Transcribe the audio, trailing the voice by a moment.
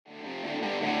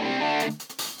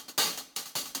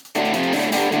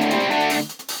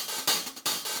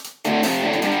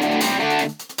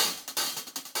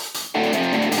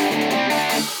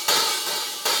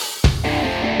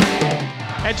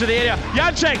into the area.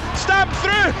 Janček, stamp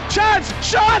through, chance,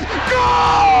 shot,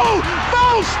 goal!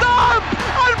 Full stop!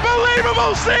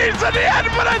 Unbelievable scenes at the end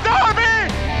for the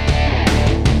derby!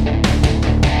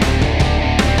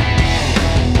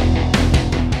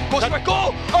 Postma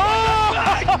goal! Oh!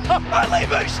 Ali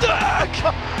Moustak!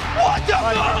 What a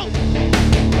goal!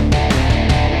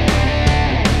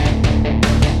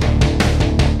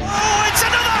 Oh, it's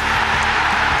another!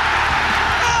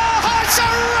 Oh, it's a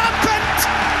rampant!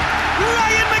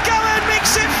 Ryan McGowan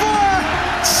makes it 4!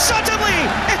 Suddenly,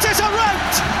 it is a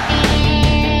rout!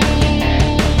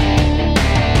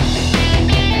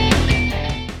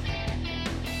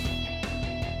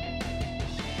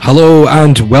 Hello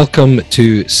and welcome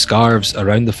to Scarves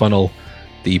Around the Funnel,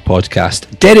 the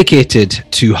podcast dedicated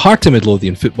to Heart of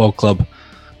Midlothian Football Club,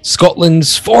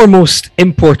 Scotland's foremost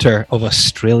importer of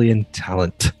Australian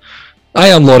talent. I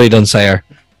am Laurie Dunsire,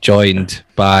 joined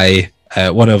by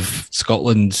one of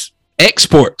Scotland's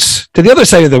exports to the other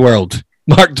side of the world,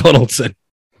 Mark Donaldson.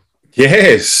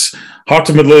 Yes, Heart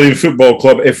of Midlothian Football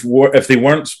Club, if they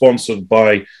weren't sponsored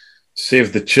by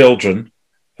Save the Children,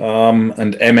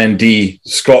 and MND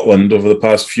Scotland over the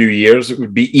past few years, it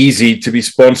would be easy to be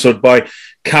sponsored by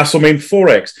Castlemaine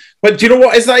Forex. But do you know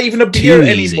what? Is that even a beer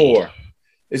anymore?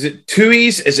 Is it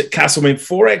Tooheys? Is it Castlemaine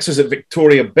Forex? Is it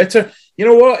Victoria Bitter? You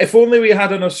know what? If only we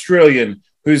had an Australian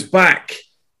who's back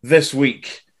this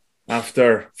week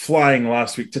after flying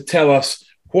last week to tell us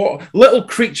what Little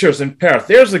Creatures in Perth.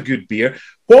 There's a good beer.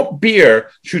 What beer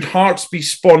should Hearts be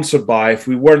sponsored by if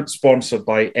we weren't sponsored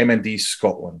by MND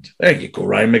Scotland? There you go,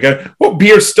 Ryan McGowan. What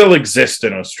beers still exist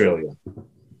in Australia?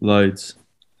 Loads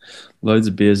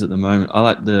of beers at the moment. I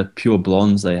like the pure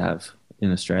blondes they have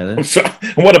in Australia.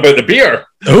 And what about the beer?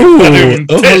 Oh,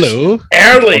 hello.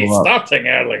 Early, starting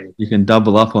early. You can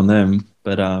double up on them,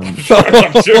 but I'm sure.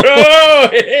 Oh,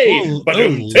 hey,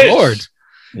 Lord.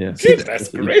 Yeah. Goodness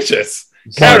gracious.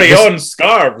 Carry on,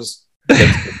 scarves.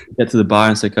 Get to the bar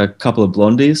and take a couple of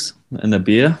blondies and a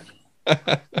beer.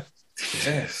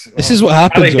 Yes. This is what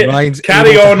happens when Ryan's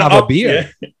carry able on to have up, a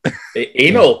beer. Yeah.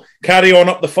 Anal. Carry on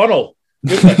up the funnel.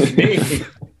 Goodness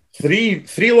me.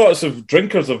 Three lots of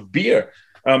drinkers of beer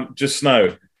just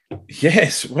now.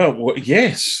 Yes. Well,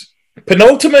 yes.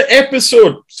 Penultimate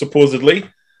episode, supposedly,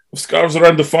 of Scarves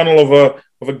Around the Funnel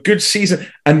of a good season.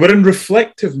 And we're in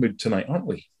reflective mood tonight, aren't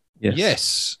we?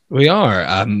 Yes, we are.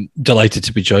 I'm delighted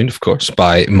to be joined, of course,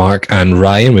 by Mark and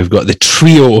Ryan. We've got the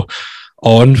trio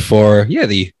on for,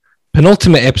 the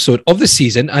penultimate episode of the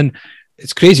season. And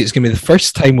it's crazy. It's going to be the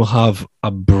first time we'll have a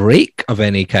break of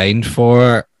any kind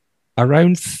for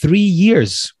around 3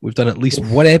 years. We've done at least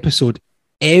one episode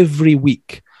every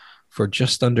week for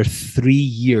just under 3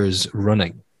 years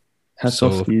running. Hats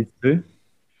off to you too.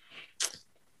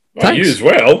 Well, you as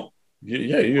well.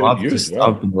 Yeah, you as well.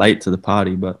 I've been late to the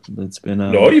party, but it's been.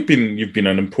 No, you've been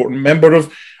an important member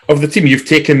of the team. You've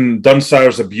taken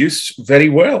Dunsire's abuse very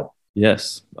well.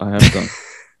 Yes, I have done.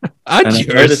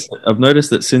 I've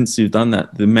noticed that since you've done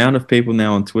that, the amount of people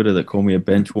now on Twitter that call me a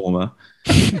bench warmer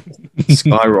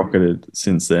skyrocketed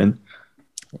since then.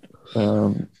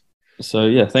 So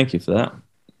yeah, thank you for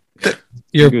that.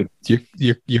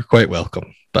 You're quite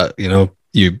welcome. But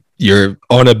you're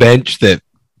on a bench that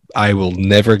I will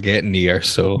never get near,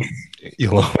 so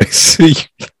you'll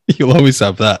always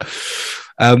have that.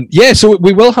 So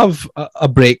we will have a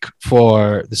break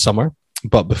for the summer,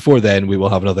 but before then we will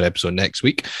have another episode next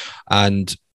week.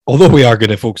 And although we are going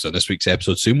to focus on this week's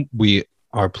episode soon, we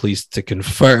are pleased to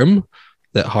confirm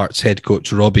that Hearts head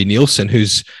coach Robbie Neilson,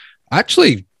 who's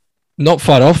actually not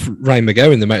far off Ryan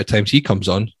McGowan the amount of times he comes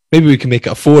on. Maybe we can make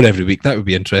it a 4 every week. That would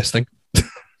be interesting.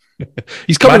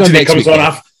 He's coming on next week.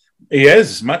 He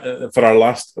is for our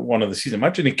last one of the season.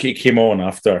 Imagine he came on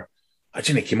after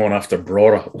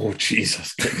Brora. Oh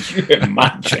Jesus! Can you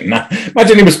imagine that?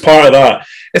 Imagine he was part of that.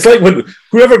 It's like when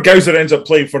whoever Gowser ends up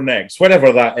playing for next,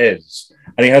 whatever that is,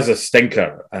 and he has a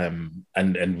stinker.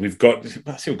 And we've got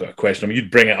a question. I mean, you'd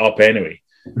bring it up anyway.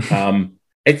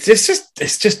 It's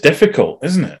just difficult,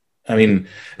 isn't it? I mean,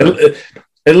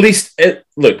 at least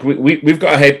we've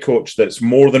got a head coach that's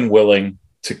more than willing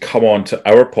to come on to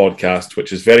our podcast,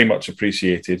 which is very much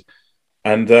appreciated.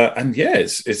 And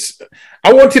it's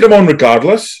I wanted him on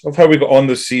regardless of how we got on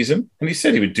this season. And he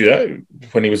said he would do that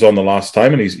when he was on the last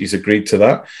time, and he's agreed to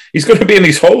that. He's going to be on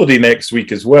his holiday next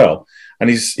week as well. And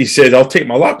he said, I'll take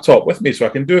my laptop with me so I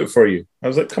can do it for you. I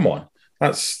was like, come on.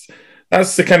 That's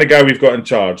the kind of guy we've got in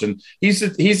charge. And he's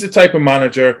the type of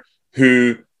manager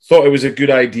who thought it was a good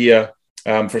idea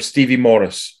for Stevie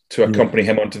Morris to accompany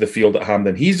him onto the field at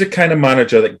Hampden. He's the kind of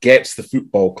manager that gets the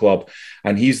football club,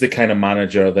 and he's the kind of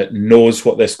manager that knows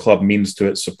what this club means to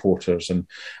its supporters. And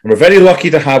we're very lucky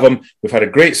to have him. We've had a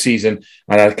great season,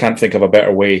 and I can't think of a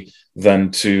better way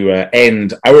than to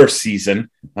end our season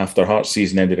after Hearts'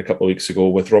 season ended a couple of weeks ago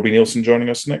with Robbie Neilson joining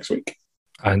us next week.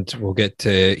 And we'll get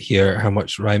to hear how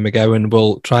much Ryan McGowan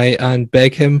will try and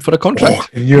beg him for a contract. Oh,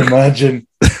 can you imagine?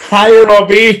 Hi,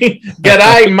 Robbie.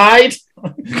 G'day, mate.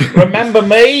 Remember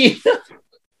me?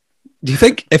 Do you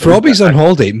think if Robbie's on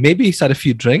holiday, maybe he's had a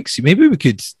few drinks, maybe we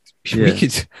could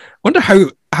wonder how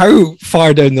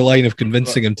far down the line of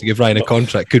convincing him to give Ryan a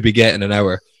contract could we get in an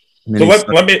hour? So let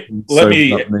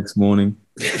me up next morning.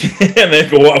 And then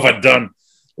go, what have I done?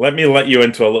 Let me let you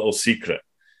into a little secret.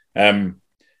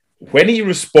 When he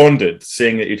responded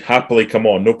saying that he'd happily come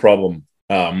on, no problem,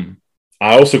 I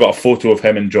also got a photo of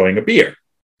him enjoying a beer.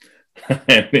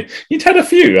 He'd had a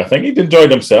few. I think he'd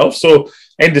enjoyed himself. So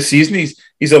end of season,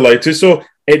 he's allowed to. So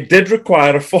it did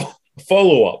require a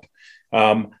follow-up,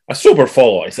 a sober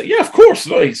follow-up. He said, yeah, of course.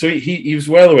 So he was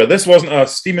well aware. This wasn't a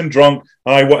steaming drunk,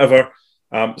 whatever.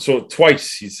 So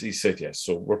twice he said yes.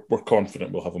 So we're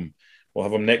confident we'll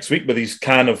have him next week with his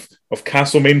can of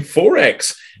Castlemaine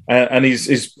 4X and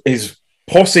his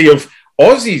posse of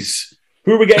Aussies.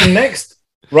 Who are we getting next?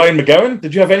 Ryan McGowan,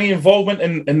 did you have any involvement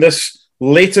in this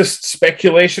latest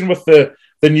speculation with the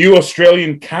new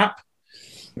Australian cap,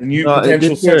 the new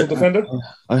potential central defender?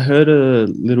 I heard a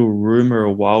little rumour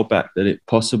a while back that it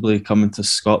possibly coming to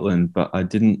Scotland, but I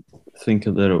didn't think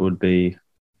that it would be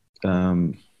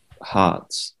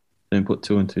Hearts. Didn't put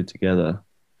two and two together.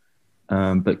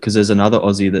 But because there's another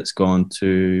Aussie that's gone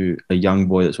to a young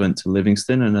boy that's went to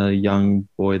Livingston and a young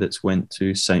boy that's went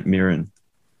to St. Mirren.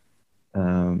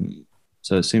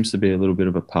 So it seems to be a little bit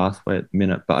of a pathway at the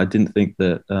minute, but I didn't think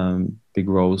that big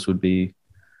roles would be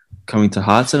coming to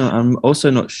Hearts. And I'm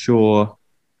also not sure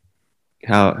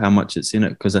how much it's in it,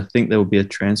 because I think there will be a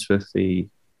transfer fee,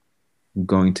 I'm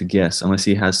going to guess, unless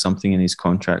he has something in his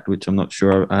contract, which I'm not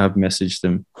sure. I have messaged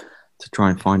him to try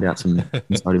and find out some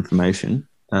inside information.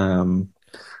 But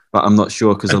I'm not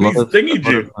sure, because a lot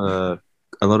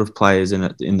of players in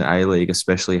the A-League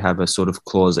especially have a sort of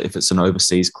clause that if it's an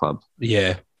overseas club.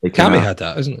 Yeah. Cammy had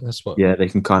that, isn't it? That's what. Yeah, they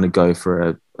can kind of go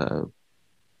for a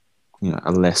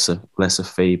lesser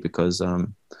fee, because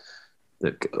the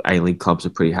A-League clubs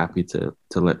are pretty happy to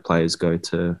let players go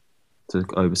to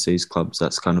overseas clubs.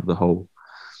 That's kind of the whole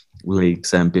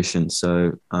league's ambition.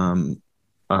 So I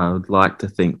would like to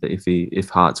think that if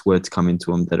Hearts were to come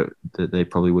into him, that they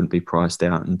probably wouldn't be priced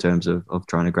out in terms of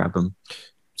trying to grab him.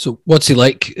 So what's he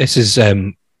like? This is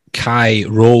Kai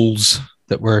Rolls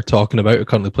that we're talking about, who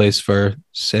currently plays for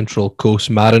Central Coast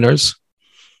Mariners.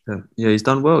 Yeah, he's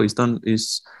done well. He's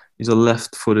a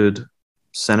left-footed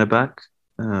centre back,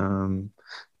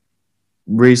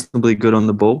 reasonably good on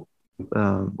the ball.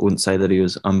 I wouldn't say that he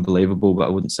was unbelievable, but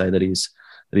I wouldn't say that he's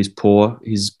poor.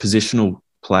 His positional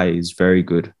play is very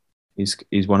good.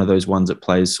 He's one of those ones that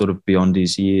plays sort of beyond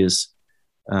his years,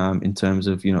 in terms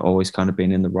of always kind of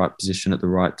being in the right position at the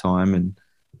right time. And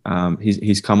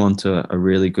he's come on to a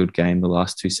really good game the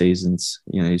last 2 seasons.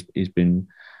 He's been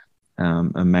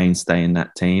a mainstay in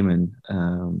that team, and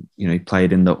he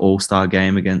played in the All-Star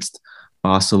game against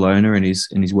Barcelona, and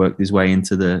he's worked his way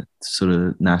into the sort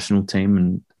of national team.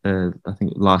 And I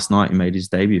think last night he made his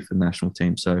debut for the national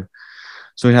team. So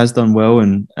he has done well.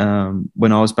 And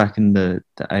when I was back in the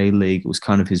A-League, it was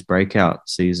kind of his breakout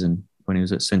season when he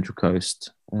was at Central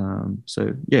Coast.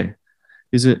 So yeah.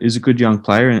 He's a good young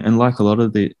player, and like a lot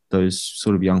of those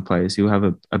sort of young players, he'll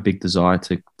have a big desire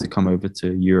to come over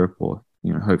to Europe, or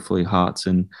hopefully Hearts,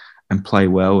 and play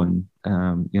well. And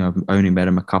I've only met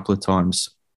him a couple of times,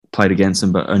 played against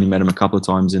him, but only met him a couple of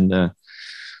times in the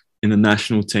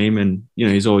national team, and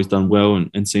he's always done well,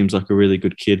 and seems like a really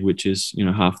good kid, which is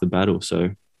half the battle.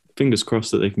 So fingers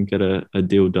crossed that they can get a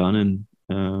deal done,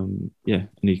 and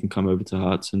he can come over to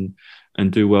Hearts and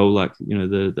do well like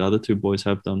the other two boys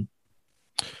have done.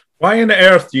 Why on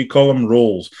earth do you call him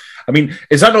Rolls? I mean,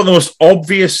 is that not the most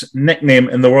obvious nickname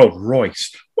in the world?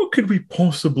 Royce. What could we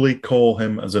possibly call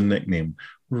him as a nickname?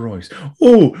 Royce.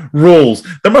 Oh, Rolls.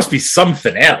 There must be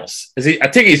something else. I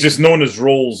think he's just known as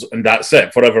Rolls, and that's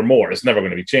it forevermore. It's never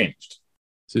going to be changed.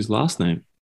 It's his last name.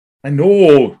 I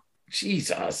know.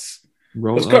 Jesus.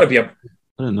 There's got to be a...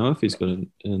 I don't know if he's got a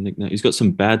nickname. He's got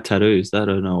some bad tattoos that I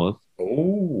don't know of.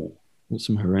 Oh.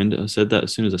 Some horrendous. I said that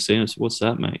as soon as I seen him. I said, what's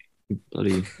that, mate?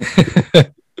 Bloody.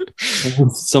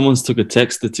 Someone's took a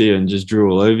texter to you and just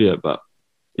drew all over you, but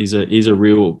he's a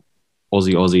real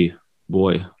Aussie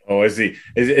boy. Oh, is he?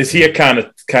 Is he a can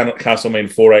of Castlemaine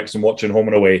 4X and watching Home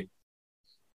and Away?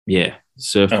 Yeah,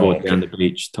 surfboard okay. down the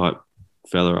beach type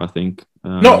fella, I think.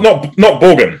 Not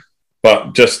Bogan,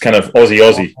 but just kind of Aussie.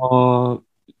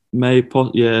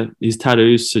 His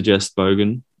tattoos suggest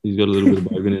Bogan. He's got a little bit of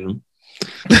Bogan in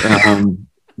him.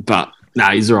 But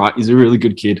he's all right. He's a really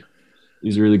good kid.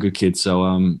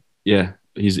 So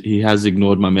he has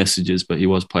ignored my messages, but he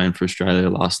was playing for Australia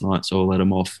last night, so I'll let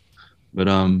him off. But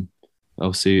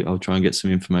I'll see. I'll try and get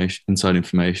some inside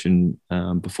information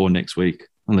before next week,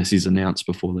 unless he's announced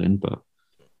before then. But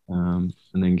and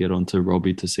then get on to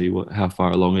Robbie to see how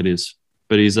far along it is.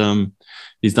 But he's done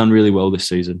really well this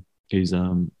season. He's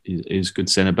a good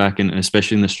centre back, and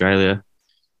especially in Australia,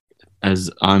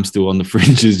 as I'm still on the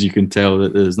fringes, you can tell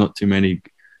that there's not too many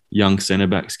young centre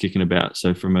backs kicking about. So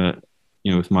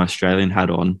with my Australian hat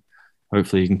on,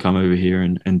 hopefully he can come over here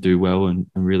and do well and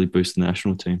really boost the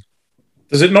national team.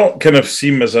 Does it not kind of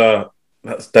seem as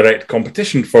that's direct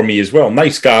competition for me as well?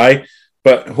 Nice guy,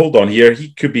 but hold on here. He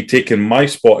could be taking my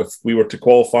spot if we were to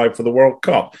qualify for the World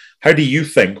Cup. How do you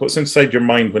think? What's inside your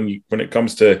mind when it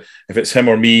comes to if it's him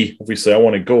or me? Obviously, I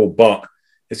want to go, but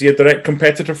is he a direct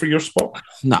competitor for your spot?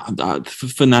 No,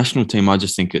 for national team, I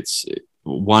just think it's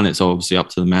obviously up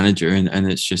to the manager,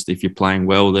 and it's just if you're playing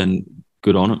well, then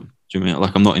good on him. Do you mean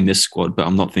like I'm not in this squad, but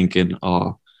I'm not thinking,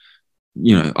 I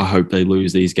hope they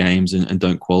lose these games and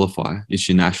don't qualify. It's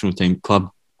your national team.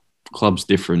 Club's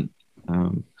different.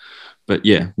 But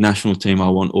yeah, national team, I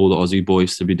want all the Aussie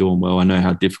boys to be doing well. I know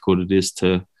how difficult it is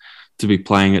to be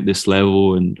playing at this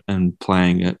level and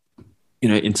playing at,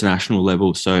 international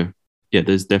level. So yeah,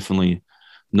 there's definitely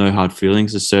no hard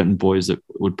feelings. There's certain boys that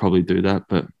would probably do that,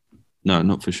 but no,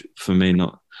 not for me,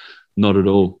 not at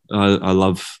all. I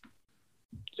love,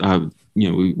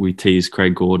 we tease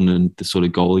Craig Gordon and the sort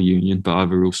of goalie union, but I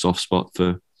have a real soft spot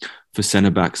for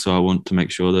centre backs. So I want to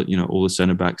make sure that, all the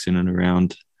centre backs in and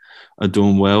around are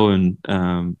doing well. And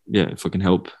if I can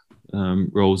help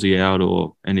Rolsey out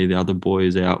or any of the other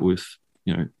boys out with,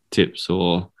 tips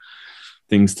or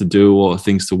things to do or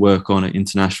things to work on at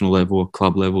international level or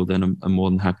club level, then I'm more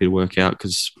than happy to work out,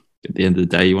 because at the end of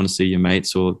the day, you want to see your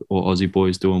mates or Aussie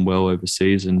boys doing well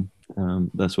overseas. And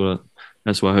that's why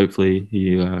hopefully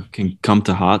he can come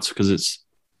to Hearts, because it's,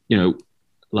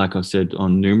 like I've said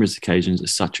on numerous occasions,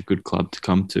 it's such a good club to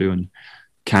come to. And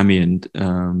Cammy and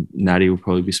Natty will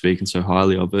probably be speaking so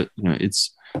highly of it.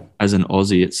 It's, as an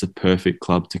Aussie, it's the perfect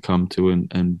club to come to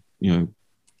and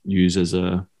use as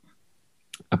a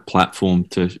platform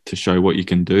to show what you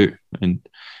can do. And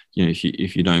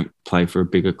if you don't play for a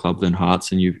bigger club than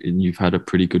Hearts and you've had a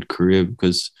pretty good career,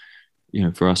 because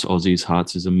for us Aussies,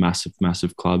 Hearts is a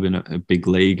massive club in a big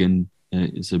league, and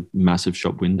it's a massive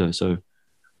shop window. So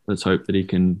let's hope that he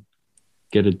can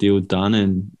get a deal done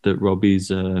and that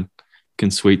Robbie's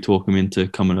can sweet talk him into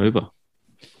coming over.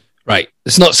 Right,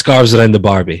 it's not scarves around the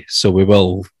Barbie, so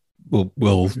we'll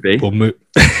move.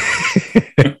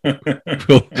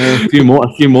 A few more,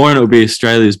 and it'll be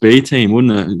Australia's B team,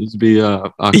 wouldn't it? It'd be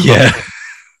our club. Yeah.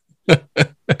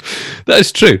 That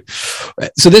is true.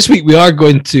 So this week we are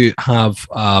going to have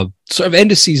sort of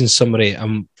end of season summary.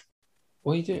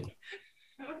 What are you doing?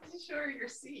 I want to show your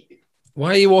seat.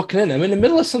 Why are you walking in? I'm in the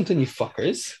middle of something, you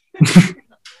fuckers.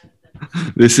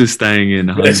 This is staying in.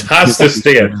 This has to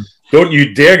stay in. Don't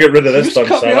you dare get rid of this Just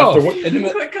cut me off.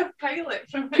 Like a pilot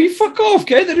from Can you fuck off,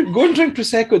 kid? Go and drink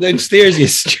Prosecco downstairs, you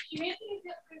stupid.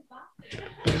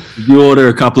 You order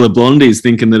a couple of blondies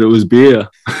thinking that it was beer.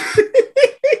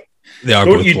 They are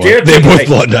don't both you blonde. dare They're both take-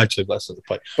 blonde, actually. Bless the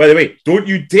point. By the way, don't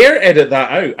you dare edit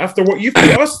that out after what you've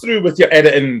put us through with your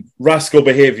editing rascal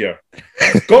behaviour.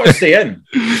 It's got to stay in.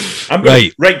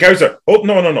 Right, Gowser. Oh,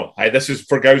 no. Hi, this is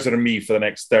for Gowser and me for the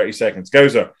next 30 seconds.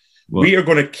 Gowser, What? we are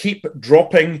going to keep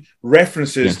dropping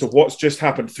references to what's just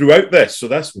happened throughout this, so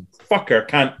this fucker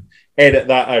can't edit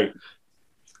that out.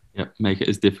 Yeah, make it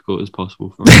as difficult as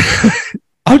possible for us.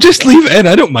 I'll just leave it in.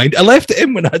 I don't mind. I left it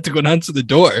in when I had to go and answer the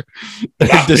door.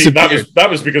 That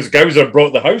was because Gowser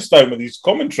brought the house down with his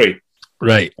commentary.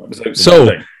 Right. That was So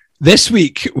this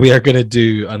week we are going to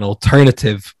do an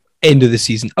alternative end of the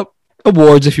season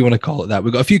awards, if you want to call it that.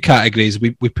 We've got a few categories.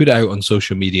 We put it out on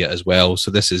social media as well. So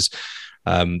this is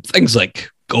things like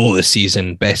goal of the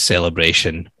season, best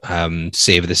celebration,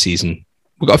 save of the season.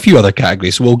 We've got a few other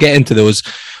categories, so we'll get into those.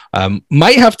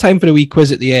 Might have time for a wee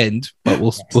quiz at the end, but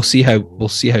we'll see how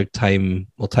time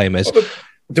is.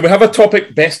 Do we have a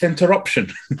topic? Best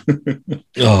interruption.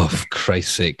 Oh, for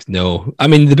Christ's sake, no! I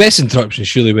mean, the best interruption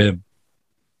surely when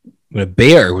a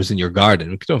bear was in your garden.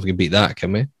 We don't think we can beat that,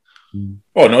 can we?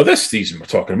 Oh no, this season we're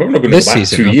talking about. We're not going to go back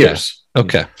season, 2 okay. years.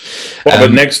 Okay. What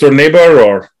about next door neighbour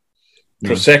or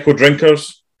Prosecco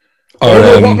drinkers?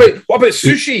 Or, what about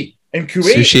sushi? in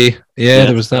Kuwait. Sushi. Yeah,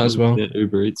 there was that as well. Yeah,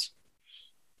 Uber Eats.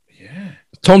 Yeah.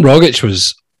 Tom Rogic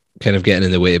was kind of getting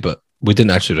in the way, but we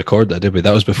didn't actually record that, did we?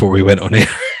 That was before we went on air.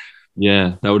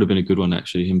 Yeah, that would have been a good one,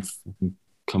 actually. Him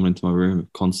coming into my room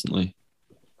constantly.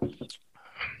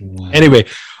 Anyway,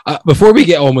 before we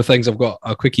get on with things, I've got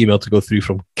a quick email to go through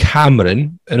from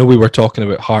Cameron. I know we were talking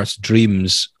about Hearts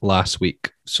Dreams last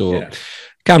week. So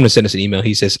Cameron sent us an email.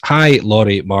 He says, "Hi,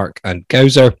 Laurie, Mark, and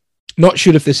Gowser. Not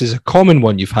sure if this is a common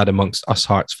one you've had amongst us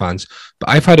Hearts fans, but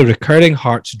I've had a recurring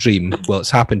Hearts dream. Well,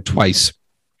 it's happened twice.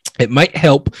 It might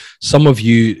help some of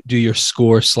you do your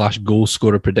score/goal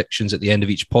scorer predictions at the end of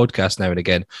each podcast now and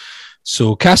again.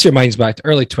 So cast your minds back to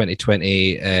early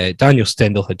 2020. Daniel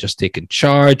Stendhal had just taken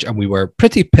charge and we were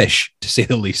pretty pish, to say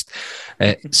the least.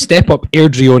 Step up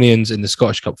Airdrieonians in the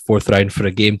Scottish Cup 4th round for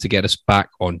a game to get us back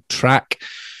on track.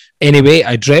 Anyway,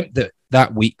 I dreamt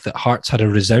that week that Hearts had a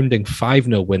resounding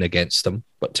 5-0 win against them.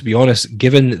 But to be honest,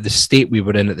 given the state we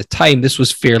were in at the time, this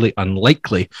was fairly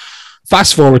unlikely.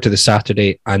 Fast forward to the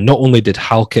Saturday, and not only did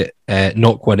Halkett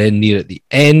knock one in near at the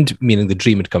end, meaning the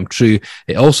dream had come true,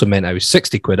 it also meant I was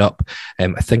 60 quid up.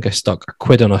 I think I stuck a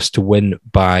quid on us to win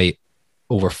by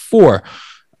over 4.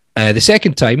 The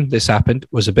second time this happened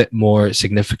was a bit more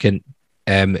significant.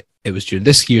 It was during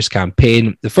this year's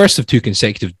campaign, the first of 2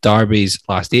 consecutive derbies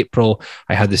last April.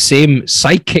 I had the same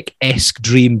psychic-esque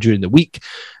dream during the week,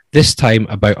 this time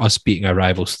about us beating our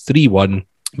rivals 3-1.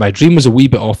 My dream was a wee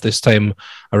bit off this time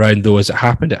around, though, as it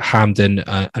happened at Hampden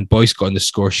and Boyce got on the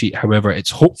score sheet. However, it's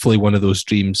hopefully one of those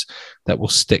dreams that will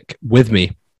stick with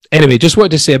me. Anyway, just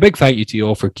wanted to say a big thank you to you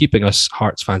all for keeping us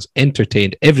Hearts fans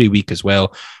entertained every week as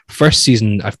well. First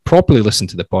season, I've properly listened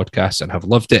to the podcast and have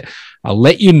loved it. I'll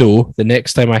let you know the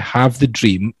next time I have the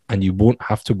dream and you won't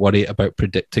have to worry about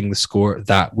predicting the score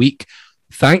that week.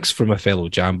 Thanks from my fellow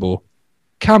Jambo,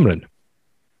 Cameron."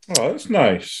 Oh, that's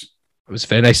nice. It was a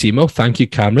very nice email. Thank you,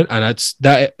 Cameron. And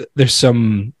there's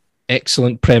some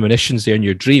excellent premonitions there in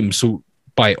your dream. So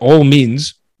by all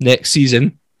means, next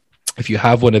season, if you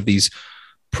have one of these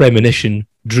premonition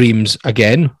dreams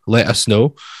again, let us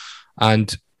know.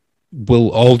 And we'll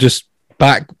all just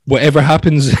back whatever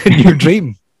happens in your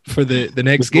dream for the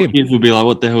next game. Kids will be like,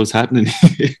 what the hell is happening?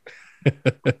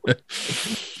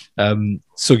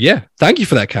 So yeah, thank you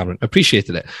for that, Cameron.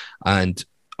 Appreciated it. And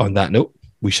on that note,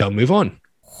 we shall move on.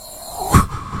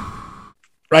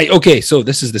 Right, okay, so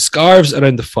this is the Scarves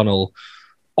Around the Funnel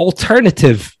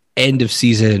alternative end of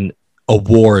season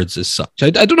awards as such. I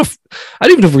don't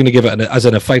even know if we're going to give it as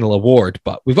a final award,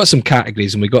 but we've got some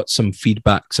categories and we got some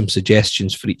feedback, some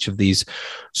suggestions for each of these.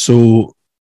 So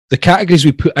the categories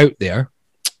we put out there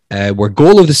were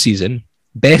goal of the season,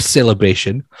 best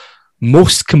celebration,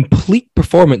 most complete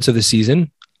performance of the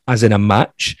season, as in a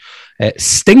match,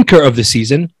 stinker of the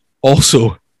season,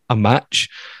 also a match,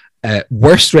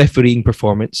 worst refereeing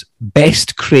performance,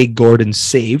 best Craig Gordon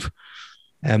save,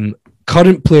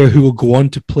 current player who will go on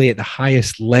to play at the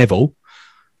highest level,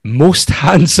 most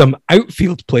handsome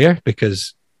outfield player,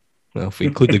 because, well, if we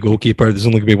include the goalkeeper, there's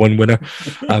only going to be one winner,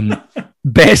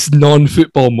 best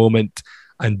non-football moment,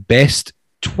 and best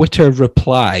Twitter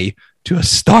reply to a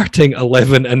starting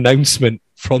 11 announcement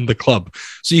from the club.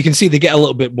 So you can see they get a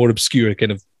little bit more obscure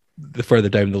kind of the further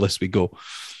down the list we go.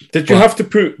 Did you have to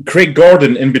put Craig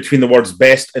Gordon in between the words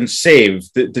best and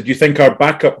save? Did you think our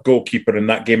backup goalkeeper in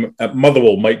that game at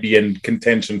Motherwell might be in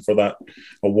contention for that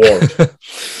award?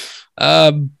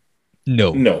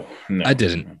 No, I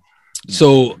didn't.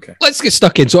 So let's get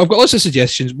stuck in. So I've got lots of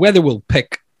suggestions. Whether we'll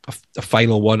pick a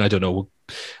final one, I don't know.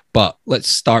 But let's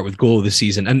start with goal of the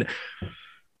season. And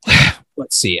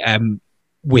let's see.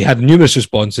 We had numerous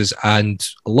responses and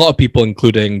a lot of people,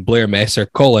 including Blair Messer,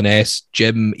 Colin S.,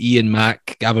 Jim, Ian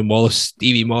Mack, Gavin Wallace,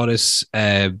 Stevie Morris,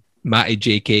 Matty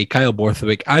JK, Kyle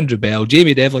Borthwick, Andrew Bell,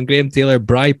 Jamie Devlin, Graham Taylor,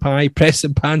 Bry Pie,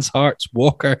 Preston Pans Hearts,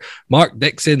 Walker, Mark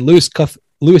Dixon, Lewis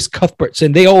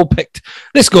Cuthbertson. They all picked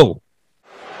this goal.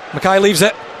 Mackay leaves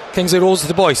it. Kingsley rolls to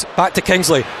the boys. Back to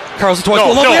Kingsley. Curls it towards the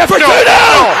lovely effort.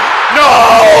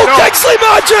 Kingsley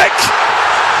magic!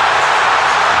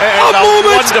 A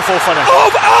moment wonderful finish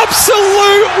of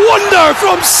absolute wonder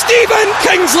from Stephen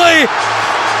Kingsley.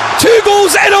 2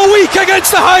 goals in a week against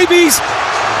the Highbees.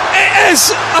 It is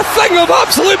a thing of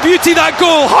absolute beauty, that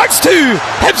goal. Hearts 2,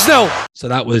 Hibs 0. So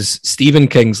that was Stephen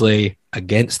Kingsley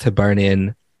against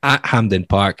Hibernian at Hampden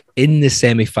Park in the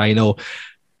semi-final.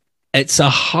 It's a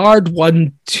hard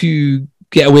one to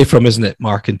get away from, isn't it,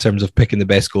 Mark, in terms of picking the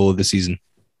best goal of the season?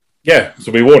 Yeah,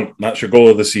 so we won't. That's your goal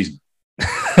of the season.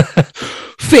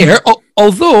 Fair,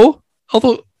 although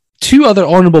 2 other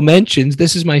honourable mentions,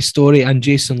 This Is My Story and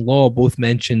Jason Law, both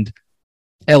mentioned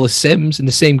Ellis Sims in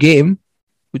the same game,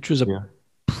 which was a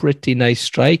pretty nice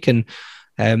strike. And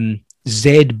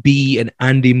ZB and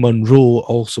Andy Munro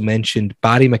also mentioned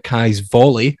Barry Mackay's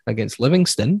volley against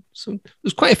Livingston. So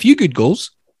there's quite a few good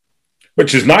goals.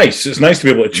 Which is nice. It's nice to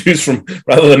be able to choose from,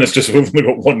 rather than it's just we've only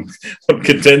got one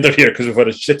contender here because we've had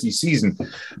a shitty season.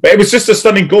 But it was just a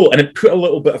stunning goal, and it put a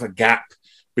little bit of a gap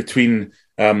between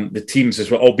the teams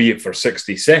as well, albeit for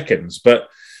 60 seconds. But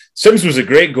Sims was a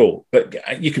great goal, but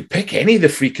you could pick any of the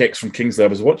free kicks from Kingsley. I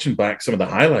was watching back some of the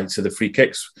highlights of the free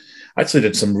kicks. I actually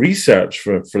did some research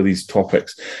for these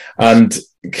topics, and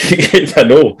I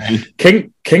know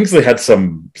Kingsley had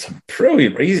some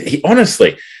brilliant. He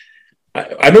honestly,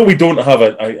 I know we don't have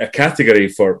a category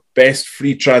for best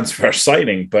free transfer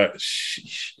signing, but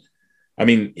I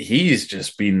mean, he's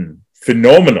just been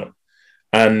phenomenal,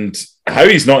 and how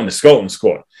he's not in the Scotland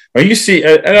squad. When you see,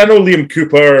 and I know Liam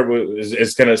Cooper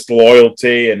is kind of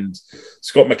loyalty, and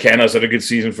Scott McKenna's had a good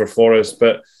season for Forest,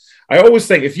 but I always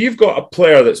think if you've got a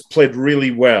player that's played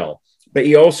really well, but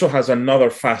he also has another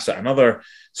facet, another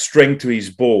string to his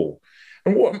bow.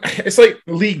 And it's like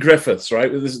Lee Griffiths,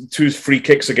 right? With his 2 free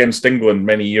kicks against England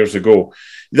many years ago.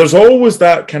 There's always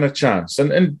that kind of chance.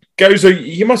 And Gauza,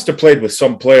 you must have played with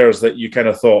some players that you kind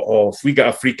of thought, oh, if we get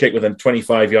a free kick within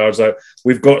 25 yards out,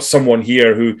 we've got someone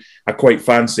here who I quite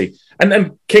fancy.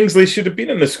 And Kingsley should have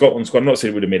been in the Scotland squad. I'm not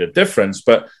saying it would have made a difference,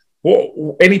 but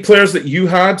any players that you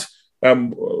had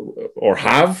or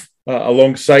have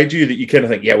alongside you that you kind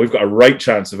of think, yeah, we've got a right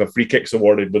chance if a free kick's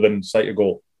awarded within sight of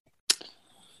goal?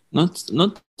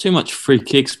 Not too much free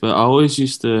kicks, but I always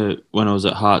used to, when I was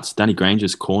at Hearts, Danny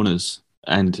Granger's corners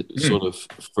and sort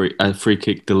of free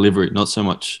kick delivery, not so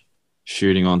much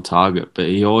shooting on target, but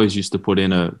he always used to put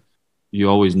in you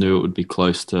always knew it would be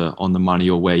close to on the money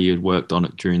or where you had worked on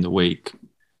it during the week.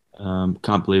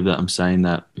 Can't believe that I'm saying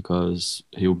that because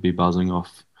he'll be buzzing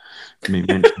off me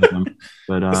mentioning him.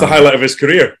 But it's the highlight of his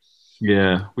career.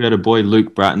 Yeah, we had a boy,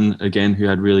 Luke Bratton, again, who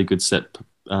had really good set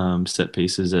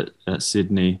pieces at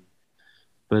Sydney,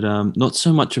 but not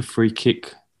so much a free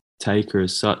kick taker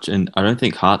as such. And I don't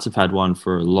think Hearts have had one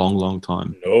for a long, long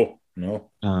time. No.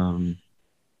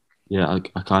 Yeah,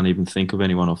 I can't even think of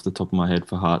anyone off the top of my head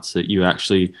for Hearts that you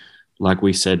actually, like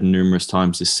we said numerous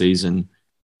times this season,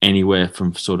 anywhere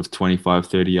from sort of 25,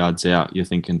 30 yards out, you're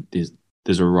thinking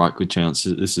there's a right good chance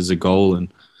this is a goal.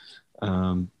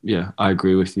 And yeah, I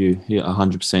agree with you.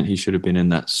 100% he should have been in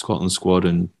that Scotland squad,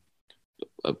 and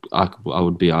I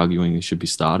would be arguing he should be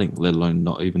starting, let alone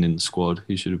not even in the squad.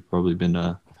 He should have probably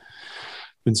been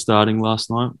starting last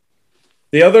night.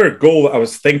 The other goal that I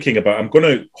was thinking about, I'm going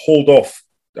to hold off,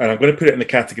 and I'm going to put it in the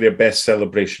category of best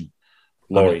celebration.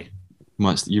 Laurie,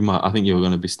 you might. I think you're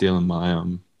going to be stealing my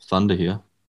thunder here.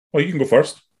 Well, you can go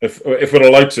first if we're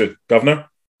allowed to, Governor.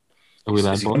 Are we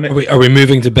allowed? Are we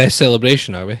moving to best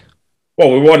celebration? Are we?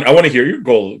 Well, I want to hear your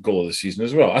goal of the season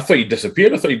as well. I thought you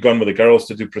disappeared. I thought you'd gone with the girls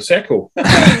to do Prosecco.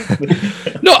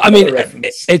 No, I mean,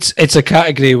 it's a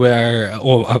category where,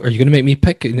 are you going to make me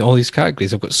pick in all these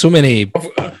categories? I've got so many.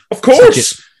 Of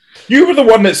course. You were the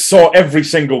one that saw every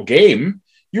single game.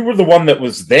 You were the one that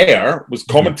was there, was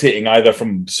commentating either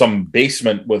from some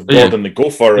basement with Gordon the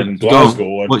Gopher in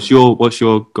Glasgow. What's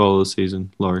your goal of the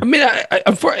season, Laurie? I mean,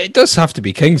 it does have to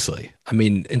be Kingsley. I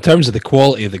mean, in terms of the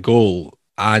quality of the goal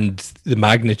and the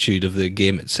magnitude of the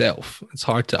game itself, it's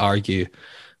hard to argue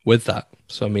with that.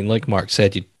 So, I mean, like Mark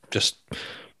said,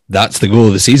 that's the goal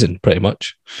of the season, pretty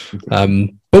much.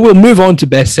 But we'll move on to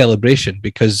best celebration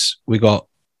because we got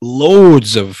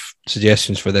loads of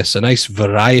suggestions for this, a nice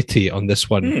variety on this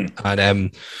one.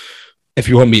 And if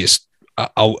you want me to,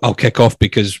 I'll kick off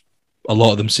because a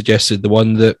lot of them suggested the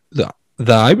one that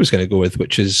I was going to go with,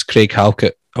 which is Craig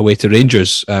Halkett away to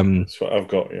Rangers. That's what I've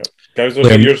got, yeah. Guys, what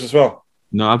about yours as well?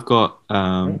 No, I've got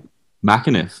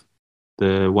McAniff,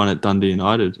 the one at Dundee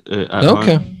United.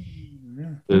 Okay.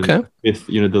 With,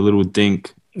 the little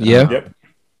dink. Yeah. Yep.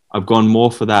 I've gone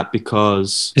more for that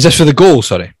because... Is this for the goal,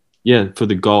 sorry? Yeah, for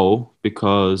the goal,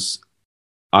 because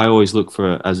I always look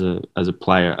for, as a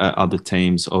player at other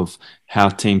teams, of how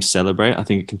teams celebrate. I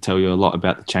think it can tell you a lot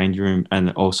about the changing room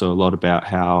and also a lot about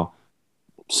how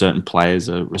certain players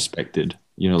are respected.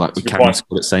 Like with Cameron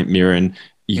Scott at St Mirren,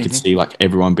 you could see like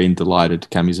everyone being delighted.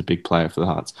 Cammy's a big player for the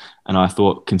Hearts. And I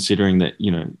thought, considering that,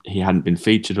 he hadn't been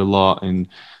featured a lot and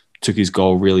took his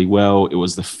goal really well, it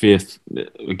was the 5th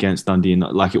against Dundee, and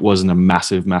like it wasn't a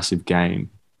massive, massive game.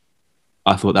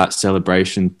 I thought that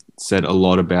celebration said a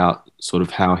lot about sort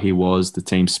of how he was, the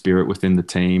team spirit within the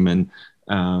team. And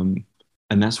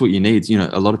that's what you need.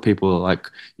 A lot of people are like,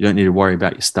 you don't need to worry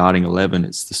about your starting 11.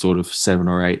 It's the sort of 7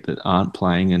 or 8 that aren't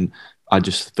playing. And I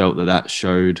just felt that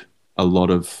showed a lot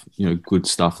of, good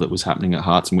stuff that was happening at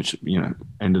Hearts, and which,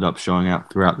 ended up showing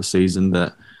out throughout the season,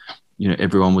 that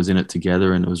everyone was in it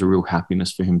together, and it was a real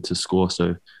happiness for him to score.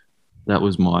 So that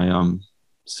was my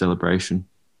celebration.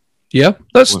 Yeah,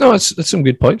 that's some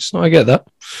good points. No, I get that.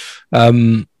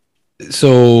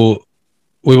 So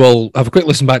we will have a quick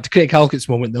listen back to Craig Halkett's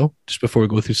moment, though, just before we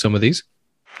go through some of these.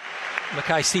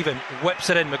 Mackay-Steven whips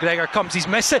it in. McGregor comes, he's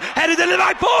missed it, headed into the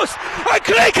back post, and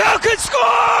Craig Halkett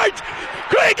scored!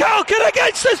 Craig Halkett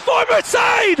against his former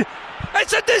side!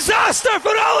 It's a disaster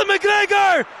for Alan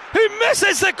McGregor, who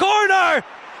misses the corner,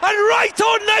 and right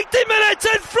on 90 minutes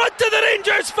in front of the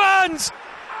Rangers fans,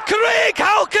 Craig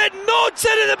Halkett nods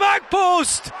into the back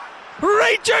post.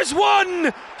 Rangers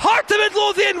 1, Heart of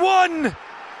Midlothian 1.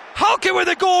 Halkett with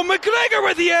the goal, McGregor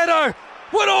with the error.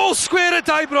 We're all square at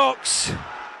Ibrox.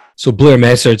 So Blair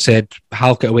Messer said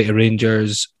Halkett away to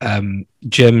Rangers.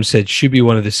 Jim said should be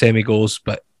one of the semi-goals,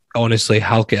 but honestly,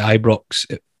 Halkett Ibrox,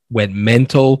 it went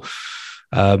mental.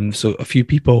 So a few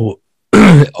people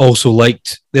also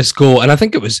liked this goal, and I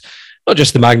think it was not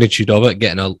just the magnitude of it,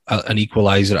 getting an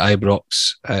equaliser at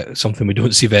Ibrox, something we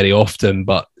don't see very often,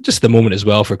 but just the moment as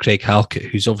well for Craig Halkett,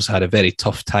 who's obviously had a very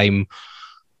tough time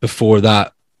before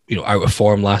that, out of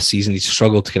form last season. He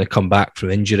struggled to kind of come back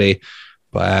from injury.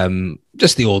 But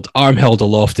just the old arm held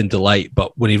aloft in delight.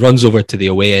 But when he runs over to the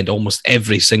away end, almost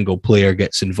every single player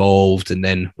gets involved. And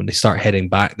then when they start heading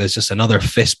back, there's just another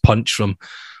fist punch from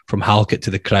Halkett to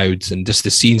the crowds. And just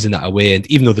the scenes in that away end,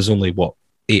 even though there's only,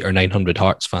 800 or 900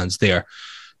 Hearts fans there,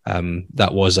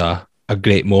 that was a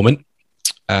great moment.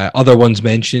 Other ones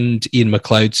mentioned, Ian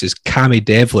McLeod says, Cammy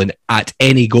Devlin at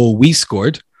any goal we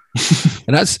scored.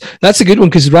 And that's a good one,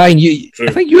 because Ryan,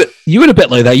 I think you were a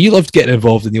bit like that. You loved getting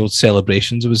involved in the old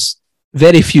celebrations. There was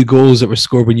very few goals that were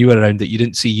scored when you were around that you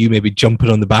didn't see you maybe jumping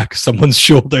on the back of someone's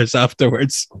shoulders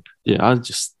afterwards. Yeah,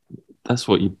 that's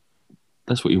what you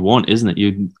want, isn't it?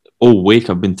 You all week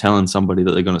I've been telling somebody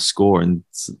that they're going to score, and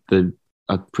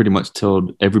I pretty much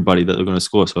told everybody that they're going to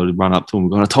score. So I'd run up to them,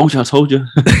 going, I told you, told you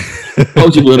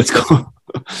we're going to score.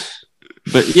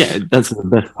 But yeah, that's the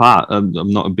best part. I'm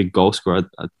not a big goal scorer.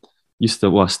 I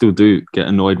still do get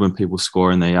annoyed when people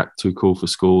score and they act too cool for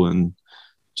school and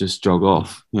just jog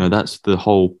off. That's the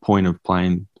whole point of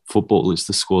playing football, is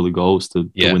to score the goals to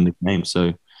win the game. So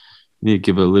you need to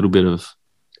give it a little bit of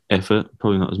effort.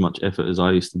 Probably not as much effort as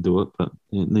I used to do it, but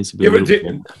it needs to be.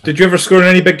 Did you ever score in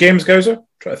any big games, Gouser?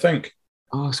 Try to think.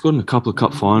 Oh, I scored in a couple of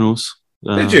cup finals.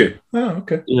 Did you? Oh,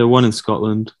 okay. Yeah, one in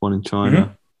Scotland, one in China.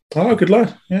 Mm-hmm. Oh, good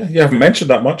lad. Yeah, you haven't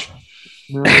mentioned that much.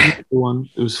 One.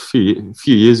 It was a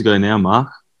few years ago now,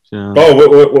 Mark.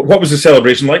 What was the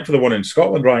celebration like for the one in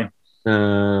Scotland, Ryan?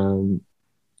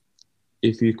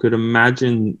 If you could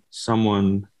imagine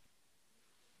someone...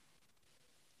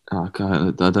 Oh,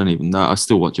 God, I don't even know. I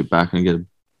still watch it back and get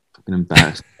fucking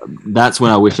embarrassed. That's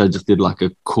when I wish I just did like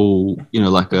a cool,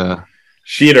 like a...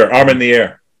 Shearer, arm in the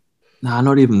air. Nah,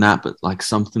 not even that, but like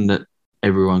something that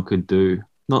everyone could do.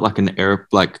 Not like an error,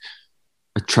 like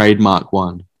a trademark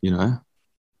one,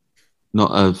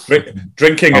 Not a...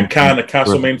 Drinking a can of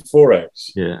Castlemaine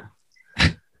 4X. Yeah.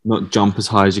 Not jump as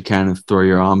high as you can and throw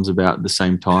your arms about at the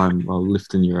same time while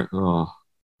lifting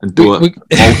and do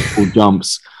multiple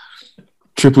jumps.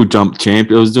 Triple jump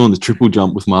champion. I was doing the triple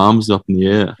jump with my arms up in the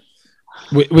air.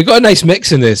 We got a nice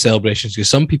mix in the celebrations, because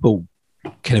some people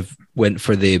kind of went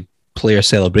for the player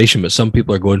celebration, but some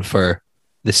people are going for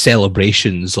the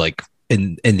celebrations like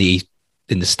in the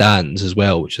stands as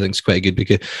well, which I think is quite good,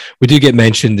 because we do get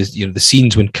mentioned the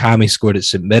scenes when Cammy scored at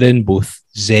St Mirren. Both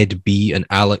ZB and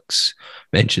Alex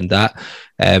mentioned that.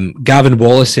 Gavin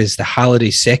Wallace says the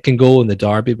Halliday second goal in the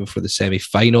derby before the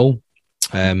semi-final.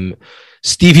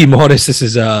 Stevie Morris, this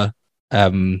is a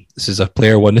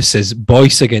player one. This says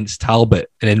Boyce against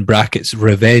Talbot, and in brackets,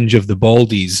 revenge of the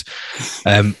Baldies.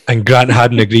 And Grant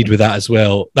hadn't agreed with that as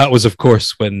well. That was, of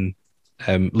course, when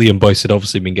Liam Boyce had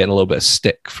obviously been getting a little bit of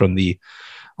stick from the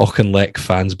Auchinleck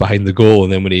fans behind the goal,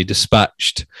 and then when he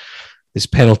dispatched his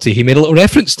penalty, he made a little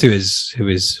reference to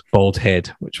his bald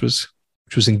head, which was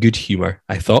in good humour,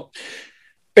 I thought.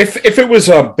 If it was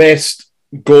a best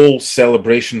goal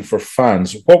celebration for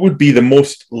fans, what would be the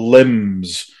most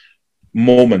Limbs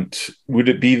moment? Would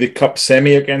it be the cup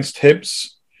semi against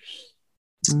Hibs?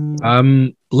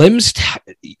 Limbs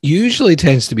usually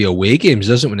tends to be away games,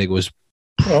 doesn't it, when it goes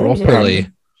properly?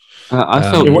 I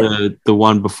felt the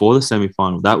one before the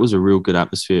semi-final, that was a real good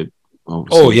atmosphere. Yeah,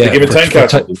 for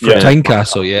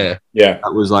Tynecastle, yeah.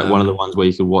 That was like one of the ones where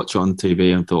you could watch it on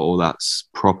TV and thought, that's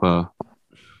proper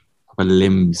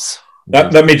Limbs.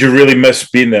 That made you really miss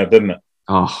being there, didn't it?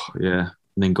 Oh, yeah.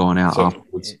 And then going out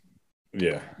afterwards.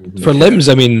 Yeah. For Limbs,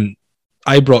 I mean,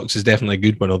 Ibrox is definitely a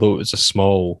good one, although it was a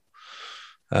small,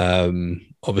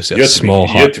 obviously a small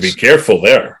hut. You have to be careful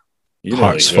there. You know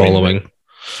Hearts what I mean. following.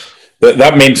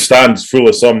 That main stand's full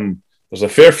of there's a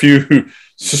fair few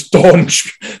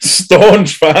staunch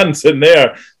fans in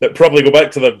there that probably go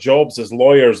back to their jobs as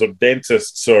lawyers or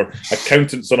dentists or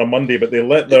accountants on a Monday, but they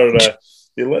let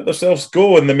themselves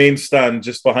go in the main stand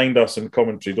just behind us in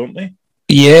commentary, don't they?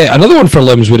 Yeah, another one for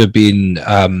Limbs would have been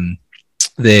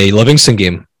the Livingston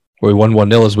game where we won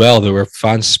 1-0 as well. There were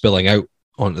fans spilling out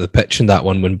onto the pitch in that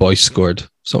one when Boyce scored.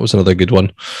 So that was another good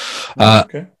one.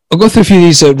 Okay. I'll go through a few of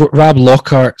these. Rab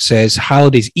Lockhart says,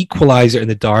 Halliday's equaliser in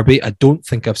the derby. I don't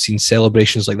think I've seen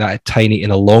celebrations like that at Tiny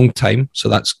in a long time. So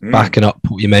that's backing up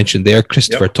what you mentioned there.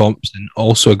 Christopher Thompson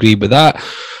also agreed with that.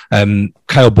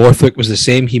 Kyle Borthwick was the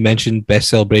same. He mentioned best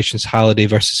celebrations, Halliday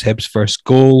versus Hibs' first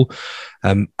goal.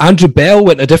 Andrew Bell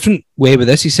went a different way with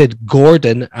this. He said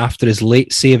Gordon after his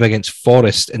late save against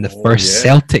Forest in the first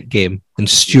Celtic game. And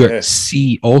Stuart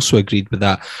C also agreed with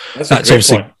that. That's a great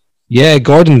point. Yeah,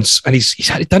 Gordon's, and he's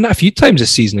done that a few times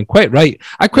this season, and quite right.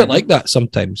 I quite like that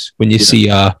sometimes when you see,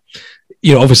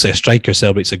 obviously a striker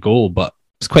celebrates a goal, but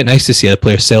it's quite nice to see a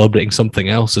player celebrating something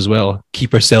else as well.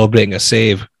 Keeper celebrating a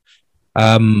save.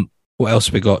 What else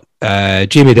have we got?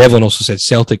 Jamie Devlin also said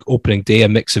Celtic opening day, a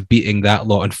mix of beating that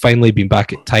lot and finally being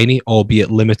back at Tiny,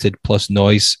 albeit limited plus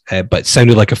noise, but it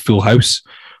sounded like a full house.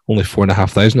 Only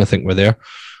 4,500, I think, were there.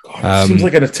 God, it seems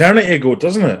like an eternity ago,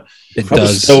 doesn't it? It that does.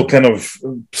 Was still kind of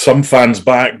some fans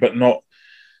back, but not.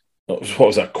 What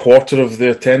was that? Quarter of the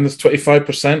attendance,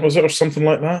 25%, was it, or something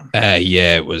like that?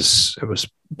 Yeah, it was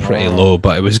pretty low,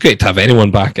 but it was great to have anyone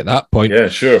back at that point. Yeah,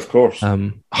 sure, of course.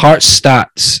 Hearts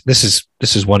stats.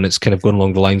 This is one that's kind of going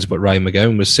along the lines of what Ryan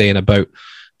McGowan was saying about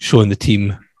showing the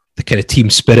team, the kind of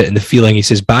team spirit and the feeling. He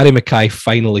says Barry Mackay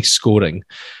finally scoring.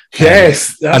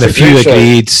 Yes, and a few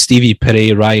agreed. Stevie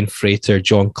Perry, Ryan Frater,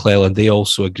 John Cleland, they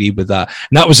also agreed with that.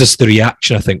 And that was just the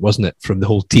reaction, I think, wasn't it, from the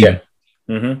whole team? Yeah.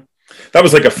 Mm-hmm. That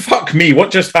was like a fuck me, what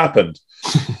just happened?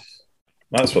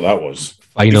 That's what that was.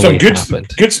 Finally happened.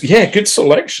 Good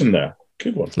selection there.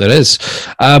 Good one. There is.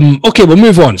 Okay, we'll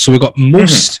move on. So we've got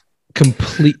most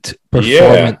complete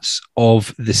performance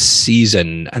of the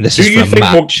season. And this is for a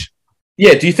match.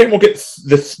 Do you think we'll get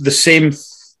the same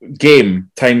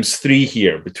game times 3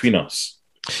 here between us?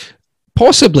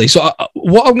 Possibly. So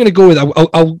what I'm going to go with,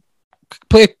 I'll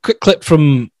play a quick clip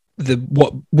from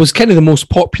what was kind of the most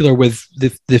popular with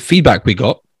the feedback we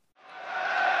got.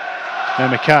 Now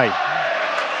Mackay,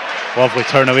 lovely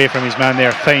turn away from his man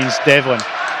there, finds Devlin.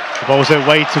 The ball's out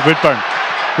wide to Woodburn.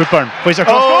 Woodburn plays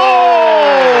across.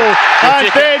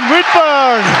 And then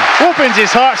Woodburn opens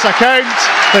his Hearts account.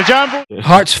 The Jambo.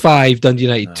 Hearts 5, Dundee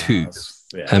United 2.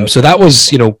 So that was,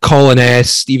 Colin S,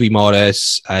 Stevie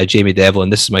Morris, Jamie Devlin,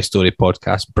 This Is My Story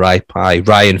podcast, Bri Pie,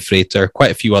 Ryan Frater,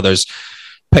 quite a few others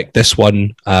picked this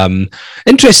one.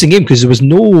 Interesting game because there was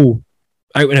no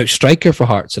out-and-out striker for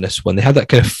Hearts in this one. They had that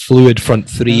kind of fluid front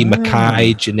three,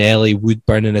 Mackay, Ginnelly,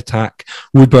 Woodburn in attack.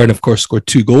 Woodburn, of course, scored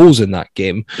 2 goals in that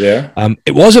game. Yeah.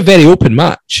 It was a very open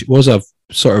match. It was a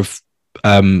sort of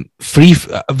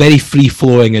very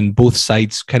free-flowing, and both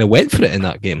sides kind of went for it in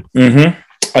that game. Mm-hmm.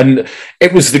 And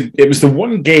it was the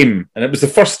one game, and it was the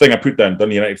first thing I put down,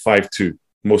 Dundee United 5-2,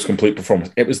 most complete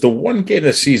performance. It was the one game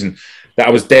this season that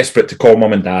I was desperate to call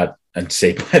mum and dad and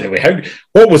say, by the way,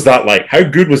 what was that like? How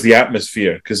good was the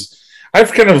atmosphere? Because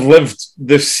I've kind of lived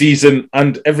this season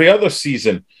and every other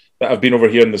season that I've been over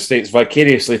here in the States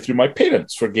vicariously through my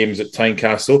parents for games at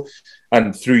Tynecastle,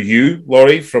 and through you,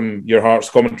 Laurie, from your Hearts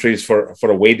commentaries for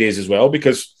away days as well,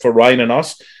 because for Ryan and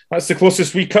us, that's the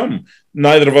closest we come.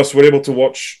 Neither of us were able to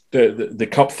watch the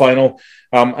cup final.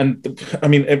 And I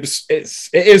mean, it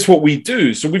is what we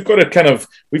do. So we've got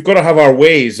to have our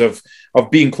ways of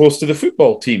being close to the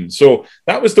football team. So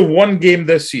that was the one game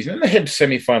this season, and the Hibs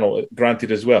semi-final,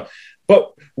 granted, as well.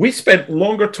 But we spent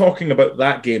longer talking about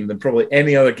that game than probably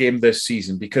any other game this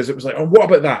season, because it was like, oh, what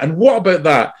about that? And what about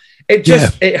that?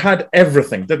 It had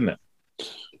everything, didn't it?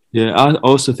 Yeah, I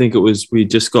also think we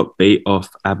just got beat off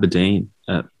Aberdeen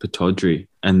at Pittodrie,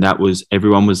 and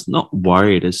everyone was not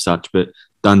worried as such, but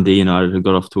Dundee United had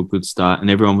got off to a good start, and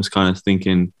everyone was kind of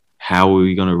thinking, how are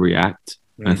we going to react?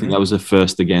 And I think that was the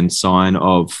first, again, sign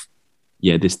of,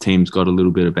 this team's got a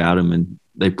little bit about them, and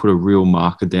they put a real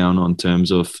marker down on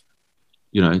terms of,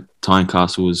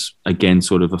 Tynecastle was, again,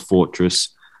 sort of a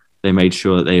fortress. They made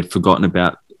sure that they had forgotten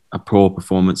about a poor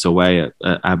performance away at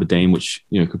Aberdeen, which,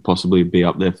 could possibly be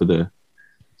up there for the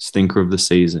stinker of the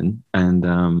season. And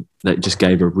that just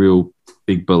gave a real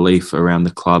big belief around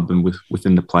the club and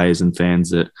within the players and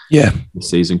fans that the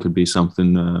season could be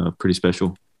something pretty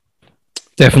special.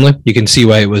 Definitely. You can see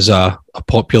why it was a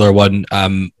popular one.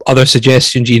 Other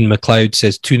suggestion, Gene McLeod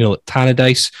says 2-0 at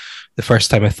Tannadice. the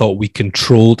first time I thought we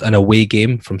controlled an away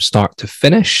game from start to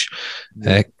finish.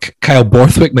 Kyle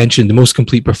Borthwick mentioned the most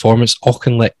complete performance,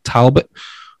 Auchinleck Talbot,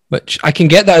 which I can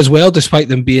get that as well, despite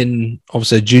them being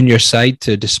obviously a junior side,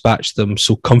 to dispatch them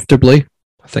so comfortably,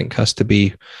 I think has to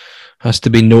be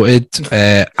noted.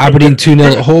 Aberdeen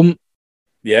 2-0 at home.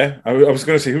 Yeah, I was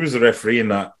going to say, who was the referee in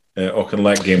that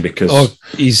Auchinleck game?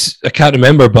 Because I can't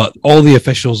remember, but all the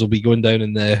officials will be going down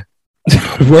in the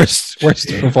worst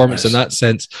performance in that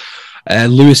sense.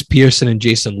 Lewis Pearson and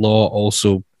Jason Law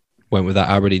also went with that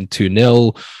Aberdeen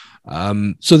 2-0.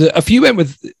 So a few went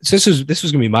with, so this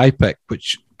was going to be my pick,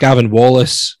 which Gavin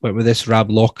Wallace went with this, Rab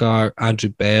Lockhart,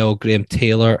 Andrew Bell, Graham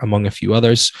Taylor, among a few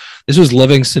others. This was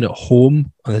Livingston at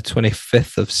home on the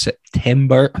 25th of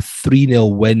September, a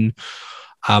 3-0 win.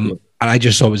 And I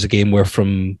just thought it was a game where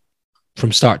from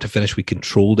start to finish, we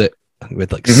controlled it. I think we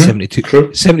had like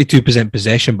 72%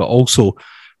 possession, but also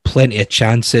plenty of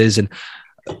chances. And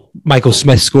Michael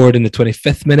Smith scored in the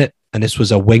 25th minute, and this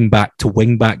was a wing-back to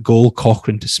wing-back goal,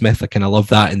 Cochrane to Smith. I kind of love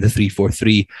that in the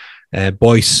 3-4-3.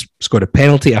 Boyce scored a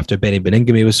penalty after Benny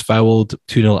Beningame was fouled,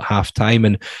 2-0 at half-time.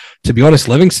 And to be honest,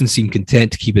 Livingston seemed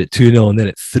content to keep it at 2-0 and then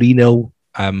at 3-0.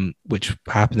 Which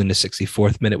happened in the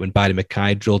 64th minute when Barry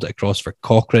Mackay drilled it across for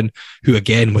Cochrane, who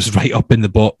again was right up in the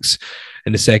box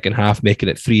in the second half, making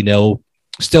it 3-0.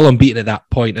 Still unbeaten at that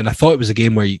point, and I thought it was a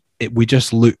game where we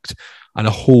just looked on a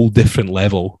whole different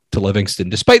level to Livingston,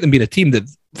 despite them being a team that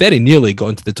very nearly got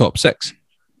into the top six.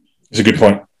 It's a good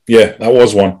point. Yeah, that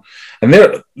was one. And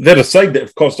they're a side that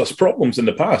have caused us problems in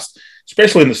the past,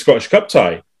 especially in the Scottish Cup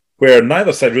tie, where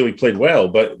neither side really played well,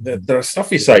 but they're a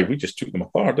stuffy side. We just took them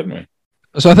apart, didn't we?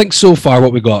 So I think so far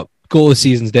what we got, goal of the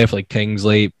season is definitely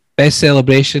Kingsley. Best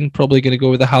celebration, probably going to go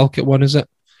with the Halkett one, is it?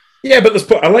 Yeah,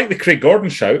 but I like the Craig Gordon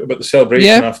shout about the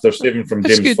celebration after saving from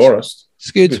James Forrest.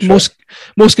 It's good.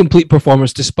 Most complete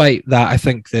performance. Despite that, I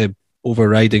think the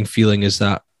overriding feeling is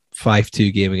that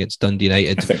 5-2 game against Dundee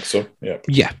United. I think so, yeah.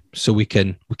 Yeah, so we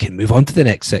can move on to the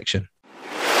next section.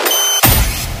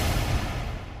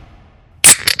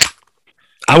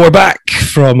 And we're back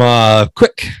from a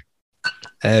quick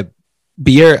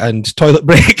beer and toilet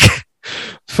break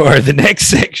for the next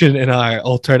section in our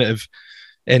alternative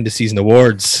end of season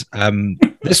awards.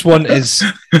 This one is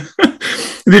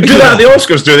they do that at the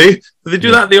Oscars, do they? They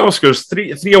do that at the Oscars.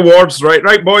 Three awards,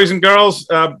 right, boys and girls.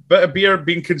 Bit of beer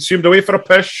being consumed away for a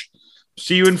pish.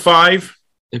 See you in 5.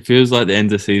 It feels like the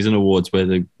end of season awards where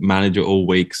the manager all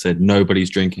week said nobody's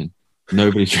drinking at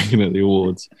the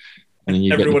awards, and then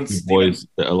you Everyone's get the boys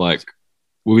that are like,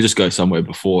 we'll just go somewhere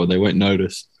before they won't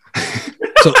notice.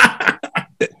 So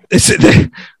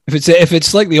if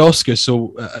it's like the Oscars,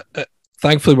 so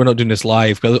thankfully we're not doing this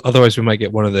live, because otherwise we might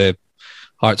get one of the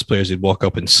Hearts players who'd walk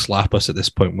up and slap us at this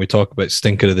point when we talk about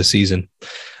stinker of the season,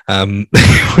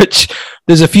 which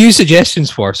there's a few suggestions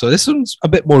for. So this one's a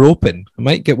bit more open. I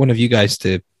might get one of you guys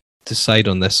to decide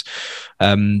on this.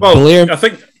 Blair, I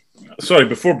think. Sorry,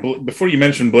 before you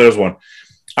mentioned Blair's one,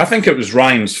 I think it was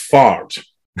Ryan's fart.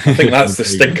 I think that's the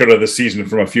stinker of the season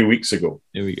from a few weeks ago.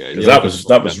 Here we go. That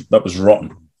was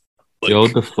rotten. The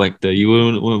old deflector. You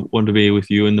wouldn't want to be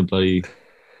with you in the bloody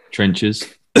trenches.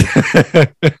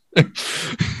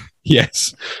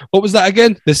 Yes. What was that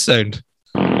again? This sound.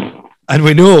 And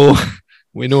we know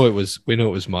it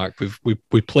was Mark.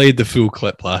 We played the full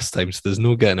clip last time, so there's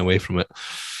no getting away from it.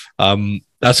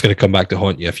 That's going to come back to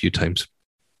haunt you a few times.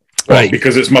 Right,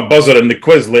 because it's my buzzer in the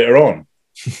quiz later on.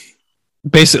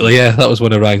 Basically, yeah, that was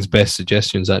one of Ryan's best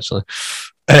suggestions, actually.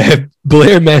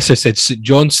 Blair Messer said St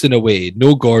Johnstone away,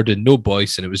 no Gordon, no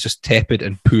Boyce, and it was just tepid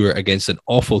and poor against an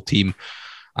awful team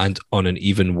and on an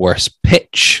even worse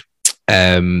pitch.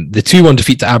 The 2-1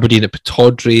 defeat to Aberdeen at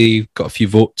Pittodrie got a few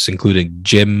votes, including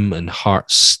Jim and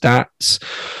Hearts stats.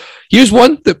 Here's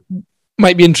one that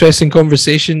might be interesting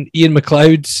conversation. Ian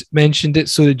McLeod mentioned it,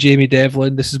 so did Jamie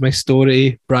Devlin. This is my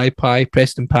story. Bry Pie,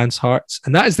 Preston Pants Hearts,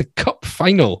 and that is the cup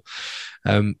final.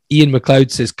 Ian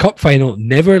McLeod says, Cup final,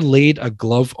 never laid a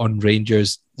glove on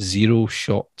Rangers, 0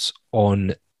 shots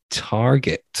on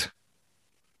target.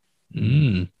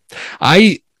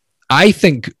 I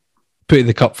think putting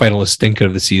the cup final as stinker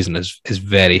of the season is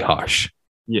very harsh.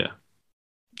 Yeah.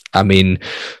 I mean,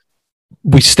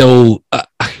 we still,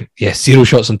 0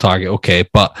 shots on target, okay,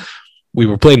 but we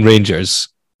were playing Rangers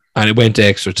and it went to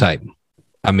extra time.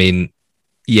 I mean,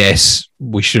 yes,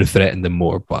 we should have threatened them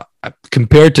more, but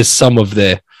compared to some of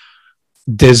the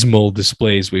dismal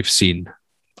displays we've seen,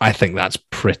 I think that's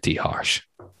pretty harsh.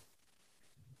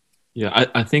 Yeah,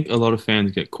 I think a lot of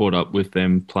fans get caught up with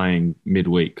them playing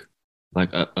midweek.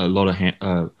 Like a lot of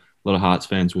Hearts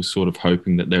fans were sort of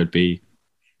hoping that they would be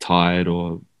tired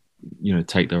or,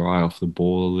 take their eye off the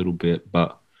ball a little bit.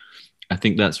 But I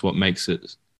think that's what makes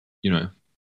it,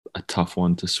 a tough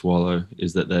one to swallow,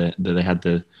 is that they had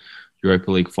the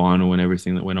Europa League final and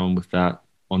everything that went on with that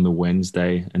on the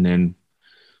Wednesday, and then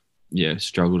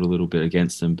struggled a little bit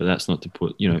against them. But that's not to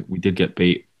put, we did get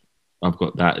beat. I've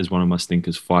got that as one of my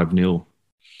stinkers, 5-0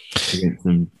 against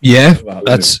them. Yeah,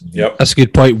 that's a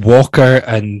good point. Walker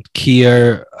and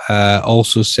Keir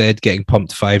also said getting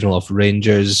pumped 5-0 off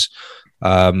Rangers.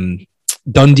 Dundee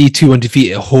 2-1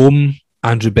 defeat at home.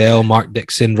 Andrew Bell, Mark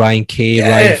Dixon, Ryan Kay,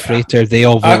 Ryan Frater, they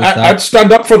all voted that. I'd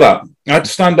stand up for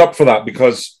that.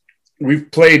 Because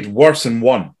we've played worse and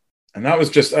won. And that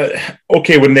was just,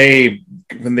 okay, when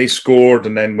they scored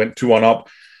and then went 2-1 up,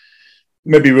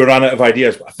 maybe we ran out of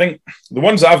ideas. But I think the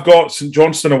ones that I've got, St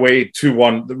Johnstone away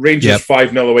 2-1, the Rangers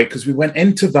 5-0 away, because we went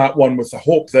into that one with the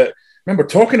hope that, I remember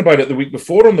talking about it the week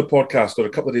before on the podcast or a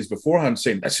couple of days beforehand,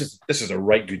 saying this is a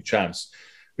right good chance,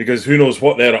 because who knows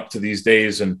what they're up to these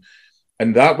days. And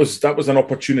that was an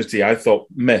opportunity I thought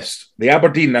missed. The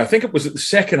Aberdeen, I think it was at the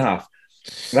second half.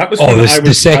 That was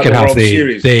the second half.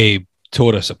 They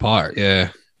tore us apart. Yeah,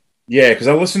 because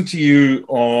I listened to you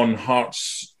on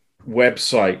Hearts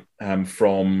website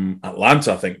from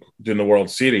Atlanta, I think, doing the World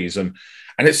Series, and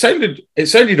it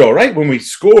sounded all right when we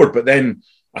scored, but then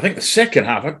I think the second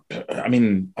half.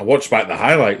 I watched back the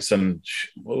highlights, and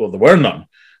there were none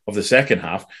of the second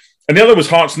half. And the other was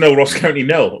Hearts 0, Ross County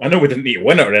 0. I know we didn't need to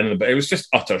win it or anything, but it was just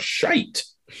utter shite.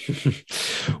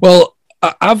 Well,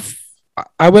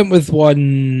 I went with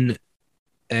one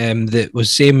that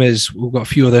was same as, we've got a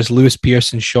few others, Lewis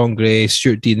Pearson, Sean Gray,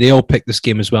 Stuart Dean. They all picked this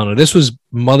game as well. Now, this was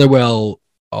Motherwell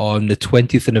on the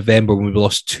 20th of November when we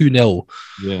lost 2-0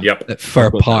 at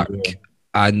Fir Park.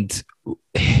 And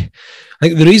I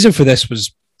think the reason for this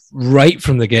was right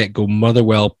from the get-go,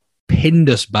 Motherwell pinned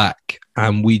us back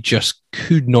and we just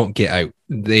could not get out.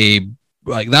 They,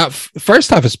 like that first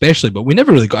half especially, but we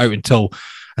never really got out until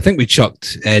I think we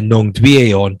chucked Nong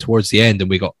Dwie on towards the end, and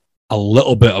we got a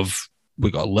little bit of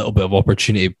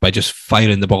opportunity by just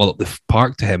firing the ball up the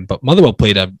park to him. But Motherwell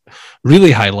played a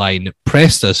really high line,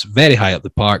 pressed us very high up the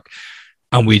park,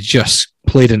 and we just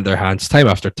played into their hands time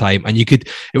after time. And it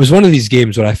was one of these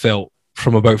games where I felt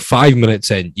from about 5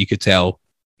 minutes in, you could tell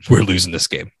we're losing this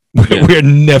game. We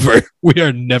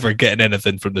are never getting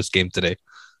anything from this game today.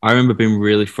 I remember being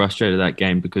really frustrated at that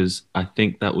game because I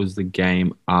think that was the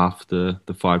game after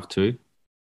the 5-2.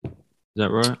 Is that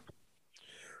right?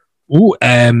 Oh,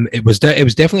 it was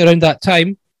definitely around that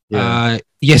time. Yeah.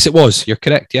 Yes, it was. You're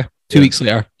correct. Yeah, 2 weeks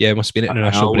later. Yeah, it must have been an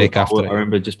international break after. I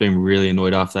remember just being really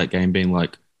annoyed after that game, being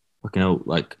like, fucking hell,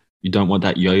 like you don't want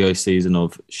that yo-yo season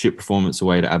of shit performance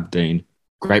away to Aberdeen,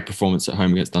 great performance at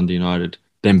home against Dundee United,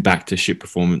 then back to shit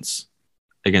performance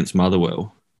against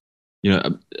Motherwell.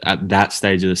 At that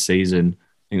stage of the season,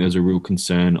 I think there's a real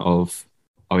concern of,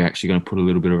 are we actually going to put a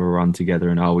little bit of a run together,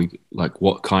 and are we, like,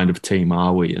 what kind of team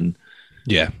are we? And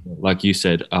like you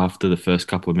said, after the first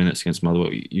couple of minutes against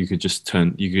Motherwell, you could just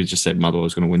say Motherwell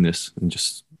was going to win this and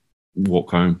just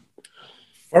walk home.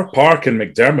 Fir Park and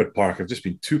McDermott Park have just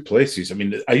been two places. I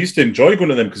mean, I used to enjoy going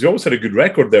to them because we always had a good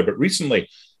record there, but recently,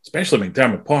 especially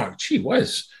McDermott Park, gee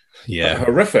whiz. Yeah,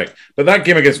 horrific. But that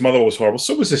game against Motherwell was horrible.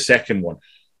 So was the second one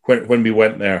when we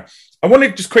went there. I want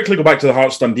to just quickly go back to the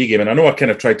Hearts Dundee game, and I know I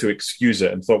kind of tried to excuse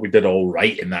it and thought we did all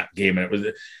right in that game,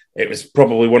 and it was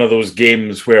probably one of those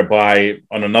games whereby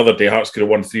on another day Hearts could have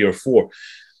won 3 or 4.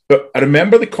 But I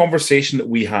remember the conversation that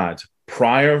we had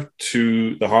prior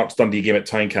to the Hearts Dundee game at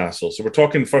Tynecastle. So we're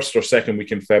talking first or second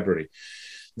week in February.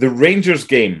 The Rangers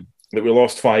game that we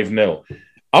lost 5-0.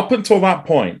 Up until that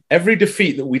point, every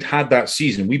defeat that we'd had that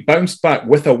season, we bounced back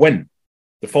with a win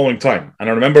the following time. And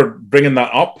I remember bringing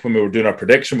that up when we were doing our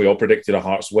prediction. We all predicted a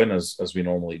Hearts win, as we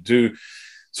normally do.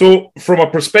 So from a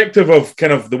perspective of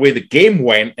kind of the way the game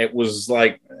went, it was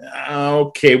like,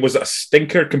 okay, was it a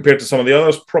stinker compared to some of the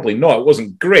others? Probably not. It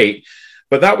wasn't great.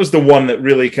 But that was the one that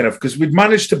really kind of, because we'd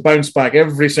managed to bounce back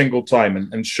every single time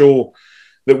and show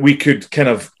that we could kind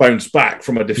of bounce back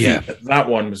from a defeat. Yeah. That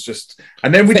one was just...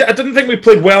 And then I didn't think we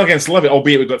played well against Livy,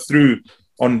 albeit we got through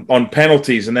on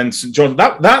penalties. And then St John,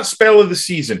 that spell of the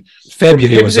season...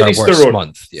 February was our worst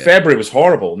month. Yeah. February was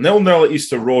horrible. 0-0 at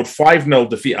Easter Road, 5-0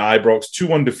 defeat at Ibrox,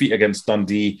 2-1 defeat against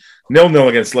Dundee, 0-0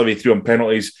 against Livy, 3 on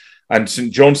penalties, and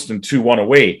St Johnstone 2-1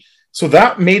 away. So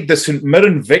that made the St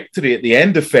Mirren victory at the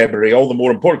end of February all the more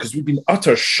important, because we've been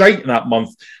utter shite in that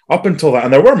month up until that.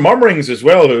 And there were murmurings as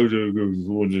well.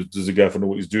 Does the gaffer know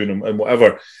what he's doing and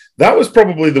whatever. That was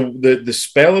probably the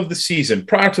spell of the season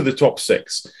prior to the top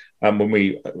 6, when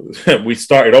we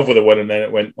started off with a win and then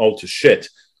it went all to shit.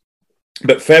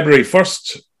 But February,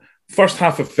 first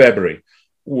half of February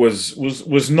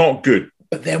was not good.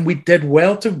 but then we did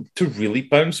well to really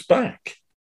bounce back.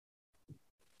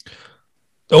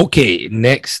 Okay,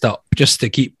 next up, just to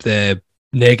keep the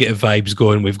negative vibes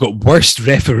going, we've got worst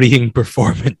refereeing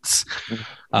performance.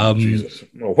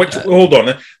 Hold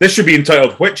on. This should be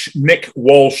entitled, which Nick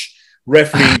Walsh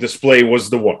refereeing display was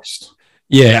the worst?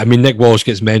 Yeah, I mean, Nick Walsh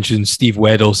gets mentioned. Steve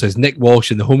Weddle says, Nick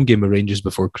Walsh in the home game of Rangers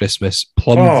before Christmas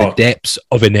plumbed the depths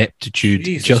of ineptitude.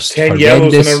 Jesus, just 10 horrendous.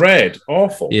 yellows and a red.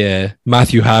 Awful. Yeah.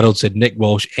 Matthew Harold said, Nick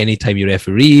Walsh anytime he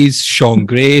referees. Sean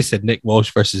Gray said, Nick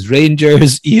Walsh versus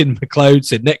Rangers. Ian McLeod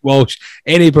said, Nick Walsh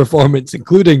any performance,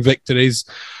 including victories.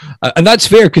 And that's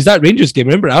fair, because that Rangers game,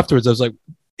 remember afterwards, I was like,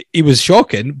 it was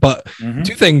shocking. But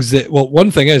two things one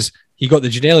thing is he got the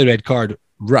Ginnelly red card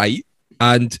right,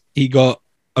 and he got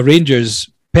a Rangers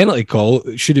penalty call.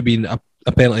 It should have been a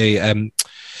penalty.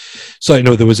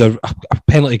 There was a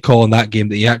penalty call in that game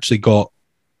that he actually got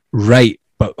right,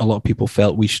 but a lot of people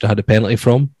felt we should have had a penalty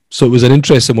from. So it was an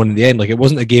interesting one in the end. Like, it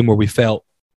wasn't a game where we felt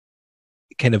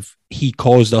kind of he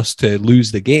caused us to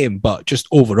lose the game, but just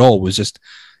overall was just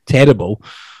terrible.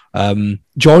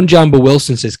 John Jambo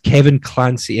Wilson says Kevin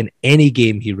Clancy in any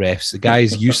game he refs. The guy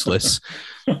is useless.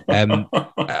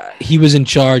 He was in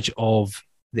charge of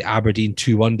the Aberdeen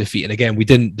 2-1 defeat. And again, we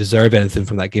didn't deserve anything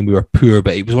from that game. We were poor,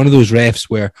 but it was one of those refs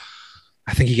where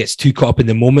I think he gets too caught up in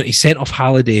the moment. He sent off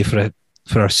Halliday for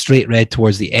a straight red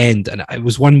towards the end. And it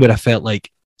was one where I felt like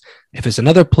if it's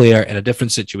another player in a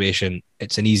different situation,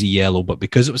 it's an easy yellow. But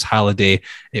because it was Halliday,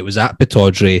 it was at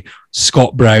Pittodrie,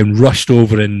 Scott Brown rushed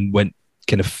over and went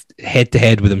kind of head to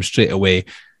head with him straight away.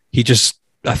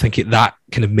 I think that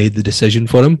kind of made the decision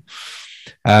for him.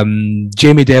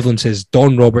 Jamie Devlin says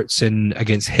Don Robertson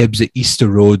against Hibs at Easter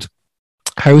Road,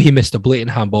 how he missed a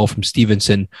blatant handball from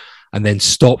Stevenson and then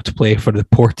stopped play for the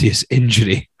Porteous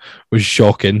injury was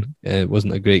shocking. It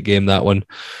wasn't a great game, that one.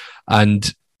 And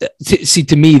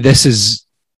to me, this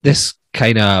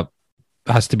kind of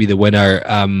has to be the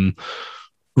winner.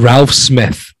 Ralph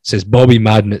Smith says Bobby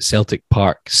Madden at Celtic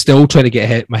Park, still trying to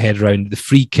get my head around the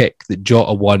free kick that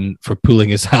Jota won for pulling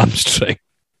his hamstring.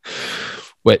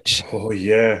 Which, oh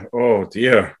yeah, oh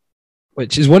dear.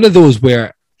 Which is one of those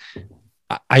where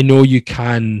I know you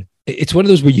can. It's one of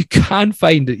those where you can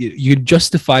find it. You can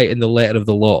justify it in the letter of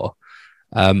the law.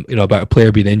 About a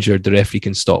player being injured, the referee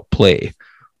can stop play.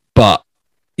 But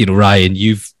Ryan,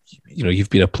 you've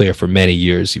been a player for many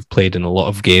years. You've played in a lot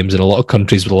of games in a lot of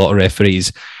countries with a lot of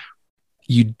referees.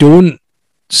 You don't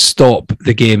stop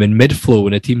the game in mid-flow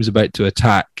when a team's about to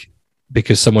attack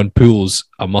because someone pulls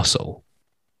a muscle.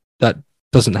 That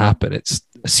doesn't happen. It's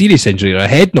a serious injury or a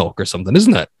head knock or something,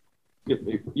 isn't it?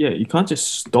 Yeah, you can't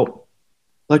just stop.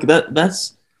 Like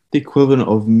that's the equivalent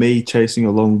of me chasing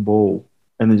a long ball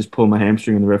and then just pulling my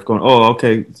hamstring and the ref going, oh,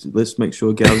 okay, let's make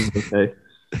sure Gals is okay.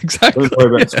 Exactly. Don't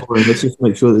worry about scoring. Let's just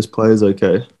make sure this player's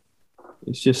okay.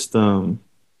 It's just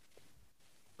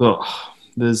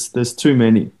there's too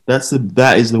many.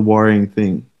 That is the worrying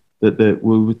thing that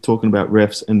we were talking about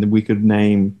refs, and we could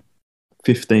name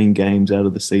 15 games out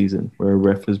of the season where a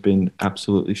ref has been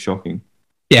absolutely shocking.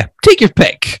 Yeah, take your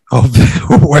pick of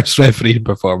worst refereeing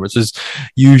performances.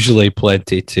 Usually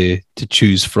plenty to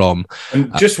choose from.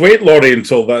 And just wait, Laurie,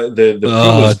 until the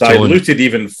pool is diluted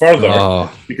even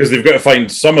further, because they've got to find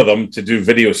some of them to do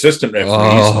video assistant referees.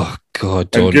 Oh,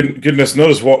 God, don't. And goodness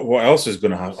knows what else is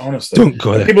going to happen, honestly. Don't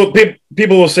go there.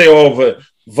 People will say,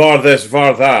 VAR this,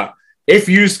 VAR that. If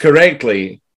used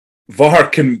correctly, VAR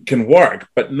can work,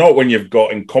 but not when you've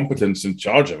got incompetence in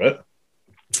charge of it.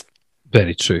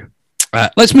 Very true.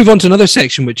 Let's move on to another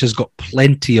section which has got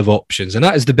plenty of options, and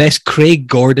that is the best Craig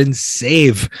Gordon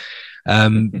save,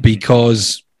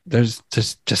 because there's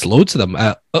just loads of them.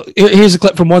 Here's a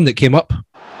clip from one that came up.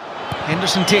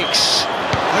 Henderson takes.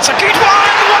 That's a good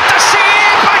one! What a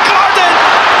save by Gordon!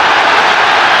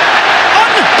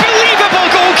 Unbelievable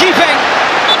goalkeeping!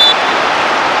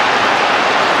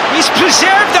 He's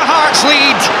preserved the Hearts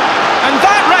lead, and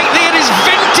that right there is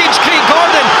vintage Craig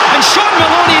Gordon, and Sean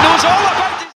Maloney knows all about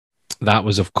it. That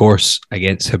was, of course,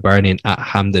 against Hibernian at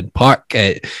Hampden Park.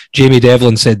 Jamie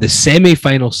Devlin said the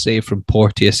semi-final save from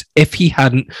Porteous, if he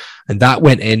hadn't, and that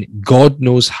went in, God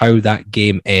knows how that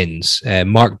game ends.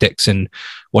 Mark Dixon,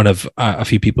 one of a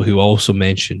few people who also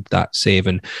mentioned that save.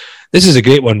 And this is a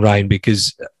great one, Ryan,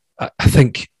 because I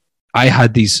think I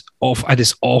had this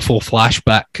awful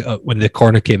flashback when the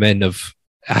corner came in of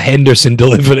a Henderson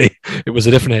delivery. It was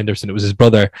a different Henderson. It was his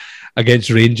brother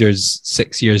against Rangers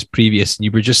 6 years previous.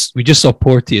 And we just saw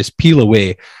Porteous peel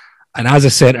away. And as a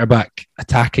centre-back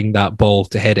attacking that ball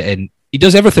to head it in, he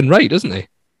does everything right, doesn't he?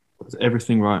 Does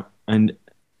everything right. And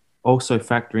also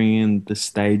factoring in the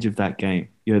stage of that game.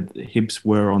 The Hibs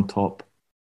were on top.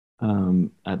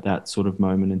 at that sort of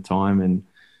moment in time, and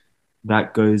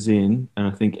that goes in, and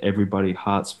I think everybody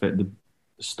the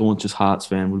staunchest Hearts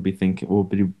fan would be thinking, or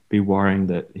be worrying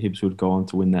that Hibs would go on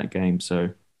to win that game.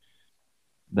 So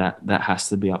that has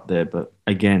to be up there. But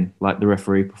again, like the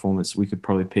referee performance, we could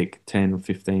probably pick 10 or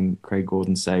 15 Craig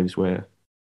Gordon saves where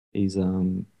he's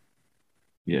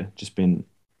just been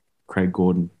Craig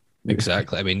Gordon.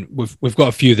 Exactly. I mean, we've got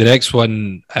a few. The next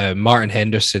one, Martin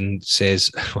Henderson says,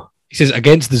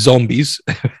 against the Zombies,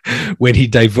 when he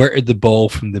diverted the ball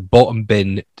from the bottom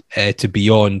bin to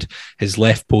beyond his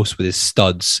left post with his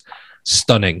studs,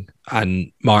 stunning.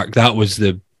 And Mark, that was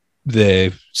the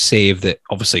save that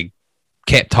obviously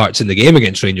kept Hearts in the game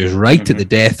against Rangers right at the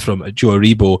death from Joe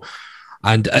Aribo.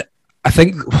 And I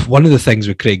think one of the things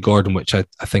with Craig Gordon, which I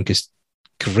think is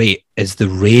great, is the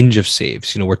range of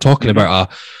saves. We're talking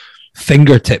about a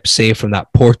fingertip save from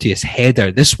that Porteous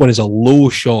header. This one is a low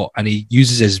shot, and he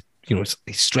uses his,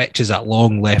 he stretches that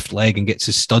long left leg and gets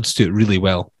his studs to it really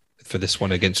well for this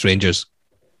one against Rangers.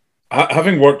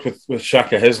 Having worked with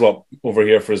Shaka Hislop over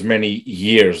here for as many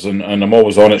years, and I'm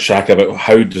always on at Shaka about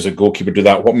how does a goalkeeper do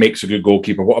that? What makes a good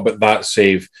goalkeeper? What about that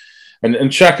save?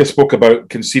 And Shaka spoke about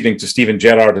conceding to Steven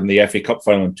Gerrard in the FA Cup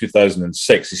final in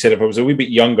 2006. He said, if I was a wee bit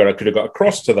younger, I could have got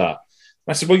across to that.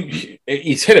 I said, well,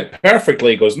 he's hit it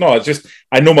perfectly. He goes, no, it's just,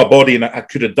 I know my body and I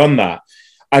could have done that.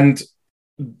 And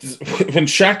when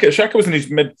Shaka was in his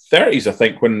mid-30s, I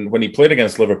think, when he played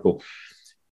against Liverpool,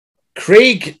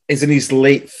 Craig is in his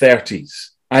late 30s,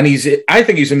 and I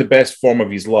think he's in the best form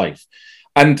of his life.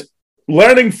 And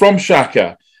learning from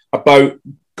Shaka about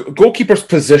goalkeepers'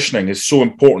 positioning is so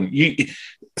important.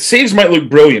 Saves might look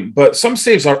brilliant, but some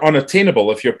saves are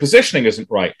unattainable if your positioning isn't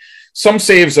right. Some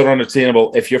saves are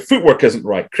unattainable if your footwork isn't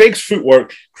right. Craig's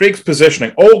footwork, Craig's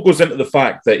positioning, all goes into the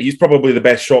fact that he's probably the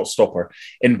best shot stopper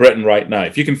in Britain right now.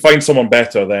 If you can find someone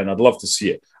better, then I'd love to see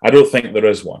it. I don't think there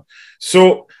is one.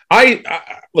 So I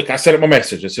said it in my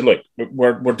message. I said, look,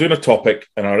 we're doing a topic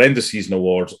in our end of season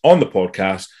awards on the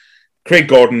podcast, Craig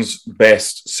Gordon's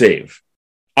best save.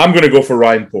 I'm going to go for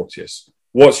Ryan Porteous.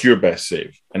 What's your best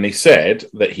save? And he said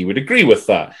that he would agree with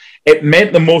that. It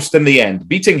meant the most in the end.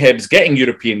 Beating Hibs, getting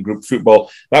European group football,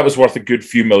 that was worth a good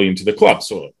few million to the club.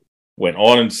 So went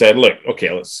on and said, look, okay,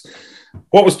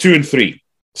 what was 2 and 3?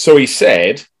 So he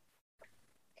said,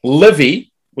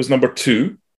 Livy was number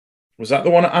 2. Was that the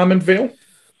one at Almond Vale?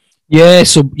 Yeah,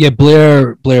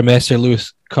 Blair Messer,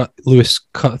 Lewis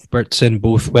Cuthbertson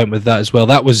both went with that as well.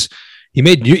 That was, he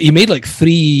made like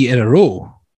 3 in a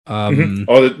row.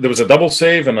 There was a double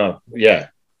save and I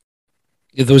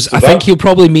think he'll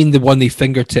probably mean the one they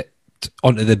fingertipped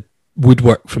onto the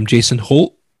woodwork from Jason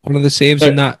Holt, one of the saves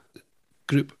in that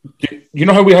group. You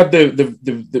know how we had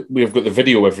we've got the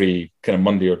video every kind of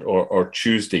Monday or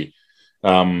Tuesday.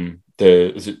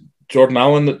 Is it Jordan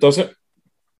Allen that does it?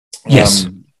 Yes,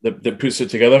 that puts it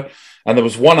together. And there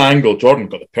was one angle. Jordan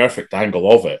got the perfect angle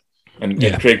of it. And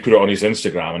Craig put it on his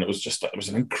Instagram, and it was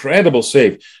an incredible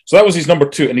save. So that was his number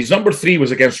 2, and his number 3 was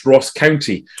against Ross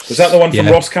County. Was that the one from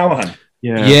Ross Callahan?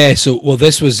 Yeah. So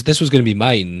this was going to be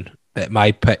my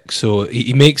pick. So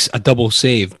he makes a double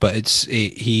save, but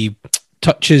he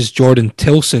touches Jordan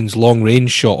Tilson's long range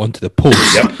shot onto the post,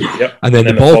 and then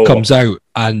the ball comes out.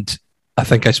 And I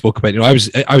think I spoke about,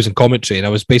 I was in commentary, and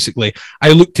I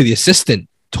looked to the assistant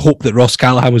to hope that Ross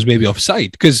Callahan was maybe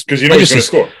offside because he's going to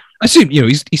score. I assume,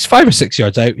 he's 5 or 6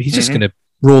 yards out. He's just going to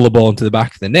roll the ball into the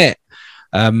back of the net.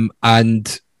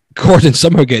 And Gordon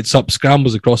somehow gets up,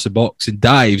 scrambles across the box and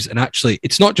dives. And actually,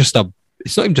 it's not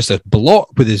even just a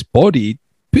block with his body. He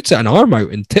puts an arm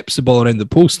out and tips the ball around the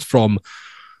post from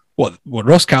what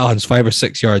Ross Callahan's 5 or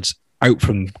 6 yards out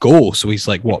from goal. So he's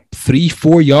like,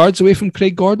 3-4 yards away from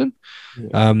Craig Gordon.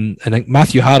 And I think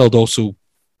Matthew Harold also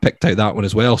picked out that one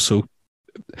as well. So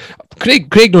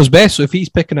Craig knows best, so if he's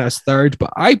picking it as third,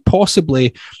 but I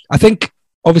think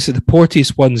obviously the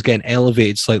Porteous one's getting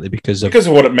elevated slightly because of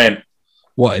what it meant.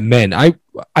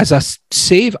 As a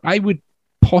save, I would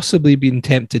possibly been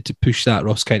tempted to push that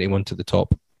Ross County one to the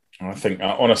top. I think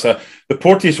honestly, the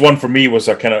Porteous one for me was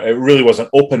it really was an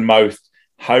open mouth.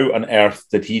 How on earth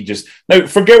did he just now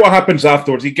forget what happens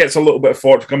afterwards? He gets a little bit of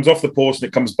forward, comes off the post, and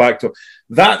it comes back to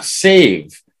that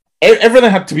save. Everything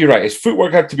had to be right. His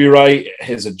footwork had to be right.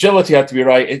 His agility had to be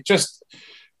right.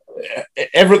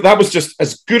 That was just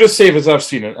as good a save as I've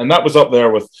seen it, and that was up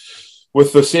there with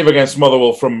the save against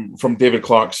Motherwell from David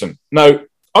Clarkson. Now,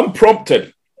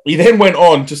 unprompted, he then went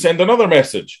on to send another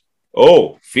message.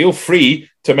 Oh, feel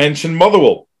free to mention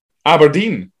Motherwell,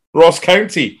 Aberdeen, Ross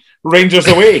County, Rangers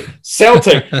away,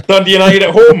 Celtic, Dundee United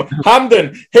at home,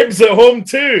 Hampden, Hibs at home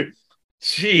too.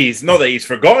 Jeez, not that he's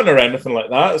forgotten or anything like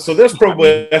that. So there's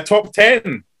probably a top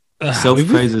 10.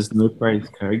 Self-praise is no praise,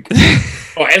 Craig.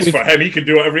 Oh, it is for him. He can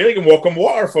do whatever he can walk on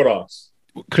water for us.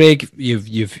 Craig,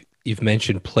 you've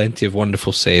mentioned plenty of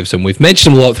wonderful saves, and we've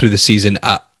mentioned them a lot through the season.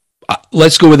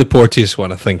 Let's go with the Porteous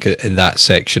one, I think, in that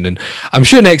section, and I'm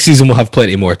sure next season we'll have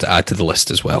plenty more to add to the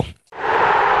list as well.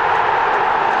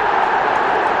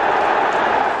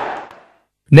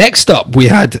 Next up, we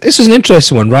had, this is an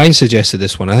interesting one. Ryan suggested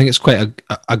this one. I think it's quite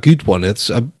a good one. It's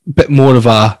a bit more of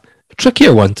a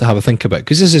trickier one to have a think about,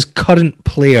 because this is current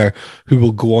player who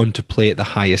will go on to play at the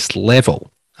highest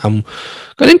level. Got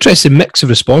an interesting mix of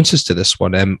responses to this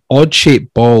one. Odd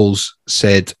Shaped Balls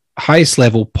said, highest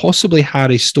level, possibly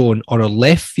Harry Stone, or a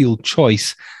left field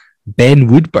choice, Ben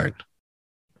Woodburn.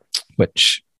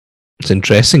 Which is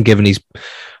interesting, given he's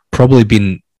probably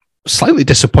been slightly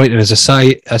disappointing as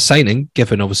a signing,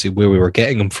 given obviously where we were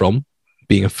getting him from,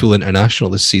 being a full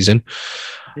international this season.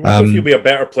 He'll be a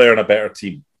better player and a better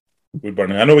team,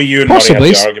 Woodburn. I know you and Possibly, Murray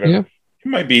have the argument. yeah. He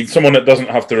might be someone that doesn't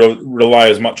have to rely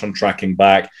as much on tracking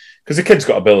back, because the kid's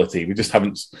got ability. We just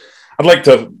haven't. I'd like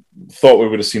to have thought we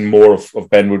would have seen more of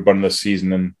Ben Woodburn this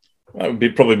season, and that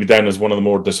would probably be down as one of the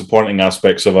more disappointing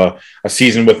aspects of a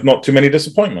season with not too many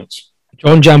disappointments.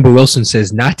 John Jambo Wilson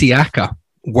says, Nati Aka,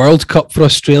 World Cup for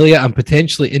Australia and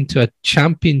potentially into a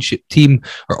championship team,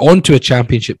 or onto a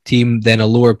championship team, then a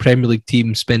lower Premier League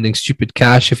team spending stupid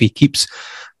cash if he keeps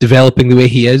developing the way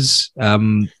he is.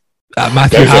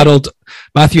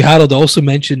 Matthew Harold also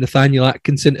mentioned Nathaniel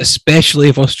Atkinson, especially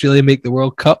if Australia make the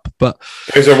World Cup. But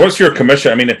what's your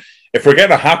commission? I mean, if we're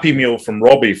getting a happy meal from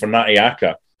Robbie for Nati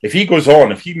Aka, if he goes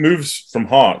on, if he moves from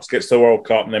Hearts, gets to the World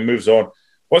Cup, and then moves on,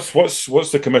 what's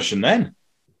the commission then?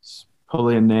 It's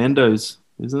probably a Nando's,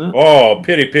 isn't it? Oh,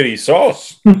 piri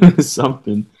sauce.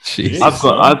 Something. Jeez.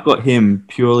 I've got him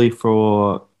purely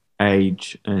for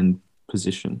age and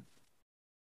position.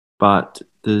 But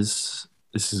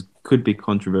could be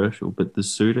controversial, but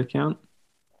does Suter count?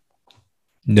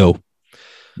 No.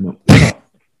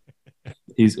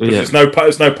 It's now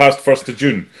past 1st of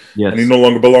June, yes, and he no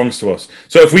longer belongs to us.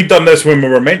 So if we'd done this when we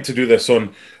were meant to do this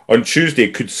on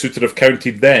Tuesday, could Suter have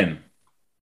counted then?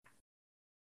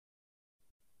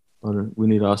 We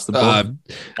need to ask the boss.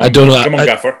 I don't know. Come on,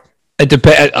 Gaffer.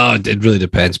 It really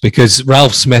depends, because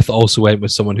Ralph Smith also went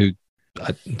with someone who,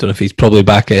 I don't know if he's probably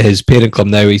back at his parent club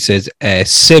now. He says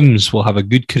Sims will have a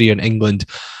good career in England,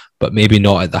 but maybe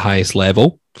not at the highest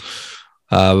level.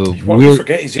 We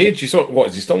forget his age. What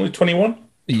is he still only 21?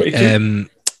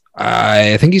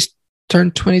 I think he's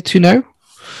turned 22 now.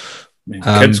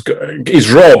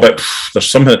 He's raw, but there's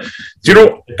something. Do you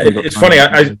know? It's funny.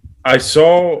 I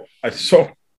saw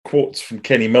quotes from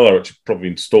Kenny Miller, which have probably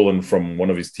been stolen from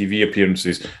one of his TV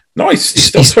appearances. No, he's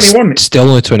still 21. Still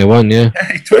only 21, yeah.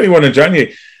 He's 21 in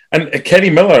January. And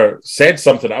Kenny Miller said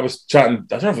something. I was chatting,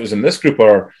 I don't know if it was in this group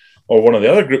or one of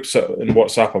the other groups in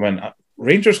WhatsApp I'm in.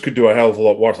 Rangers could do a hell of a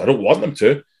lot worse. I don't want them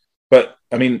to. But,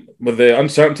 I mean, with the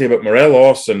uncertainty about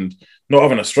Morelos and not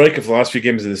having a striker for the last few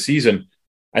games of the season,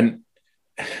 and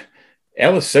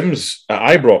Ellis Sims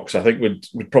at Ibrox, I think,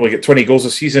 would probably get 20 goals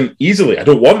a season easily. I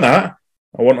don't want that.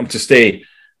 I want him to stay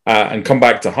and come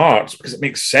back to Hearts, because it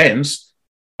makes sense.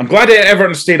 I'm glad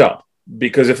Everton stayed up,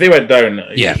 because if they went down,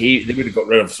 they would have got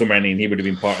rid of so many and he would have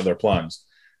been part of their plans.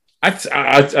 I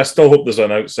still hope there's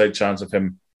an outside chance of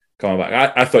him coming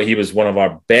back. I thought he was one of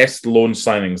our best loan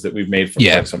signings that we've made for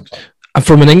quite some time. And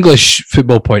from an English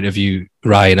football point of view,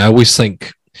 Ryan, I always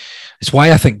think, it's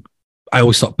why I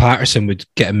always thought Patterson would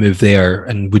get a move there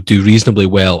and would do reasonably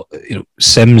well. You know,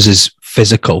 Sims is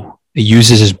physical. He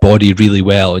uses his body really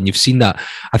well, and you've seen that.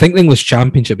 I think the English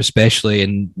Championship, especially,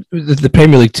 and the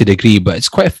Premier League to a degree, but it's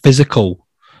quite a physical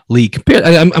league.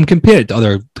 I'm comparing it to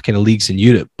other kind of leagues in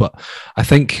Europe, but I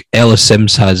think Ellis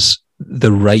Sims has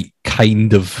the right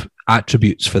kind of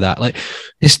attributes for that. Like,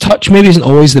 his touch maybe isn't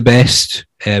always the best,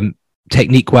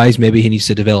 technique-wise. Maybe he needs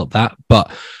to develop that, but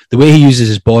the way he uses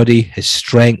his body, his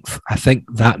strength, I think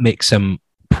that makes him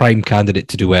prime candidate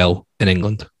to do well in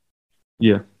England.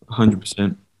 Yeah,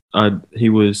 100%. He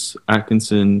was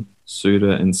Atkinson,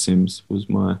 Suter, and Sims was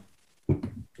my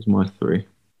three.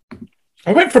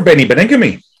 I went for Benny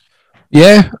Benigamy.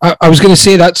 Yeah, I was going to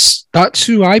say that's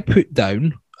who I put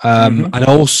down. And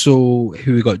also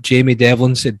who we got, Jamie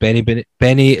Devlin said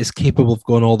Benny is capable of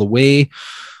going all the way.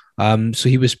 So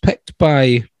he was picked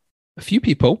by a few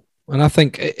people, and I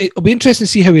think it'll be interesting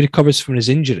to see how he recovers from his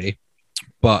injury.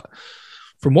 But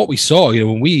from what we saw, you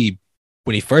know,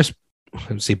 when he first, I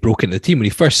would say, broke into the team, when he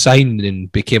first signed and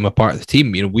became a part of the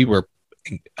team, you know, we were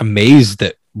amazed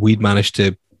that we'd managed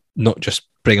to not just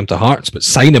bring him to Hearts, but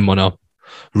sign him on a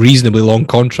reasonably long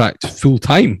contract full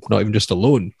time, not even just a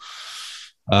loan.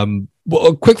 Well,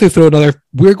 I'll quickly throw another.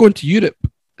 We're going to Europe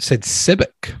said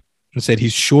Civic and said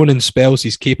he's shown in spells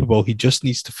he's capable. He just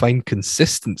needs to find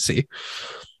consistency.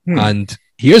 And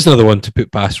here's another one to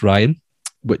put past Ryan,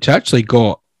 which actually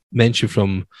got mentioned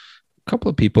from a couple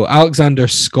of people. Alexander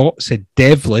Scott said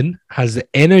Devlin has the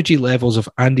energy levels of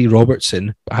Andy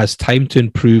Robertson, but has time to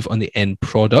improve on the end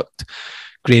product.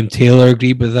 Graham Taylor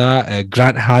agreed with that.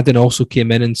 Grant Haddon also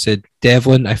came in and said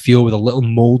Devlin, I feel with a little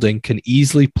moulding, can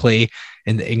easily play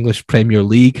in the English Premier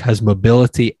League, has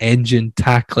mobility, engine,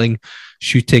 tackling,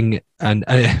 shooting, and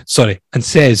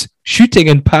says shooting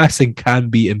and passing can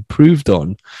be improved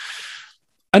on.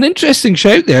 An interesting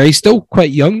shout there. He's still quite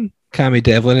young, Cammy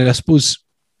Devlin, and I suppose,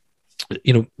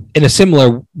 you know, in a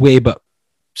similar way, but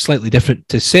slightly different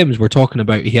to Sims, we're talking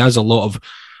about he has a lot of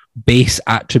base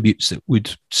attributes that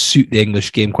would suit the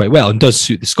English game quite well, and does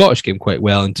suit the Scottish game quite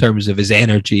well in terms of his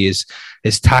energy,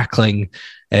 his tackling,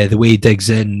 the way he digs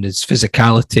in, his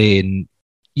physicality, and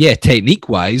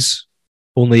technique-wise,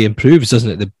 only improves,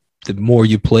 doesn't it? The more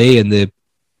you play and the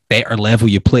better level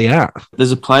you play at.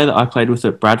 There's a player that I played with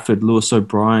at Bradford, Lewis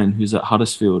O'Brien, who's at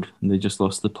Huddersfield, and they just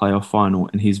lost the playoff final,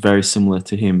 and he's very similar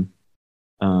to him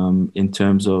in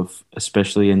terms of,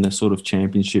 especially in the sort of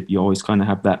championship, you always kind of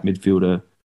have that midfielder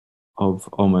of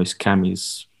almost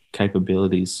Cammy's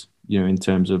capabilities, you know, in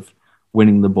terms of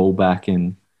winning the ball back.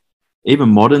 And even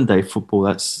modern day football,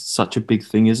 that's such a big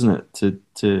thing, isn't it?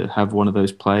 To have one of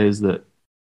those players that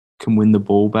can win the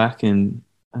ball back. And,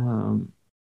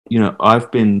 you know,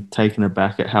 I've been taken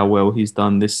aback at how well he's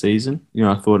done this season. You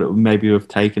know, I thought it would maybe have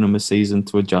taken him a season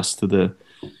to adjust to the,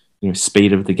 you know,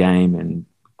 speed of the game and,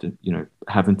 you know,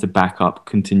 having to back up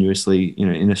continuously. You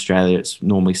know, in Australia, it's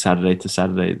normally Saturday to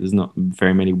Saturday. There's not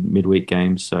very many midweek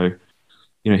games. So,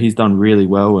 you know, he's done really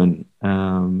well. And,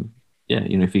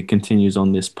 you know, if he continues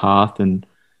on this path and,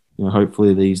 you know,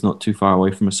 hopefully he's not too far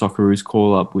away from a Socceroos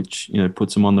call-up, which, you know,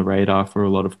 puts him on the radar for a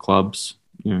lot of clubs.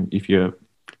 You know,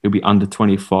 he'll be under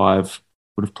 25,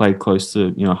 would have played close to,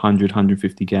 you know, 100,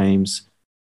 150 games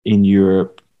in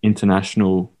Europe,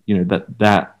 international, you know,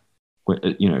 that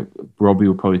you know, Robbie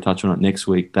will probably touch on it next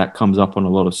week. That comes up on a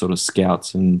lot of sort of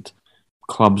scouts and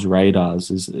clubs' radars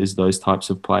is those types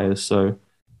of players. So,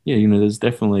 yeah, you know, there's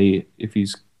definitely, if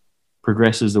he's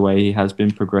progresses the way he has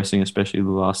been progressing, especially the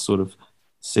last sort of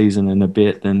season and a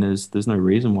bit, then there's no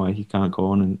reason why he can't go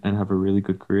on and have a really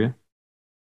good career.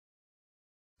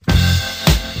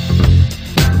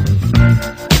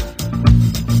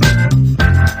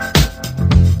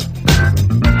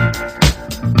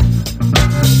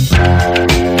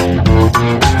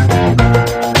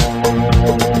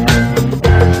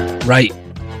 Right,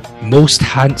 most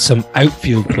handsome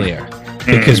outfield player,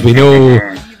 because we know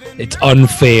it's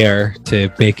unfair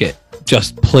to make it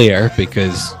just player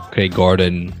because Craig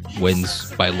Gordon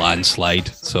wins by landslide.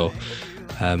 So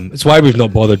it's why we've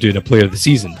not bothered doing a player of the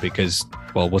season, because,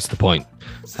 well, what's the point?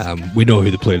 We know who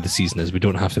the player of the season is. We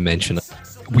don't have to mention it.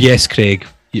 Yes, Craig,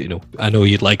 you know, I know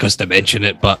you'd like us to mention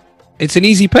it, but it's an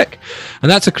easy pick,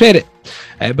 and that's a credit.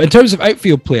 But in terms of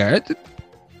outfield player,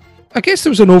 I guess there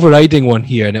was an overriding one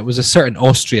here, and it was a certain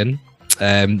Austrian.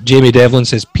 Jamie Devlin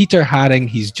says, Peter Haring,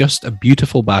 he's just a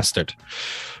beautiful bastard.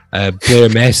 Blair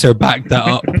Messer backed that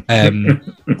up.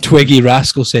 Twiggy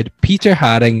Rascal said, Peter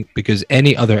Haring, because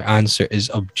any other answer is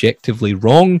objectively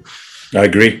wrong. I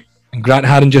agree. And Grant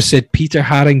Haring just said, Peter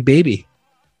Haring, baby.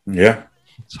 Yeah.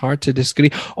 It's hard to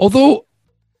disagree. Although,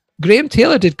 Graham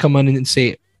Taylor did come in and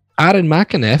say, Aaron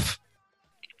McEneff.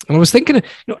 And I was thinking, you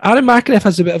know, Aaron McEneff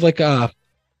has a bit of like a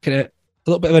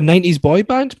little bit of a 90s boy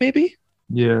band, maybe?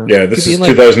 Yeah. Yeah, this is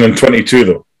like 2022,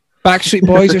 though. Backstreet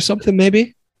Boys or something,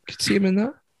 maybe? Could see him in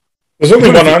that. There's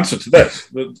only one answer to this.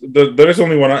 There is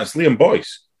only one answer. It's Liam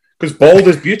Boyce. Because bald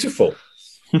is beautiful.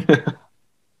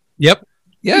 Yep.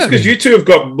 Yeah. Because you two have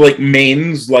got, like,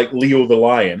 manes like Leo the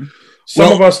Lion.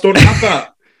 Some of us don't have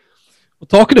that. Well,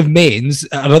 talking of manes,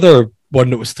 another one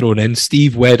that was thrown in,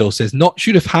 Steve Weddle says, not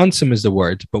sure if handsome is the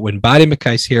word, but when Barry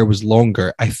Mackay's hair was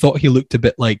longer, I thought he looked a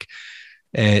bit like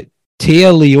Téa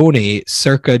Leoni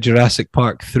circa Jurassic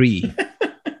Park 3.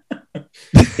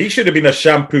 He should have been a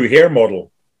shampoo hair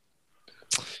model.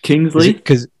 Kingsley?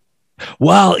 Because,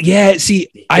 well, yeah, see,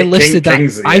 I listed that.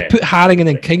 Kingsley, I put Haring and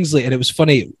then Kingsley, and it was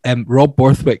funny. Rob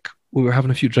Borthwick, we were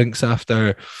having a few drinks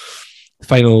after the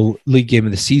final league game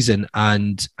of the season,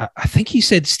 and I think he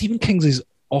said Stephen Kingsley's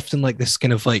often like this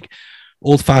kind of like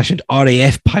old-fashioned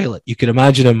RAF pilot. You can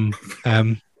imagine him,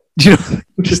 you know,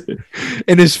 just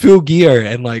in his full gear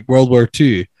in like World War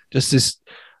II, just this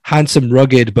handsome,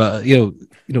 rugged, but you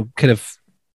know, kind of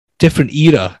different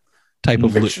era type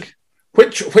of look.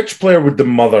 Which player would the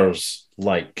mothers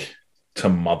like to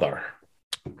mother?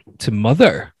 To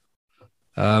mother?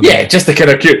 Yeah, just the kind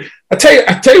of cute. I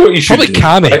tell you what you should Probably do.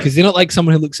 Cammy, right? because they don't like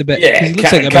someone who looks a bit. Yeah, he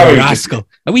looks like a bit Cammy of a would rascal,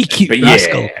 a wee cute But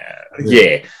rascal.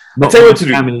 yeah. Not tell you my what to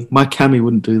do. Cammy. My Cammy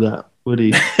wouldn't do that, would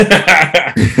he?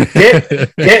 get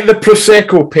the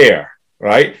Prosecco pair,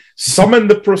 right? Summon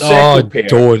the Prosecco pair.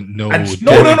 Don't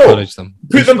encourage them.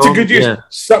 Put them to good use. Yeah.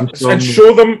 And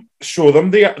show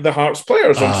them the Hearts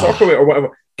players on Soccerway or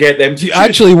whatever. Get them to Do you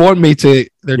actually want me to?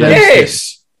 They're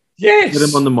downstairs. Yes. Get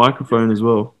him on the microphone as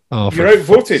well. Oh, for You're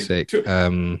outvoted. fuck's sake. 2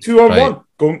 on right.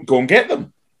 1. Go and get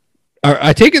them.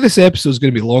 I take it this episode is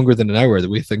going to be longer than an hour. The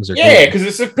way things are Yeah, going. because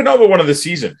it's the penultimate one of the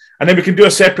season, and then we can do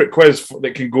a separate quiz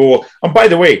that can go. And by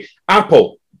the way,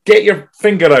 Apple, get your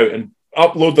finger out and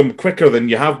upload them quicker than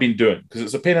you have been doing because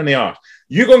it's a pain in the arse.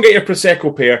 You go and get your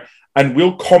Prosecco pair, and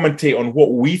we'll commentate on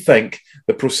what we think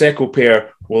the Prosecco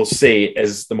pair will say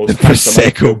is the most handsome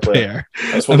Prosecco player.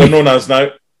 pair. That's what they're known as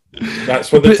now.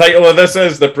 That's what the title of this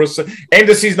is: the End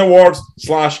of Season Awards /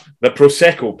 the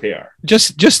Prosecco pair.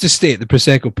 Just to state, the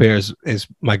Prosecco pair is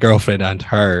my girlfriend and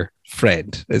her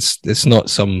friend. It's not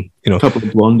some A couple of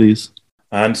blondies.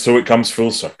 And so it comes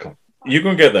full circle. You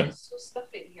go and get them. It's so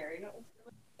stuffy in here, you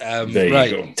know? There you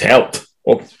right. go. Telt.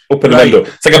 Open the Right. window.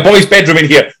 It's like a boy's bedroom in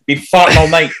here. Been farting all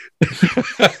night.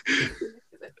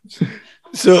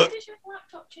 So Why does your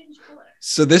laptop change colour?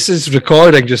 so this is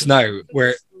recording just now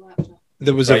where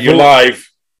there was a Right, you're vote. live.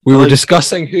 We were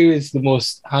discussing who is the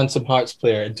most handsome Hearts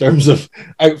player in terms of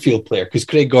outfield player because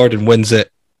Craig Gordon wins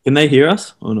it. Can they hear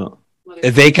us or not?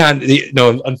 They can't.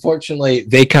 No, unfortunately,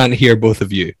 they can't hear both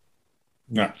of you.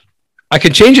 No. I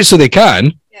can change it so they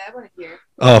can. Yeah, I want to hear.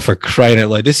 Oh, for crying out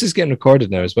loud! This is getting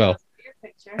recorded now as well. Your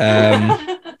picture.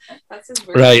 That's his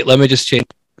word. Right, let me just change.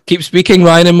 Keep speaking,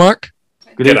 Ryan and Mark.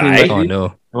 Good Good evening, eye. ladies. Oh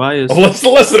no! How are you? Oh, let's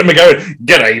listen to him go.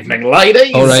 Good evening,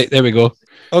 ladies. All right, there we go.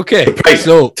 Okay, Right.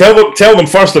 so Tell them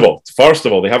first of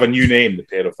all, they have a new name, the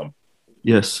pair of them.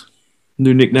 Yes.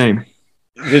 New nickname.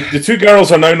 The two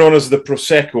girls are now known as the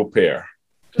Prosecco pair.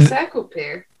 Prosecco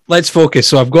pair. let's focus.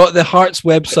 So I've got the Hearts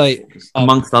website.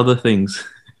 Amongst other things.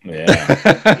 Yeah.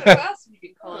 What else have you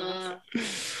been calling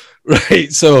us?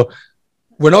 Right, so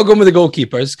we're not going with the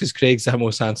goalkeepers because Craig's the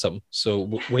most handsome.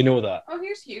 So we know that. Oh,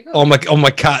 here's Hugo. All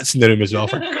my cats in the room as well,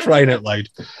 for crying out loud.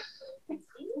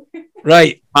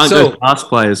 Right, Can't so go past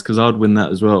players because I'd win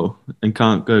that as well. And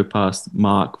can't go past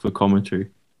Mark for commentary.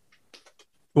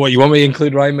 what you want me to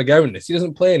include Ryan McGowan in this? He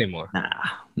doesn't play anymore.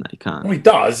 No, you can't. Oh, he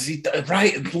does.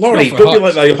 Right, Laurie, Not for don't be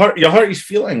like Hearts. that. You hurt his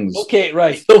feelings. Okay,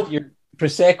 right. So- Your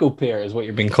Prosecco pair is what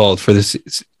you're being called for this.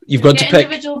 You've got to Get pick.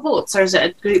 individual votes, or is it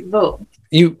a group vote?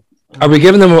 Are we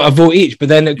giving them a vote each? But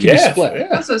then it can be Yeah, split.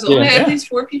 yeah. So it's only Yeah. at least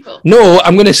 4 people. No,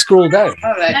 I'm going to scroll down.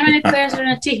 All right. How many players are in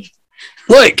a team?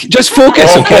 Look, just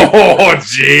focus, okay? Oh,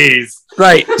 jeez.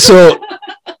 Right. So,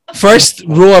 first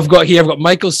row I've got here, I've got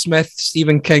Michael Smith,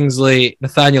 Stephen Kingsley,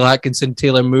 Nathaniel Atkinson,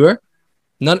 Taylor Moore.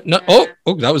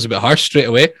 Oh, that was a bit harsh straight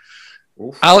away.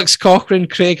 Oof. Alex Cochrane,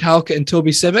 Craig Halkett, and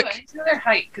Toby So I Sibic. need to know their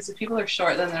height, because if people are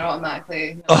short, then they're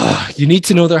automatically. Oh, you need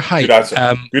to know their height. Good answer.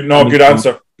 Good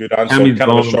answer. Good answer. Cammy's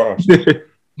Kind of a gone. short.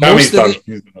 Most Cammy's of done. the-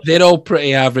 He's done. They're all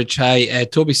pretty average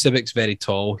height. Toby Sibic's very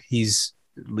tall. He's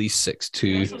at least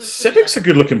 6'2". Civic's a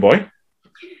good-looking boy.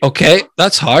 Okay,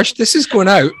 that's harsh. This is going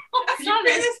out.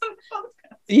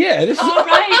 Yeah, this is. Oh,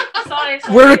 right. Sorry.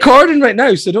 We're recording right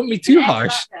now, so don't be too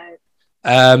harsh.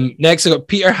 Next, I got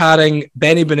Peter Haring,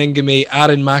 Benny Beningame,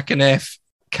 Aaron McInnes,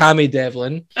 Cammy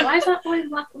Devlin, Why is that boy in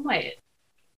black and white?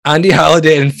 Andy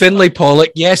Halliday, and Finlay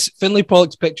Pollock. Yes, Finlay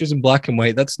Pollock's pictures in black and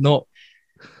white. That's not.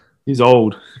 He's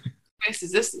old.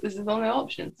 Is this the only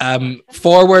option?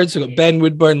 Forwards, we've got Ben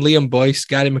Woodburn, Liam Boyce,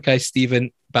 Gary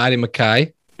Mackay-Stephen, Barry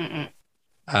Mackay. Mm-mm.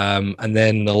 And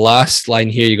then the last line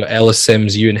here, you got Ellis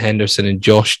Sims, Ewan Henderson, and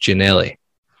Josh Giannelli.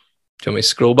 Do you want me to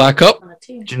scroll back up? On a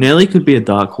team. Janelli could be a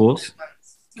dark horse.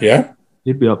 Yeah.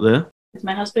 He'd be up there. Is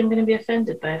my husband going to be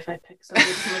offended by if I pick somebody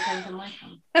who doesn't look anything like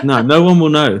him? No, no one will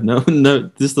know. No.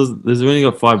 This does. There's only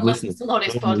got 5 listeners. It's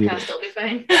Laurie's podcast, it'll be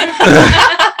fine.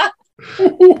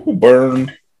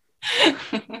 Burn.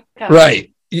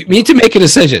 Right. You need to make a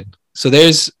decision. So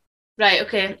there's. Right,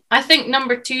 okay. I think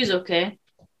number 2's okay.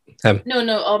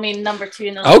 No, I mean number 2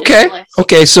 in the Okay. list.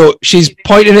 Okay, so she's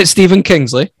pointing at Stephen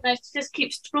Kingsley. Can I just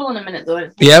keep scrolling a minute though?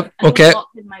 Yep, I don't okay. lock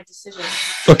in my decision.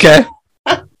 Okay.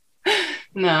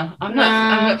 No, I'm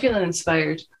not feeling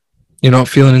inspired. You're not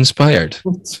feeling inspired.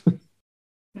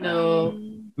 No.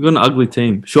 We've got an ugly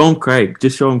team. Show him Craig.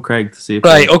 Just show him Craig to see if.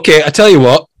 Right, okay, I tell you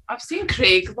what. I've seen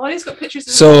Craig. Laurie's got pictures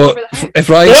of him all So over the house. if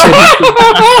Ryan said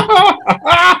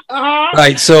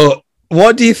right, so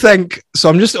what do you think? So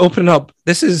I'm just opening up.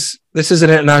 This is an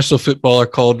international footballer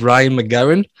called Ryan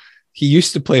McGowan. He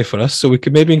used to play for us, so we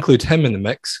could maybe include him in the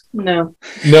mix. No.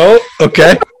 No?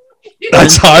 Okay.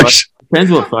 That's harsh.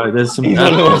 Depends what photo. There's some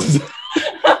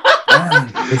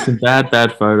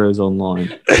bad photos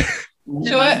online.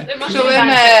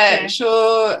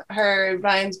 Show her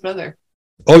Ryan's brother.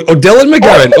 Oh, Dylan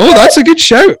McGowan. Oh, that's a good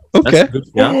shout. Okay.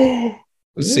 Yeah.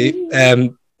 Let's see.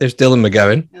 There's Dylan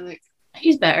McGowan.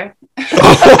 He's better.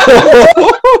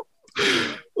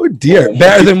 Oh dear.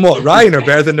 Better than what? Ryan or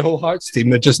better than the whole Hearts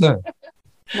team just now?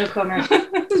 No comment.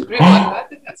 This is brutal. I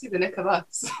think that's the nick of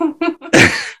us.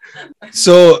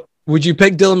 So, would you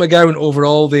pick Dylan McGowan over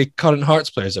all the current Hearts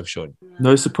players I've shown?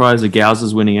 No surprise, the Gals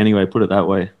is winning anyway. Put it that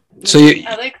way. So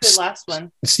I like the last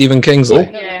one. Stephen Kingsley.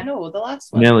 No, the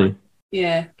last one. Nelly.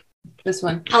 Yeah, this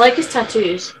one. I like his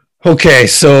tattoos. Okay,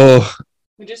 so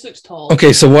He just looks tall.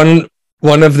 okay, so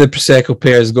one of the Prosecco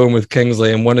pair is going with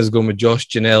Kingsley and one is going with Josh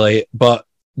Ginnelly. But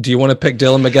do you want to pick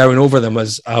Dylan McGowan over them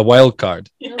as a wild card?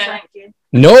 No, thank you.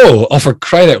 No, oh, for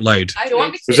crying out loud. I don't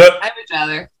want me Was to. that- I would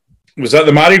rather. Was that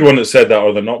the married one that said that,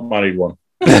 or the not married one?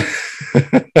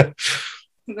 They're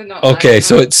not Okay, married.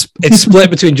 so it's split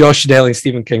between Josh Ginnelly and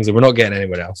Stephen Kingsley. We're not getting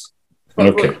anyone else.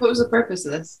 Okay. What was the purpose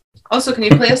of this? Also, can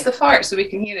you play us the fart so we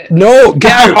can hear it? No,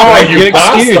 get out. Oh, Right, you you're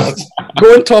excused. bastard.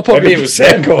 Go and top up Maybe your it was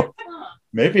them. Prosecco.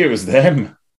 Maybe it was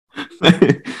them.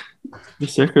 The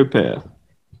Secco pair.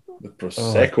 The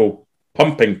Prosecco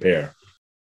pumping pair.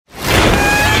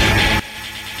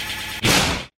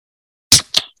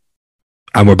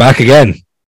 And we're back again.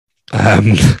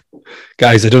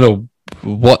 Guys, I don't know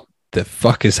what the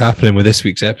fuck is happening with this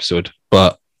week's episode,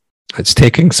 but it's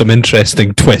taking some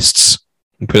interesting twists.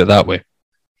 Put it that way.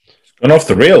 Gone off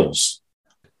the rails.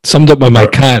 Summed up by my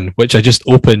can, which I just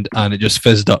opened and it just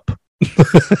fizzed up.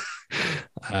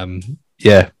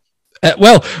 Yeah.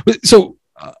 Well, so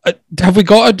have we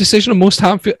got a decision on most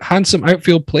handsome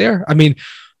outfield player? I mean,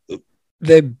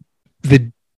 the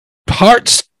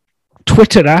Hearts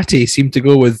Twitterati seemed to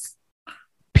go with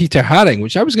Peter Haring,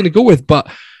 which I was going to go with, but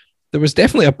there was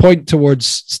definitely a point towards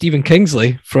Stephen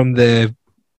Kingsley from the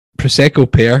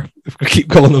Prosecco pair, if we keep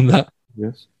calling them that.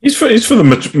 Yes. He's for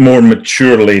the more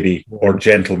mature lady or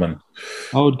gentleman.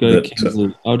 I would go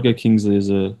Kingsley. I would go Kingsley as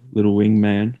a little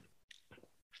wingman.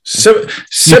 You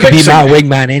could be my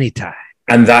wingman anytime.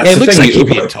 And that's it the looks thing. like he'd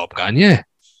be in Top Gun, yeah.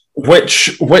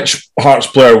 Which Hearts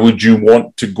player would you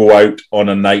want to go out on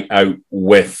a night out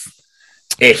with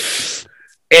if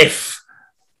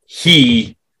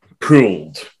he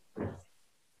pooled?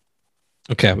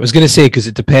 Okay, I was going to say, because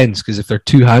it depends, because if they're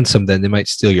too handsome, then they might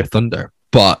steal your thunder.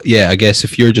 But yeah, I guess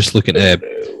if you're just looking to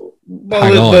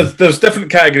There's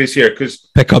different categories here, because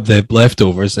pick up the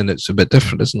leftovers, then it's a bit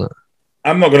different, isn't it?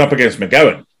 I'm not going up against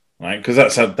McGowan, right? Because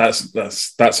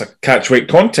that's a catch weight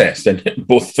contest, and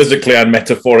both physically and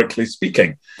metaphorically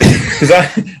speaking. Because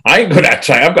I ain't going to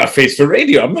try. I've got a face for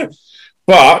radio. I'm not.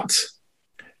 But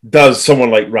does someone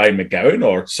like Ryan McGowan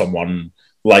or someone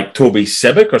like Toby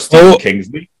Sibic or Stephen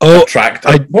Kingsley attract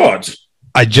what?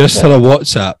 I just had a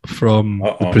WhatsApp from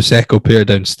the Prosecco pair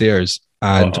downstairs,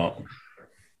 and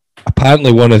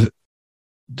apparently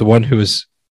the one who was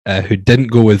who didn't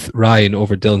go with Ryan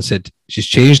over Dylan said she's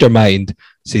changed her mind.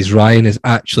 Says Ryan is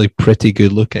actually pretty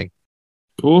good looking.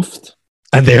 Oofed.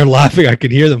 And they're laughing. I can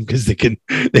hear them because they can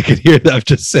hear that I've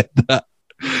just said that.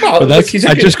 Well, but I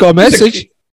just got a message.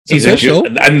 He's official.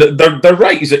 And they're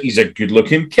right. He's a good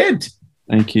looking kid.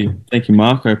 Thank you,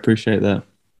 Mark. I appreciate that.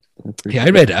 I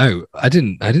read it out. I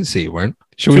didn't say you weren't.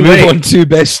 Shall we move on to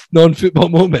best non-football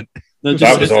moment? No,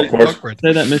 that was awkward.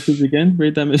 Say that message again.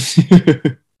 Read that message.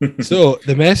 So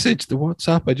the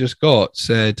WhatsApp I just got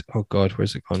said, "Oh God,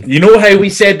 where's it gone?" You know how we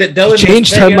said that Dylan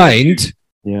changed her mind.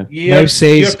 Yeah. Now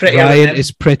says Ryan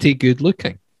is pretty good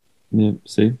looking. Yeah.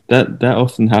 See that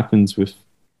often happens with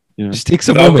Just takes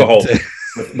a moment alcohol.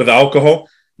 with alcohol.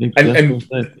 And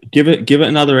give it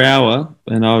another hour,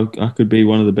 and I could be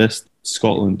one of the best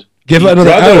Scotland. Give it another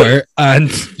hour,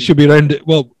 and she'll be around it.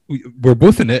 Well, we're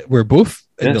both in it. We're both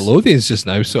in the Lothians just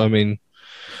now. So I mean,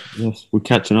 yes, we're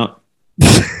catching up.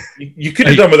 You could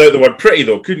have done without the word pretty,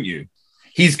 though, couldn't you?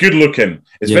 He's good looking.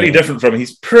 It's very different from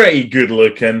he's pretty good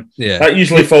looking. Yeah, that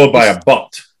usually followed by a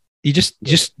butt. You just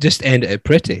end it at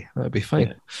pretty. That'd be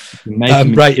fine. Yeah.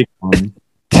 Right.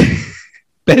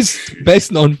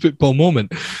 Best non-football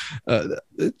moment.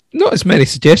 Not as many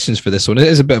suggestions for this one. It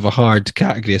is a bit of a hard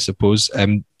category, I suppose.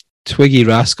 Twiggy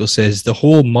Rascal says the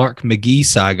whole Mark McGee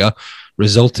saga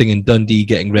resulting in Dundee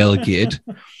getting relegated,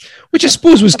 which I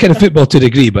suppose was kind of football to a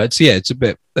degree, but it's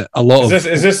a lot of.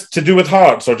 Is this to do with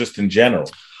Hearts or just in general?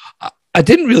 I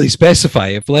didn't really specify.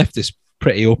 I've left this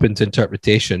pretty open to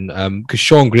interpretation because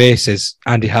Sean Gray says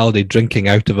Andy Halliday drinking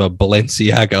out of a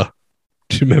Balenciaga.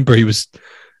 Do you remember he was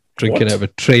drinking out of a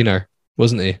trainer,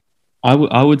 wasn't he?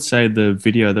 I would say the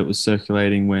video that was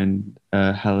circulating when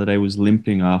Halliday was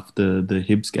limping after the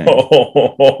Hibs game.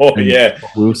 Oh, yeah.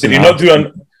 Did he not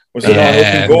do was it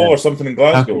an open goal or something in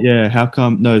Glasgow? How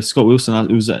come? No, Scott Wilson,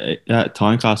 it was at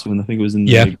Tynecastle, and I think it was in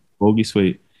the Borgie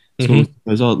suite. Scott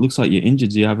goes, it looks like you're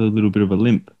injured. Do you have a little bit of a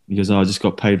limp? He goes, I just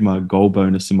got paid my goal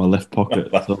bonus in my left pocket,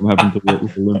 so I'm having to walk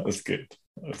with a limp. That's good.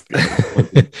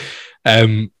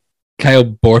 Kyle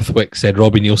Borthwick said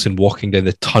Robbie Neilson walking down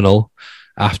the tunnel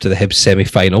after the Hibs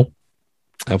semi-final.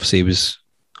 Obviously, he was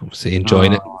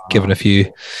enjoying it, giving a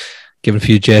few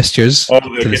gestures to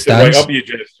the stands. Right up your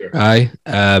gesture. Aye.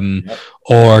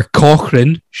 Or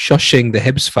Cochrane shushing the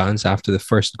Hibs fans after the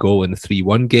first goal in the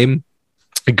 3-1 game.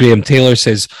 Graham Taylor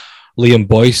says Liam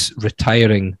Boyce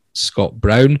retiring Scott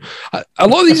Brown. A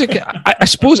lot of these, I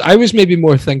suppose, I was maybe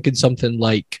more thinking something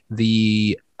like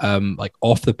the like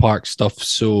off the park stuff.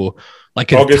 So,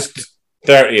 like August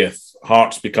 30th,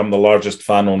 Hearts become the largest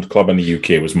fan-owned club in the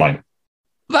UK. Was mine.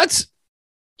 That's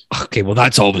okay. Well,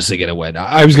 that's obviously going to win.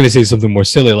 I was going to say something more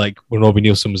silly, like when Robbie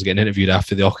Neilson was getting interviewed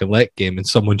after the Auchinleck game, and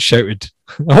someone shouted,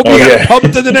 "I hope you get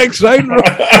pumped in the next round."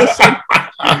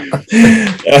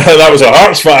 That was a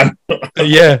Hearts fan.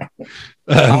 Yeah.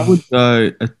 I would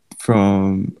go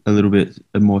from a little bit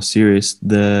more serious.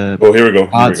 Here we go.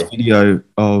 Hearts video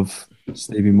of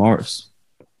Stevie Morris.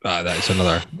 That's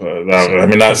another. I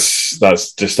mean,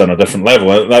 that's just on a different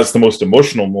level. That's the most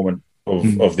emotional moment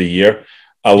of the year,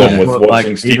 along with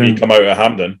watching Stevie come out of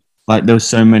Hampden. Like there was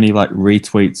so many like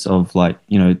retweets of like,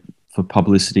 you know, for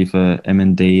publicity for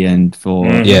M&D and for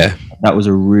that was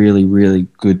a really, really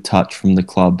good touch from the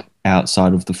club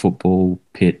outside of the football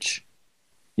pitch,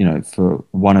 you know, for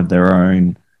one of their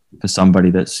own, for somebody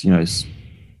that's, you know,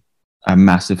 a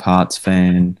massive Hearts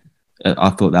fan. I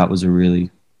thought that was a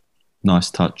really nice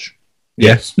touch.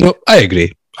 Yes. No, I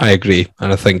agree.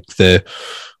 And I think the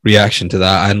reaction to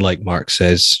that, and like Mark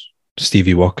says,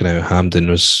 Stevie walking out of Hampden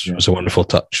was a wonderful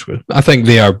touch. I think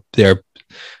they are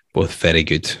both very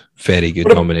good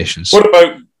nominations. What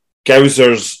about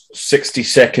Gowser's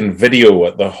 60-second video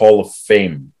at the Hall of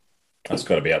Fame? That's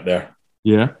got to be up there.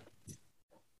 Yeah.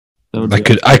 I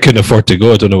couldn't afford to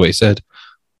go. I don't know what he said.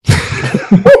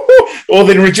 Well,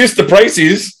 then reduce the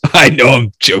prices. I know,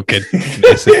 I'm joking.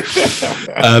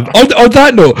 On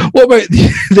that note, what about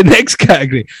the next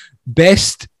category?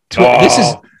 Best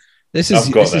This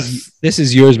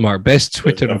is yours, Mark. Best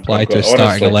Twitter reply to a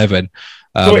starting 11.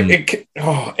 So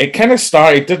it kind of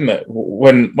started, didn't it?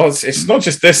 It's not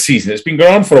just this season. It's been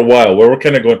going on for a while where we're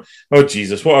kind of going, oh,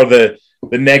 Jesus, what are the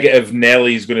negative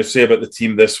Nellies going to say about the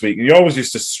team this week? And you always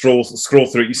used to scroll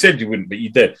through it. You said you wouldn't, but you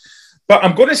did. But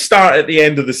I'm going to start at the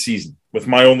end of the season with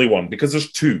my only one because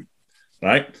there's two,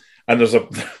 right? And there's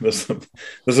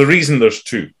a reason there's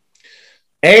two.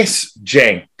 S.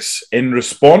 Jenks, in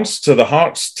response to the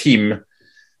Hearts team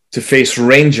to face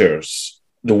Rangers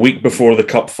the week before the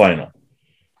Cup final,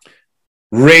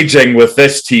 raging with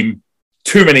this team,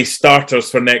 too many starters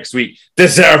for next week,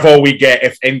 deserve all we get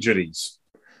if injuries.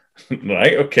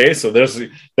 Right, okay, so there's the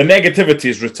negativity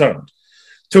is returned.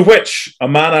 To which a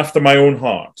man after my own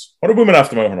heart, or a woman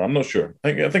after my own heart, I'm not sure.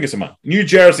 I think it's a man. New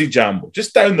Jersey Jambo,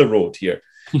 just down the road here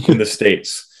in the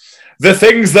States. The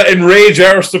things that enrage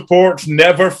our support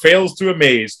never fails to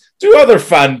amaze. Do other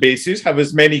fan bases have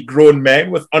as many grown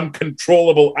men with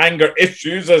uncontrollable anger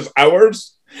issues as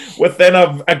ours? With then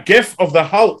a gif of the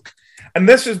Hulk. And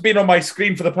this has been on my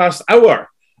screen for the past hour.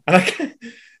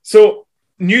 So,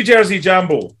 New Jersey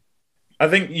Jambo, I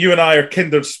think you and I are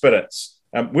kindred spirits.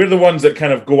 We're the ones that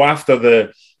kind of go after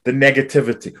the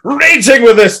negativity. Raging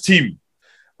with this team.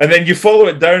 And then you follow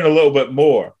it down a little bit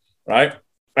more, right?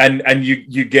 And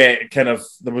you get kind of,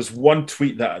 there was one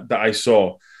tweet that I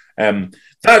saw.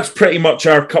 That's pretty much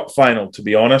our cup final, to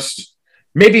be honest.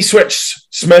 Maybe switch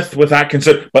Smith with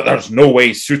Atkinson, but there's no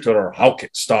way Suter or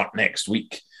Halkett start next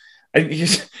week. And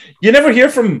you never hear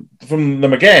from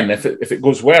them again if it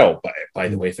goes well. But by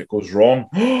the way, if it goes wrong,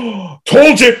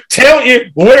 told you, tell you,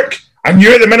 look, I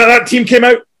knew at the minute that team came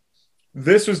out.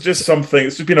 This was just something.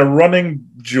 It's just been a running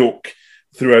joke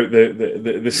throughout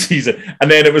the season. And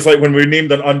then it was like when we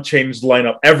named an unchanged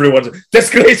lineup, everyone's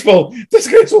disgraceful.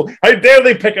 How dare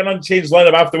they pick an unchanged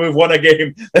lineup after we've won a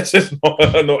game? That's just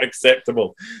not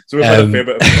acceptable. So we've had a fair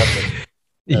bit of fun.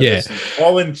 Yeah.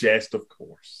 All in jest, of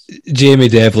course. Jamie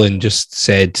Devlin just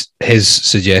said his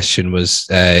suggestion was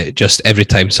just every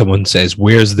time someone says,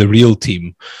 "Where's the real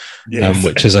team?" Yes.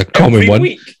 Which is a common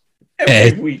one.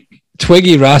 Every week.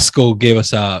 Twiggy Rascal gave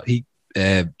us he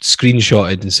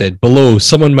screenshotted and said, below,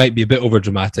 someone might be a bit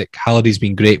overdramatic. Halliday's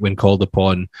been great when called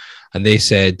upon. And they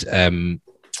said,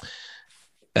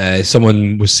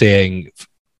 someone was saying,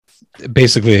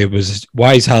 basically it was,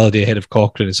 why is Halliday ahead of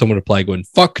Cochrane? And someone replied going,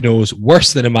 fuck knows,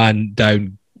 worse than a man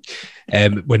down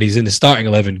when he's in the starting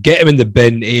 11. Get him in the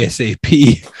bin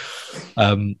ASAP.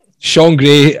 Sean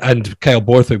Gray and Kyle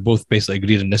Borthwick both basically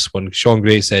agreed on this one. Sean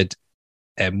Gray said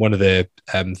one of the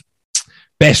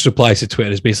best replies to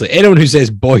Twitter is basically, anyone who says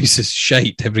Boyce is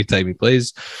shite every time he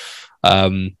plays.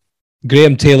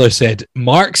 Graham Taylor said,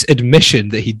 Mark's admission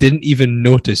that he didn't even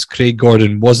notice Craig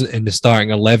Gordon wasn't in the starting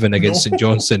 11 against St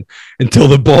Johnstone until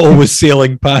the ball was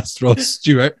sailing past Ross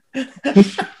Stewart.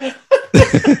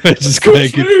 It's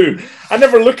quite true. I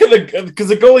never look at because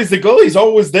the goalie's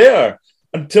always there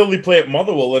until they play at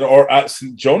Motherwell or at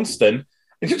St Johnstone.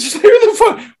 And you're just like, who the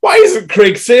fuck? Why isn't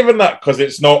Craig saving that? Because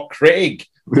it's not Craig.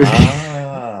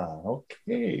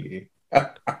 Okay.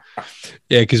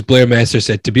 Yeah, because Blair Messer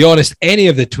said, to be honest, any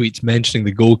of the tweets mentioning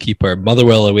the goalkeeper,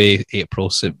 Motherwell away April,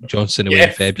 St Johnstone away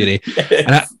in February. Yes.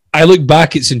 And I look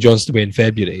back at St Johnstone away in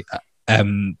February,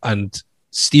 and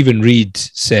Stephen Reed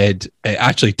said,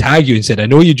 actually tagged you and said, I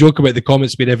know you joke about the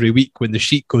comments made every week when the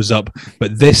sheet goes up,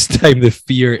 but this time the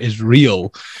fear is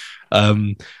real.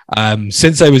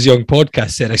 Since I Was Young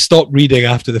podcast said, I stopped reading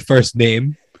after the first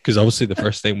name, because obviously the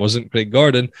first name wasn't Craig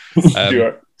Gordon.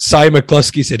 Cy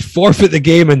McCluskey said, forfeit the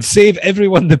game and save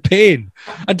everyone the pain.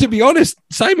 And to be honest,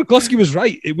 Cy McCluskey was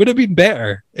right. It would have been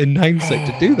better in hindsight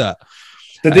to do that.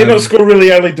 Did they not score really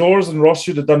early doors and Ross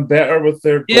should have done better with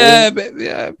their goal?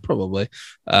 Yeah, probably.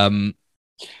 And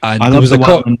I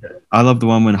love the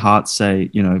one when Hearts say,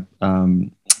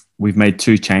 we've made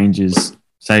 2 changes.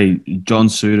 Say John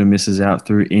Suter misses out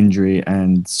through injury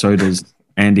and so does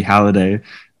Andy Halliday.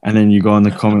 And then you go in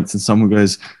the comments and someone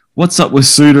goes, what's up with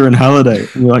Suter and Halliday?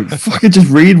 And you're like, fucking just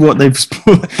read what they've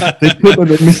put. They put that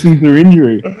they're missing through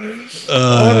injury.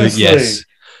 Yes.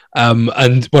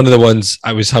 And one of the ones,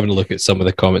 I was having a look at some of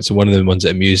the comments, and one of the ones that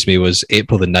amused me was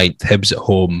April the 9th, Hibs at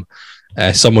home.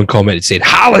 Someone commented saying,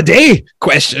 Halliday? ?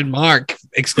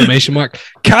 Exclamation mark.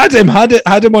 Cadham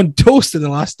had him on toast in the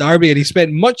last derby, and he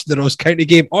spent much of the Ross County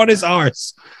game on his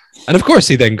arse. And of course,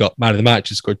 he then got man of the match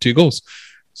and scored 2 goals.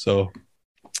 So,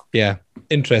 yeah,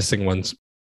 interesting ones.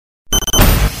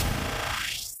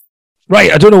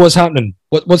 Right, I don't know what's happening.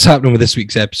 What's happening with this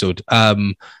week's episode?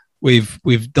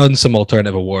 We've done some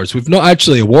alternative awards. We've not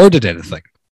actually awarded anything,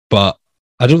 but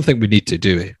I don't think we need to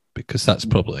do it because that's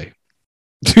probably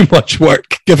too much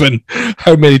work given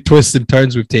how many twists and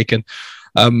turns we've taken.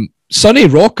 Sonny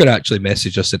Rocker actually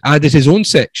messaged us and added his own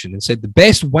section and said the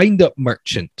best wind-up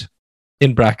merchant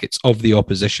in brackets of the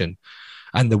opposition,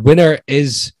 and the winner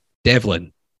is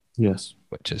Devlin. Yes,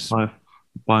 which is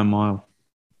by a mile.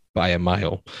 By a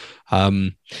mile.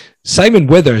 Simon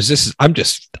Withers, I'm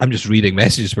just reading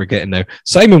messages we're getting now.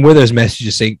 Simon Withers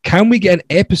messages saying, can we get an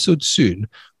episode soon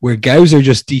where Gowser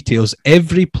just details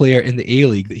every player in the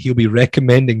A-League that he'll be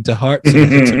recommending to Hearts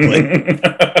inevitably?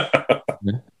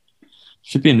 Yeah.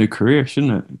 Should be a new career,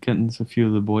 shouldn't it? Getting a few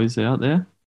of the boys out there.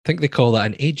 I think they call that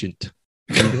an agent.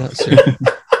 Maybe that's it.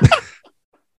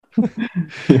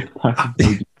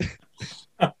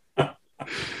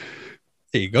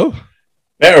 There you go.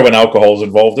 Better when alcohol's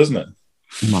involved, isn't it?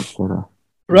 Much better.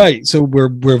 Right. So we're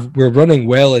running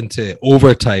well into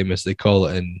overtime, as they call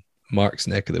it in Mark's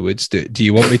neck of the woods. Do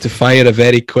you want me to fire a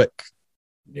very quick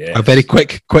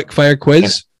fire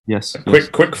quiz? Yes.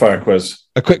 Quick fire quiz.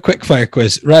 A quick fire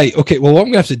quiz. Right. Okay. Well, what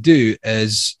I'm going to have to do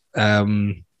is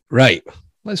right.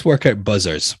 Let's work out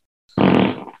buzzers.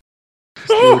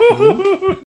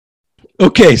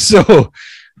 Okay. So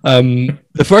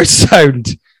the first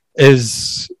sound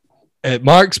is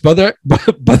Mark's buzzer.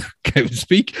 Can't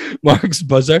speak. Mark's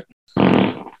buzzer.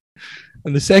 And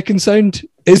the second sound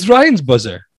is Ryan's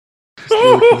buzzer.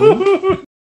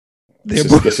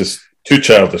 This is too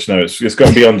childish now. It's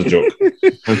gone beyond the joke.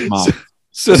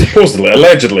 So supposedly,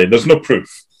 allegedly, there's no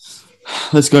proof.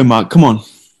 Let's go, Mark. Come on.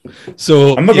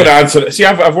 So I'm not going to answer. See,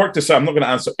 I've worked this out. I'm not going to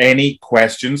answer any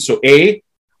questions. So A,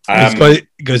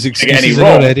 because any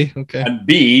wrong already. Okay. And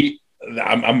B,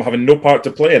 I'm having no part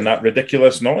to play in that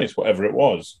ridiculous noise, whatever it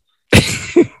was.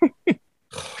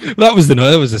 That was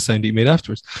the sound he made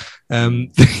afterwards.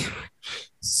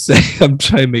 So I'm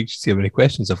trying to see how many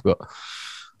questions I've got.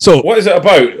 So, what is it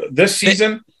about this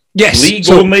season? Yes, league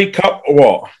only, cup, or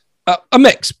what? A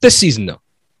mix this season, though.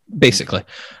 Basically,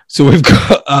 so we've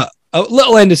got a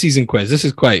little end of season quiz. This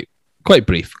is quite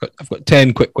brief. I've got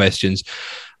 10 quick questions,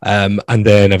 and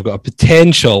then I've got a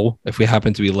potential, if we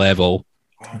happen to be level,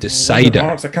 decider.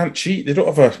 Marks, I can't cheat. They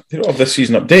don't have this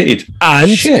season updated.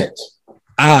 And shit.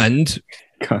 And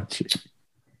can't cheat.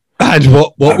 And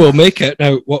what we'll make it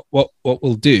now? What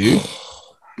we'll do?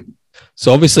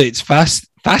 So obviously it's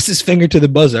fastest finger to the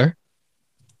buzzer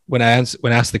when I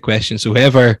ask the question. So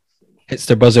whoever hits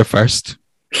their buzzer first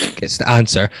gets the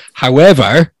answer.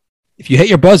 However, if you hit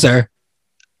your buzzer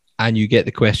and you get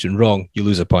the question wrong, you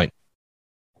lose a point.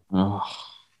 Oh.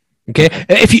 Okay,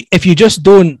 if you just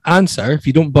don't answer, if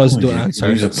you don't buzz, don't answer.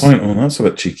 Lose a point. Oh, that's a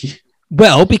bit cheeky.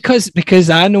 Well, because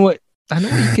I know what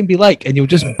you can be like, and you'll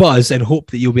just buzz and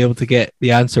hope that you'll be able to get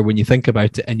the answer when you think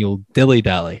about it, and you'll dilly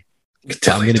dally.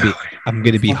 I'm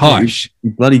gonna be harsh. He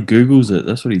bloody Googles it.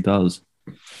 That's what he does.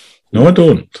 No, I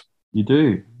don't. You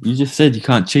do. You just said you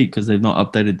can't cheat because they've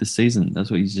not updated the season. That's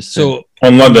what you just said. So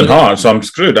on London Hearts, so I'm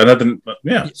screwed. And I didn't.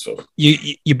 Yeah. So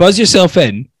you buzz yourself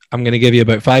in. I'm going to give you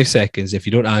about 5 seconds. If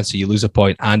you don't answer, you lose a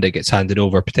point, and it gets handed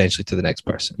over potentially to the next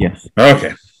person. Yes.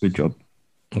 Okay. Good job.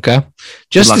 Okay.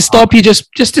 Just to stop you,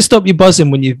 just to stop you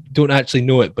buzzing when you don't actually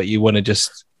know it, but you want to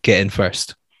just get in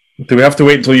first. Do we have to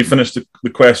wait until you finish the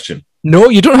question? No,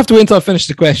 you don't have to wait until I finish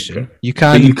the question. You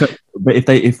can. But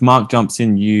if Mark jumps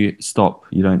in, you stop.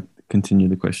 You don't continue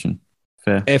the question.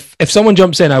 Fair. If someone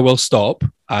jumps in, I will stop,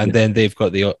 and then they've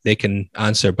got they can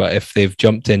answer. But if they've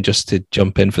jumped in just to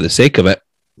jump in for the sake of it,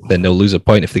 then they'll lose a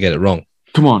point if they get it wrong.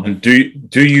 Come on. And do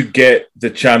you get the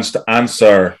chance to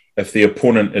answer if the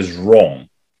opponent is wrong?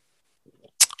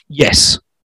 Yes.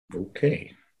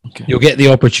 Okay. You'll get the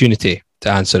opportunity to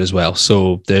answer as well.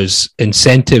 So there's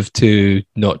incentive to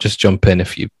not just jump in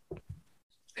if you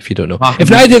don't know. Mark,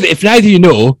 if neither you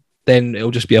know, then it'll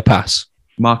just be a pass.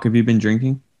 Mark, have you been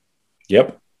drinking?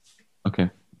 Yep. Okay.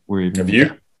 We're even. Have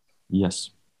you? Yes.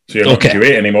 So you're not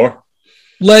Q8 anymore?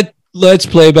 Let's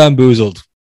play Bamboozled.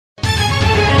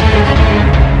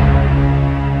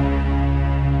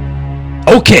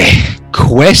 Okay,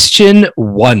 question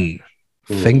 1.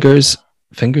 Fingers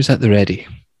at the ready.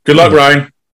 Good luck,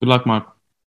 Ryan. Good luck, Mark.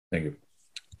 Thank you.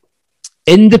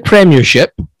 In the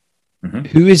Premiership,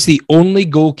 who is the only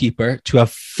goalkeeper to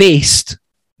have faced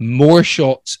more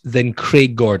shots than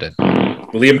Craig Gordon?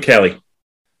 Liam Kelly.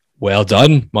 Well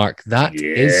done, Mark. That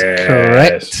is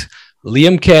correct.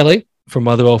 Liam Kelly from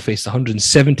Motherwell faced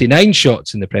 179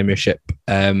 shots in the Premiership.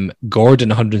 Gordon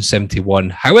 171.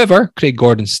 However, Craig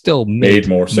Gordon still made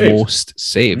most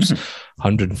saves,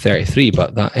 133.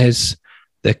 But that is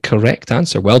the correct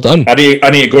answer. Well done. I need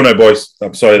to go now, boys.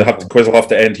 I'm sorry. The quiz will have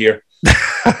to end here.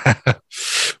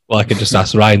 Well, I can just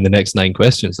ask Ryan the next 9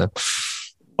 questions then.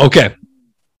 Okay.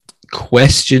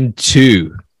 Question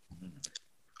 2.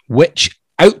 Which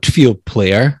outfield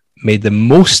player made the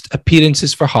most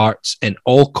appearances for Hearts in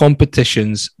all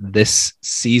competitions this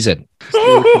season?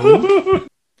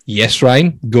 Yes,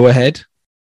 Ryan, go ahead.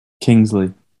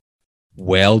 Kingsley.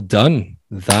 Well done.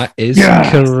 That is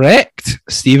correct.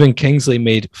 Stephen Kingsley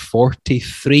made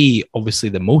 43. Obviously,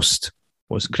 the most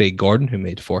was Craig Gordon, who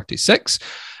made 46.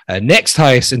 Next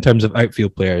highest in terms of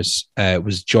outfield players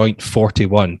was joint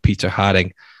 41, Peter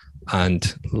Haring and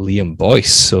Liam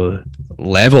Boyce. So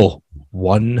level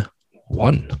 1-1.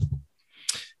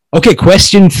 Okay,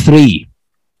 question 3.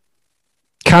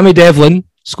 Cammy Devlin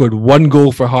scored 1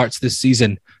 goal for Hearts this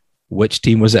season. Which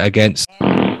team was it against?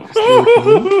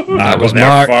 That was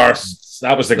Mark.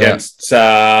 That was against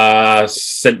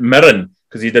St Mirren,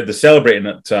 because he did the celebrating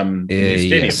at the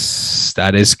stadium. Yes,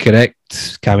 that is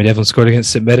correct. Cammy Devlin scored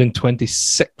against St Mirren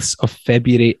 26th of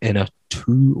February in a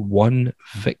 2-1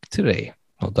 victory.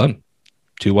 Well done.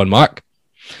 2-1, Mark.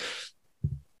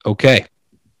 Okay.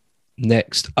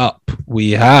 Next up,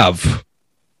 we have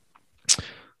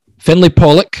Finlay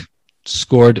Pollock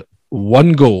scored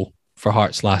 1 goal for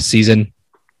Hearts last season.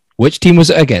 Which team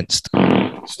was it against?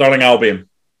 Stirling Albion.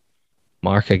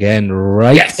 Mark again,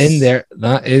 in there.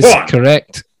 That is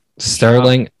correct.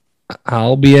 Stirling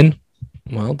Albion.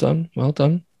 Well done.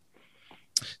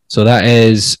 So that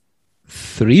is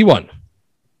 3-1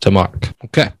 to Mark.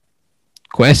 Okay.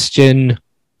 Question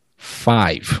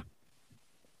 5.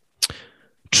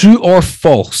 True or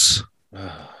false?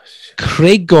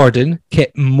 Craig Gordon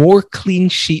kept more clean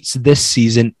sheets this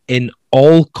season in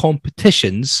all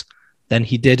competitions than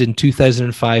he did in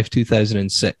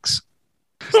 2005-2006.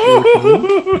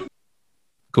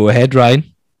 Go ahead, Ryan.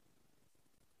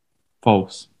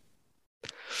 False.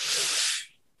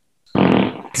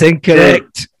 It's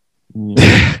incorrect.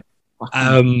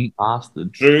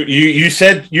 Bastard. Drew,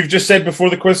 you've just said before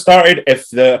the quiz started, if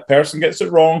the person gets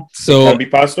it wrong, it can be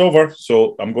passed over.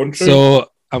 So I'm going true.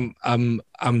 So I'm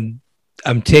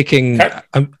taking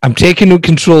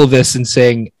control of this and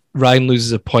saying Ryan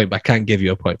loses a point, but I can't give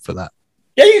you a point for that.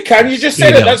 Yeah, you can. You just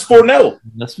said it. That's 4-0.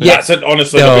 That's fair. Yeah. That's it.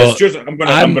 Honestly, I'm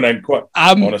gonna quit.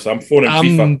 Honestly, I'm phoning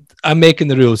FIFA. I'm making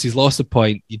the rules. He's lost a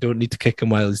point. You don't need to kick him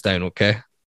while he's down, okay?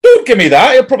 Don't give me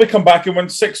that. He'll probably come back and win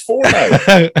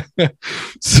 6-4 now.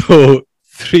 So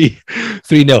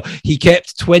 3-0. He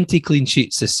kept 20 clean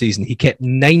sheets this season. He kept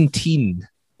 19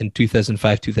 in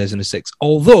 2005-2006,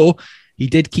 although he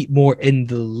did keep more in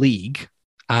the league,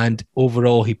 and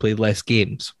overall he played less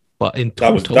games. But in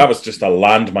total, that was just a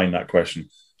landmine, that question.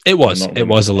 It was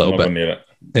a little bit.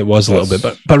 It was a little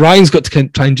bit, but Ryan's got to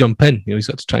try and jump in. He's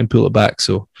got to try and pull it back.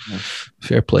 So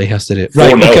fair play, has to do it.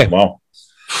 Right, okay. Wow.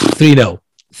 3-0.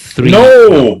 3-0.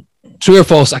 No. True or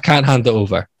false? I can't hand it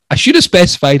over. I should have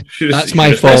specified. That's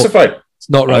my fault. It's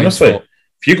not right. Honestly,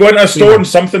 if you go into a store and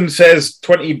something says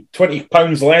 20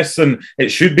 pounds less than it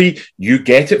should be, you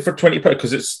get it for £20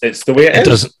 because it's the way it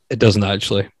is. It doesn't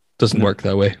actually. It doesn't work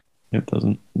that way. It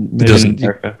doesn't. It doesn't. In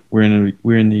America.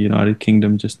 We're in the United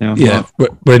Kingdom just now. Yeah,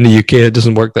 we're in the UK. It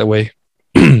doesn't work that way.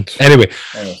 Anyway,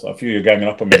 I feel you're ganging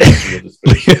up on me.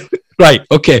 Right.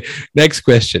 Okay. Next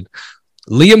question.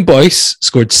 Liam Boyce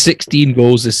scored 16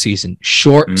 goals this season,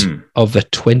 short of the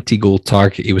 20-goal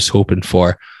target he was hoping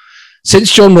for.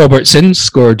 Since John Robertson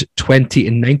scored 20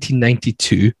 in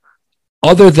 1992,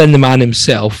 other than the man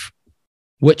himself,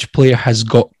 which player has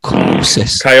got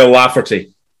closest? Kyle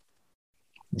Lafferty.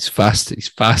 He's fast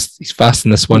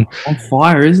in this one. On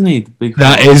fire, isn't he?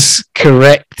 That is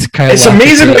correct, Kyle It's Lafferty.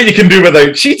 amazing what you can do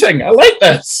without cheating. I like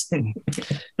this.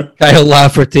 Kyle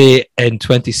Lafferty in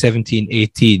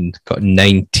 2017-18 got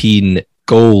 19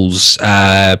 goals.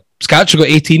 Scatchell got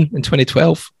 18 in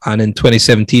 2012, and in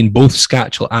 2017, both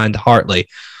Scatchell and Hartley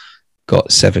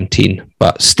got 17.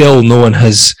 But still, no one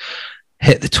has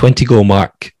hit the 20-goal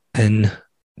mark in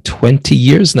 20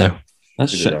 years now.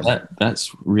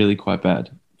 That's really quite bad.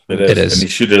 It is. And he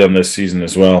should have done this season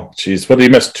as well. Jeez, what did he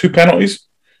miss? 2 penalties?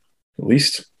 At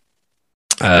least?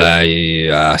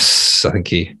 Yes, I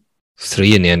think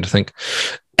 3 in the end, I think.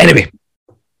 Anyway,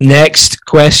 next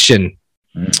question.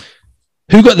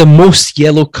 Who got the most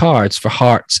yellow cards for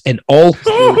Hearts in all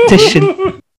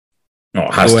competition? No,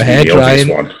 it has to be the obvious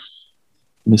one.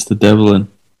 Mr. Devlin.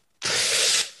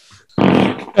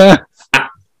 I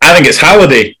think it's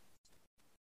Halliday.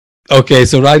 Okay,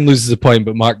 so Ryan loses a point,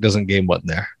 but Mark doesn't gain one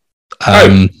there.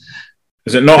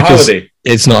 Is it not Halliday?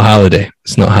 It's not Halliday.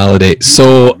 It's not Halliday.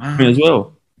 So as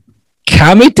well.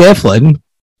 Cammy Devlin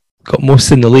got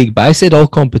most in the league, but I said all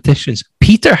competitions.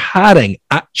 Peter Haring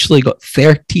actually got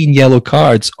 13 yellow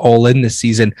cards all in this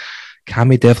season.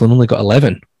 Cammy Devlin only got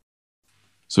 11.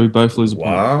 So we both lose a point.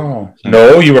 Wow.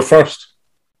 No, you were first.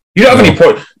 You don't have any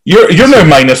points. You're now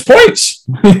minus points.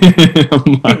 Wow.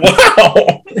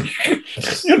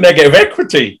 You're negative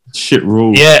equity. Shit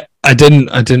rule. Yeah, I didn't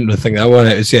think that one.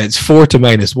 It's 4 to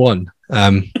 -1.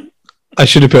 I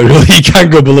should have put really you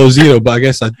can't go below 0, but I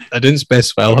guess I didn't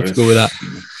specify. I'll have to go with that.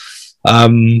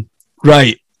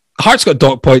 Right. Hearts got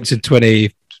dock points in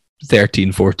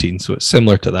 2013-14, so it's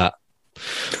similar to that.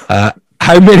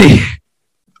 How many?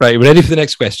 Right, we're ready for the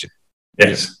next question.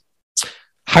 Yes.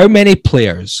 How many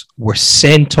players were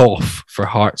sent off for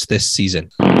Hearts this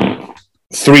season?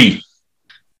 3.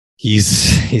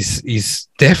 He's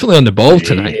definitely on the ball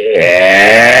tonight.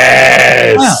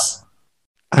 Yes. Wow.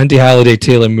 Andy Halliday,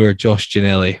 Taylor Moore, Josh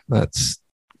Ginnelly. That's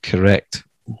correct.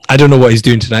 I don't know what he's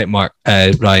doing tonight,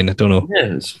 Ryan. I don't know.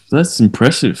 Yes, that's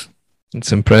impressive.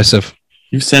 It's impressive.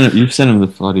 You've sent him the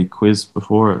bloody quiz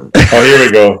before. Oh, here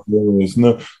we go. It's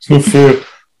no fair.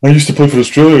 I used to play for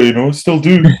Australia, still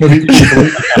do.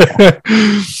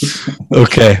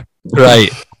 Okay,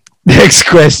 right. Next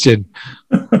question.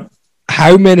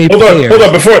 How many players... Hold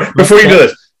on, before you do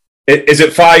this. Is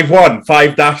it 5-1?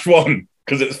 5-1?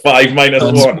 Because it's 5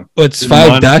 -1. It's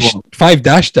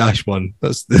 5-1.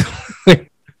 That's the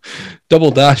double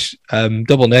dash,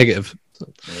 double negative.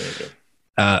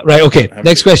 Right, okay.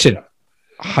 Next question.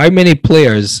 How many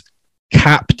players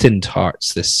captained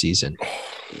Hearts this season?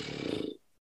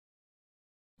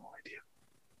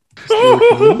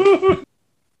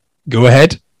 Go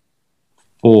ahead.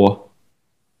 4.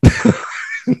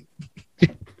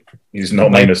 He's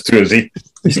not -2, is he?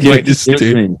 Just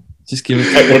give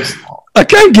it. I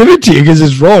can't give it to you because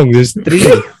it's wrong. There's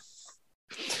 3.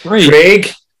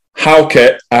 Craig,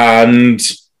 Halkett, and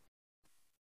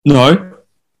no.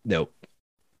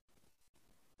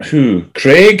 Who?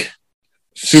 Craig,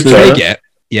 Suter,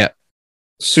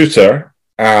 Suter,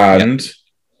 and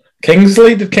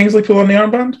Kingsley. Did Kingsley pull on the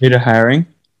armband? Peter Haring.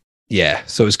 Yeah,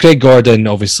 so it was Craig Gordon,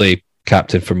 obviously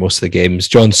captain for most of the games.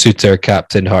 John Suter,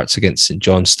 captain Hearts against St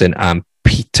Johnstone, and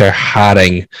Peter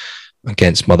Haring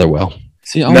against Motherwell.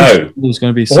 See, there's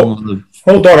going to be some of the...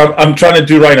 Hold on, I'm trying to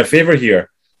do Ryan a favour here.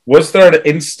 Was there an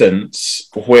instance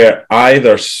where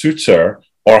either Suter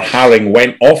or Haring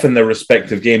went off in their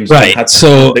respective games and had to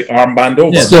pull the armband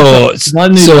over? Yeah,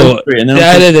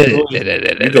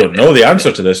 you don't know the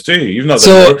answer to this, do you? You've not.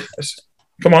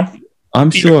 Come on.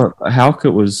 I'm sure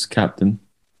Halkett was captain.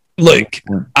 Look,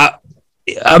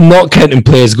 I'm not counting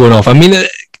players going off. I mean,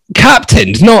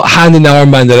 captained, not handing the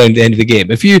armband around the end of the game.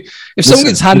 If someone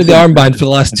gets handed the armband for the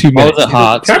last 2 minutes,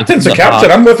 captain's a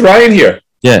captain. I'm with Ryan here.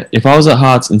 Yeah, if I was at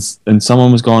Hearts and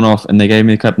someone was going off and they gave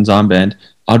me the captain's armband,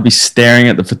 I'd be staring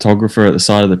at the photographer at the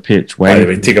side of the pitch waiting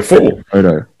to take a photo.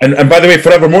 And by the way,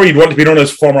 forevermore, you'd want to be known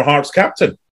as former Hearts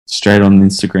captain. Straight on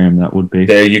Instagram, that would be.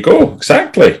 There you go.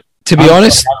 Exactly. To be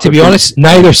honest,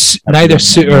 neither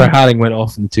Suter or Haring went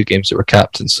off in the 2 games that were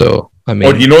captain. So I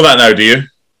mean, do you know that now? Do you?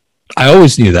 I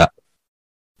always knew that.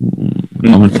 I'm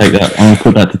gonna take that. I'm gonna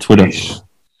put that to Twitter.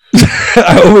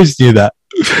 I always knew that.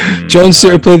 John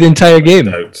Suter played the entire game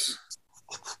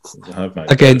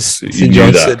against St.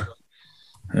 Johnstone.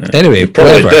 Anyway,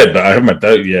 probably did, but I have my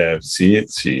doubt. Yeah, see.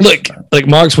 Look, like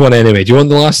Mark's one anyway. Do you want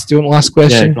the last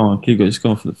question? Yeah, go on. Keep going. Just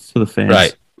going for the fans.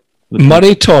 Right.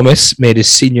 Murray Thomas made his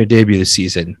senior debut this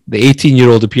season. The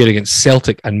 18-year-old appeared against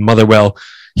Celtic and Motherwell.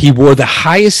 He wore the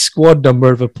highest squad number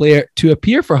of a player to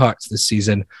appear for Hearts this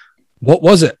season. What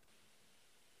was it?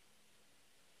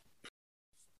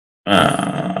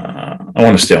 I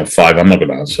want to stay on 5. I'm not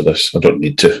going to answer this. I don't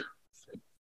need to.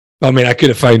 I mean, I could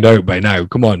have found out by now.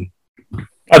 Come on.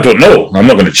 I don't know. I'm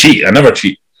not going to cheat. I never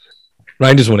cheat.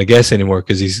 Ryan doesn't want to guess anymore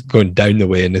because he's going down the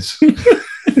way in this.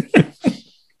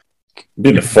 Be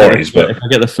in the 40s, but if I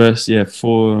get the first,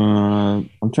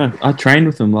 I trained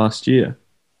with him last year.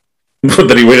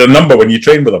 Did he weigh a number when you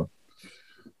trained with him?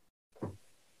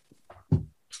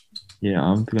 Yeah,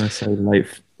 I'm going to say late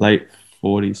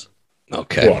 40s.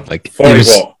 Okay, like 40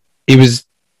 what? He was.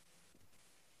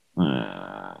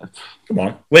 Come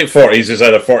on, late 40s is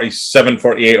either 47,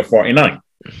 48, or 49.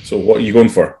 So what are you going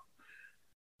for?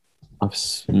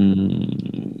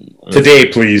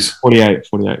 Today, please. 48.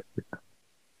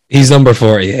 He's number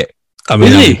 48. I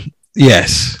mean, really?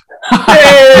 Yes.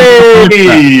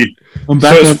 Hey! I'm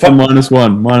back up to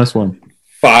 -1.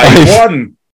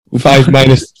 5-1. 5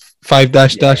 minus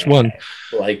 5-1.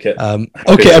 Like it.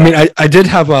 Okay, I mean, I did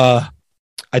have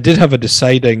a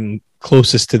deciding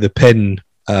closest to the pin.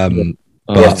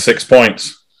 Worth 6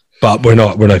 points. But we're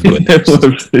not going there.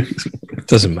 It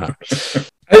doesn't matter.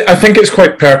 I think it's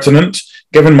quite pertinent,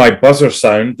 given my buzzer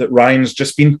sound, that Ryan's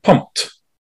just been pumped.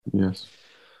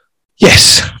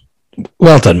 Yes.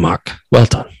 Well done, Mark. Well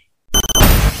done.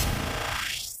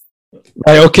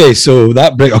 Right, okay, so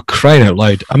that break, crying out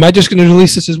loud. Am I just going to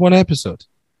release this as one episode?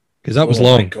 Because that was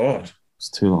long. Oh, my God. It's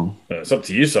too long. It's up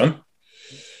to you, son.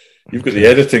 You've got the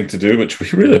editing to do, which we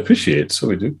really appreciate, so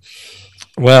we do.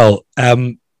 Well,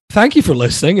 thank you for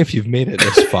listening if you've made it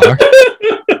this far.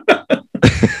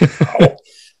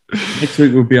 Next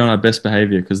week we'll be on our best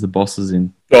behaviour because the boss is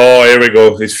in. Oh, here we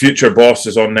go. His future boss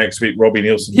is on next week, Robbie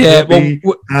Nielsen. Yeah,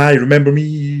 remember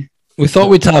me. We thought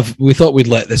we'd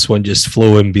let this one just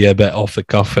flow and be a bit off the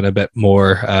cuff and a bit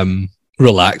more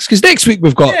relaxed. Because next week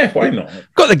we've got why not?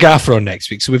 Got the gaffer on next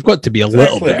week, so we've got to be a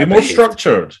little bit more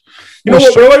structured. You know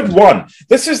what? We're allowed one.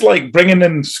 This is like bringing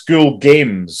in school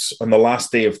games on the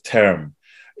last day of term.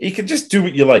 You can just do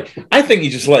what you like. I think you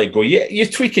just let it go. You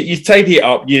tweak it, you tidy it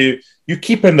up, you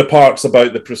keep in the parts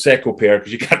about the Prosecco pair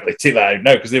because you can't really take that out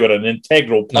now because they were an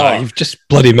integral part. No, you've just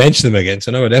bloody mentioned them again,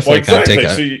 so no, I definitely can't take it.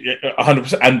 So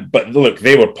 100%. But look,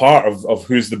 they were part of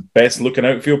who's the best looking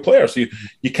outfield player, so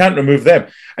you can't remove them.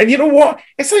 And you know what?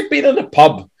 It's like being in a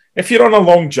pub. If you're on a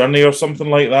long journey or something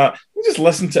like that, you just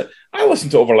listen to. I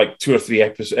listened to over like 2 or 3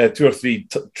 episodes, 2 or 3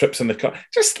 trips in the car.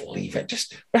 Just leave it.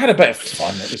 We had a bit of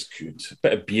fun. It was good. A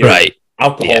bit of beer, right?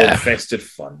 Alcohol infested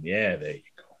fun. Yeah, there you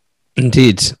go.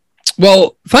 Indeed.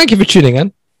 Well, thank you for tuning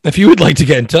in. If you would like to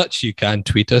get in touch, you can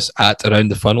tweet us at Around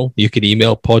the Funnel. You can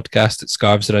email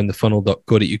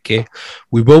podcast@scarvesaroundthefunnel.co.uk.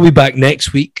 We will be back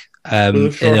next week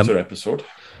with a shorter episode.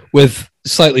 With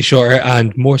slightly shorter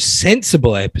and more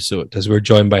sensible episode as we're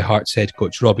joined by Hearts head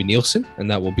coach Robbie Nielsen,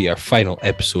 and that will be our final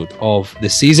episode of the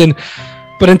season.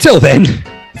 But until then,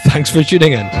 thanks for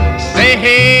tuning in. Say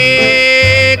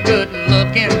hey, good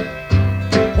looking,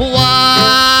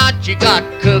 what you got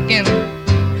cooking?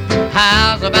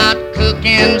 How's about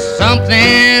cooking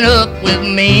something up with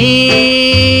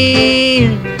me?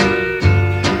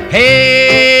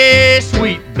 Hey,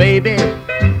 sweet baby,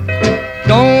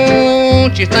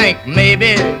 don't you think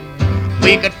maybe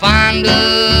we could find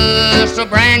us a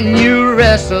brand new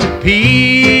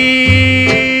recipe?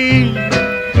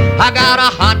 I got a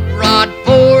hot rod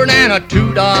Ford and a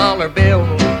 $2 bill,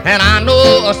 and I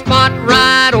know a spot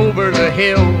right over the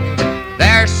hill.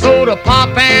 There's soda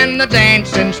pop and the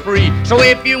dancing's free. So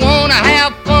if you wanna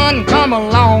have fun, come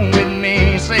along with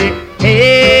me. Say,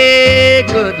 hey,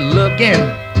 good looking,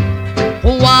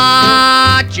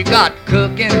 what you got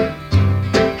cooking?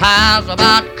 How's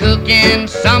about cooking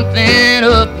something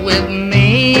up with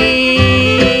me?